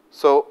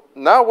 So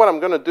now what I'm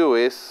going to do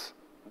is,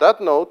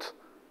 that note,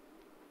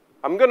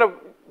 I'm going to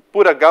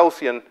put a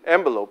Gaussian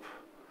envelope,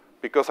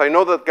 because I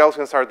know that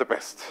Gaussians are the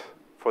best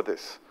for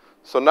this.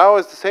 So now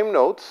it's the same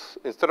notes.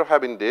 Instead of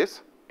having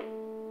this,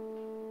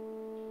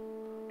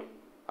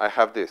 I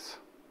have this.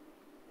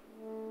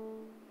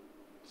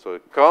 So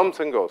it comes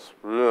and goes.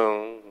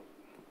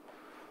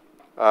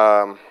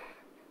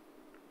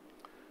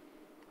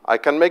 I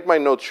can make my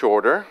note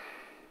shorter.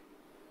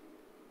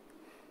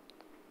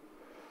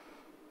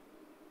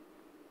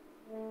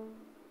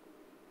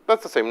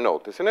 That's the same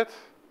note, isn't it?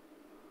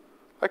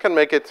 I can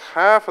make it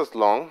half as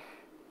long.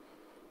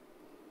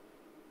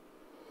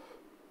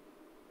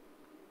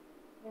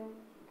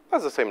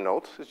 That's the same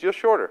note. It's just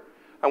shorter.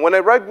 And when I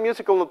write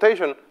musical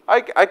notation,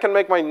 I can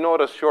make my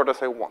note as short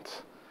as I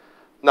want.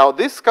 Now,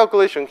 this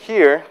calculation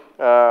here,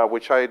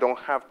 which I don't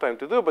have time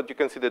to do, but you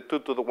can see the 2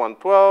 to the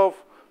 112,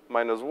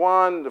 minus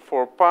 1, the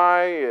 4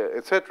 pi,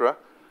 etc.,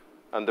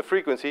 and the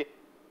frequency.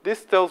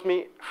 This tells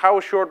me how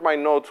short my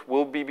note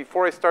will be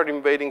before I start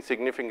invading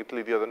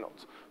significantly the other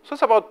notes. So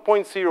it's about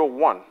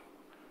 0.01.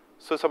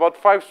 So it's about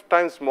 5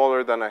 times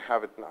smaller than I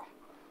have it now.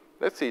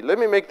 Let's see. Let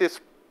me make this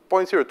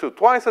 0.02,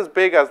 twice as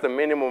big as the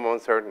minimum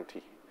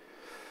uncertainty.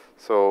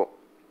 So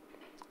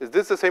is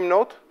this the same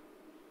note?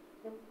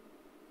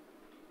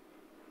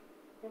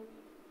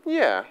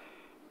 Yeah,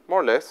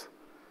 more or less.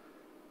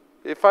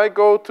 If I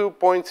go to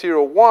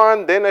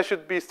 0.01, then I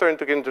should be starting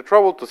to get into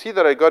trouble. To see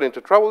that I got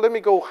into trouble, let me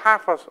go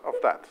half of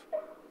that.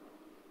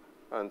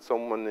 And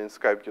someone in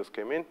Skype just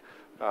came in.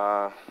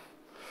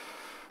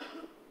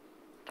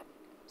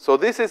 So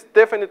this is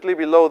definitely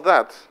below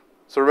that.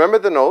 So remember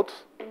the note.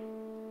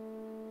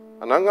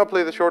 And I'm going to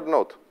play the short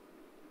note.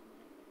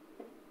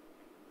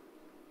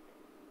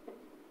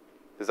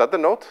 Is that the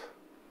note?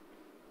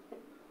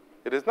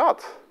 It is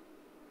not.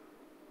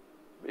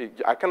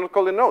 I cannot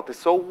call it a note. It's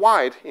so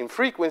wide in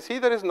frequency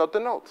that it's not the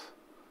note.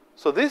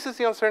 So this is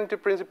the uncertainty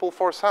principle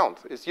for sound.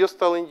 It's just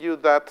telling you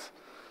that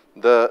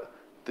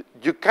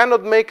you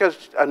cannot make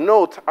a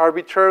note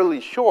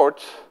arbitrarily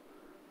short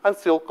and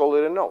still call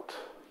it a note.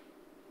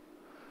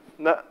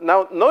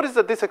 Now notice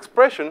that this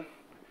expression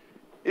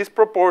is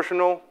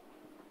proportional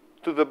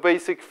to the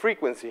basic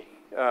frequency.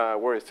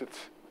 Where is it?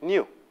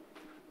 Nu.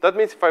 That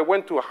means if I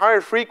went to a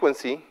higher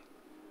frequency,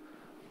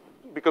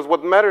 because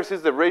what matters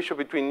is the ratio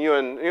between nu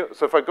and nu.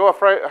 So if I go a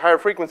higher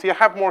frequency, I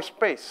have more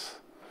space.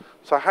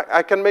 So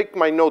I can make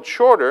my note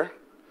shorter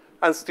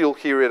and still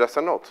hear it as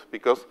a note,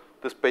 because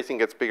the spacing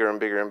gets bigger and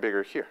bigger and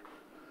bigger here.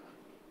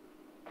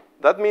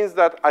 That means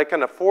that I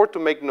can afford to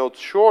make notes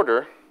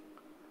shorter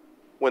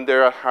when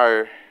they're at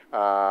higher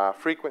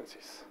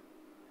frequencies.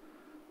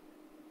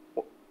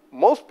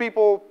 Most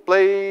people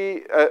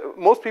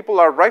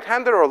are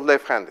right-handed or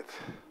left-handed?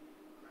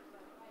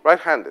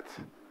 Right-handed.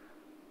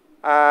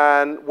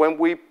 And when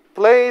we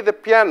play the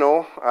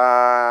piano,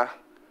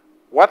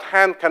 what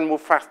hand can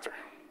move faster?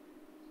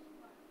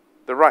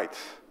 The right.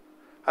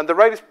 And the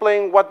right is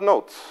playing what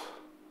notes?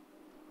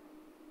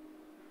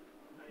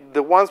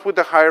 The ones with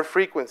the higher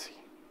frequency.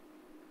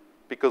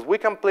 Because we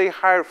can play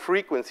higher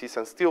frequencies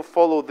and still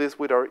follow this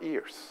with our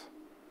ears.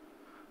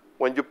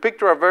 When you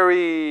picture a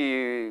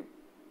very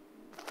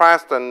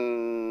fast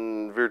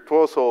and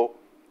virtuoso,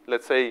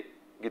 let's say,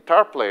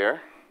 guitar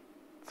player,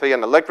 say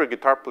an electric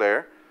guitar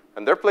player,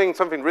 and they're playing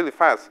something really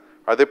fast,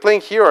 are they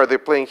playing here or are they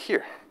playing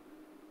here?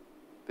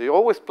 They're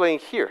always playing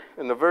here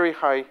in the very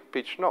high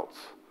pitched notes.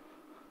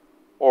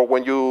 Or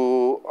when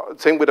you,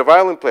 same with a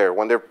violin player,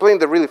 when they're playing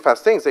the really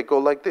fast things, they go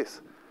like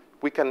this.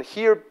 We can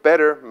hear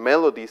better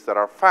melodies that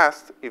are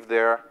fast if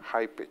they're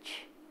high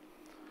pitch.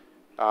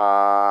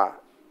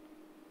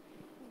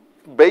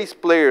 Bass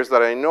players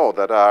that I know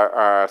that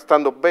are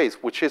stand-up bass,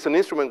 which is an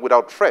instrument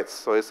without frets,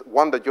 so it's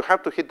one that you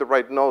have to hit the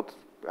right note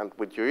and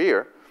with your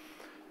ear,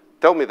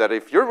 tell me that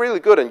if you're really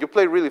good and you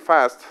play really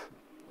fast,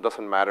 it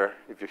doesn't matter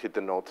if you hit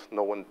the note,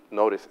 no one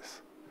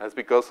notices. That's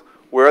because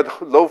we're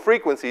at low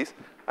frequencies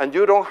and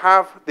you don't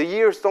have, the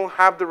ears don't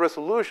have the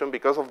resolution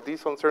because of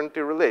this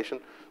uncertainty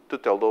relation to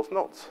tell those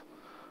notes.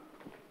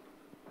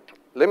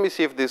 Let me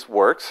see if this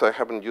works. I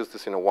haven't used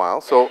this in a while.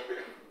 So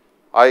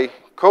I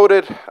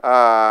coded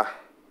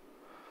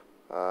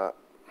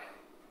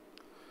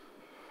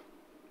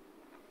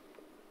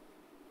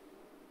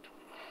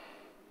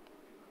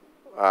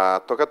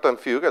toccata and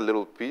fugue, a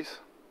little piece.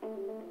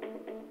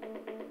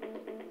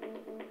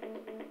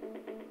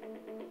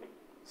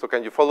 So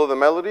can you follow the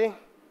melody?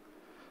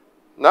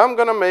 Now I'm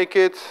going to make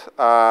it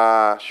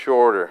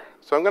shorter.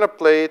 So I'm going to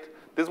play it.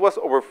 This was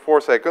over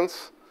 4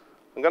 seconds.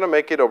 I'm going to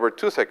make it over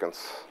 2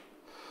 seconds.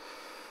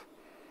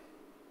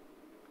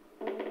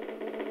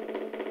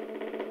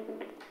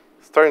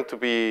 Starting to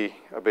be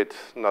a bit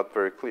not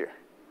very clear.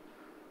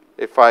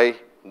 If I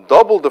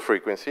double the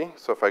frequency,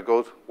 so if I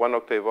go 1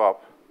 octave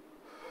up,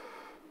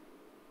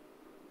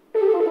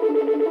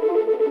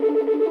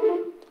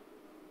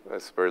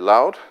 that's very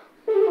loud.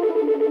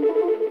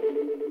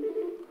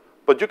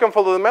 But you can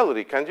follow the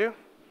melody, can't you?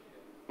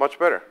 Much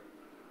better.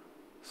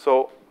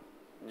 So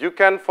you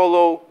can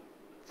follow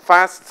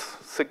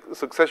fast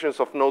successions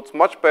of notes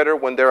much better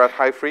when they're at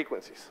high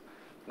frequencies.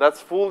 That's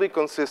fully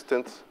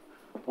consistent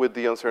with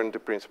the uncertainty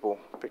principle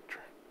picture.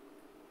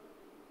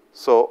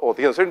 So, or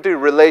the uncertainty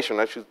relation,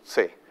 I should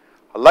say.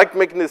 I like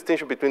making the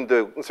distinction between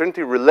the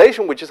uncertainty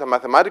relation, which is a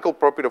mathematical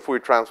property of Fourier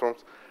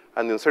transforms,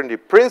 and the uncertainty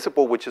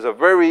principle, which is a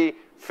very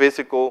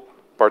physical,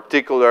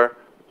 particular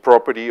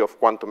property of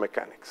quantum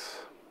mechanics.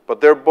 But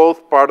they're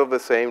both part of the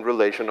same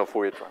relation of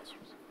Fourier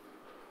transforms.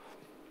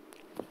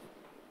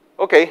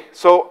 Okay,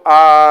 so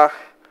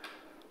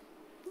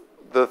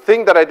the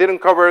thing that I didn't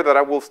cover that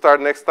I will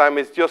start next time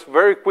is just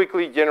very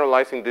quickly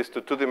generalizing this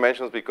to 2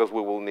 dimensions because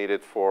we will need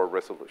it for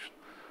resolution.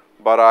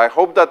 But I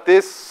hope that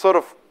this sort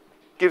of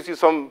gives you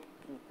some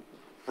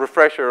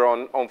refresher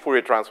on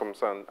Fourier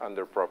transforms and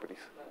their properties.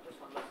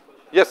 Just one last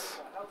question. Yes?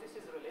 How this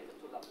is related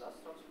to Laplace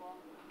transform?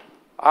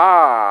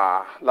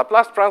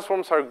 Laplace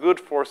transforms are good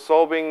for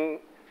solving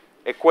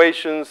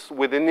equations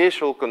with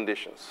initial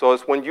conditions. So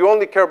it's when you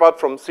only care about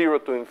from 0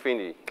 to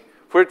infinity.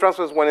 Fourier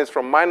transforms when it's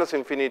from minus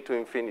infinity to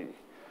infinity.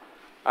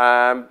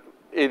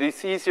 It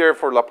is easier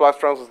for Laplace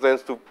transforms then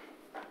to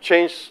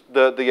change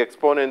the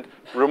exponent,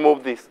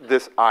 remove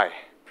this I.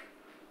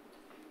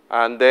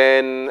 And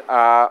then,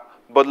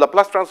 but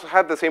Laplace transforms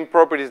had the same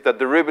properties that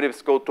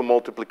derivatives go to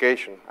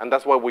multiplication. And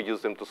that's why we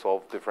use them to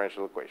solve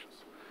differential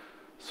equations.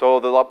 So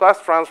the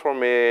Laplace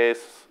transform is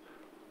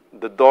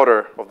the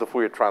daughter of the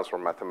Fourier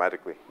transform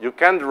mathematically. You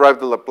can derive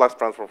the Laplace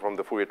transform from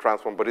the Fourier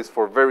transform, but it's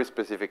for very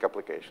specific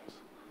applications.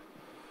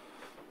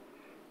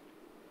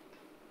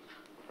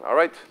 All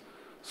right.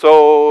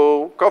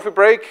 So coffee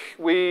break.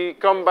 We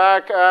come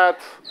back at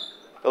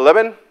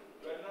 11. Right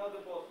now the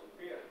boss,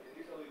 here, in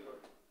this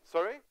auditorium.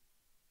 Sorry?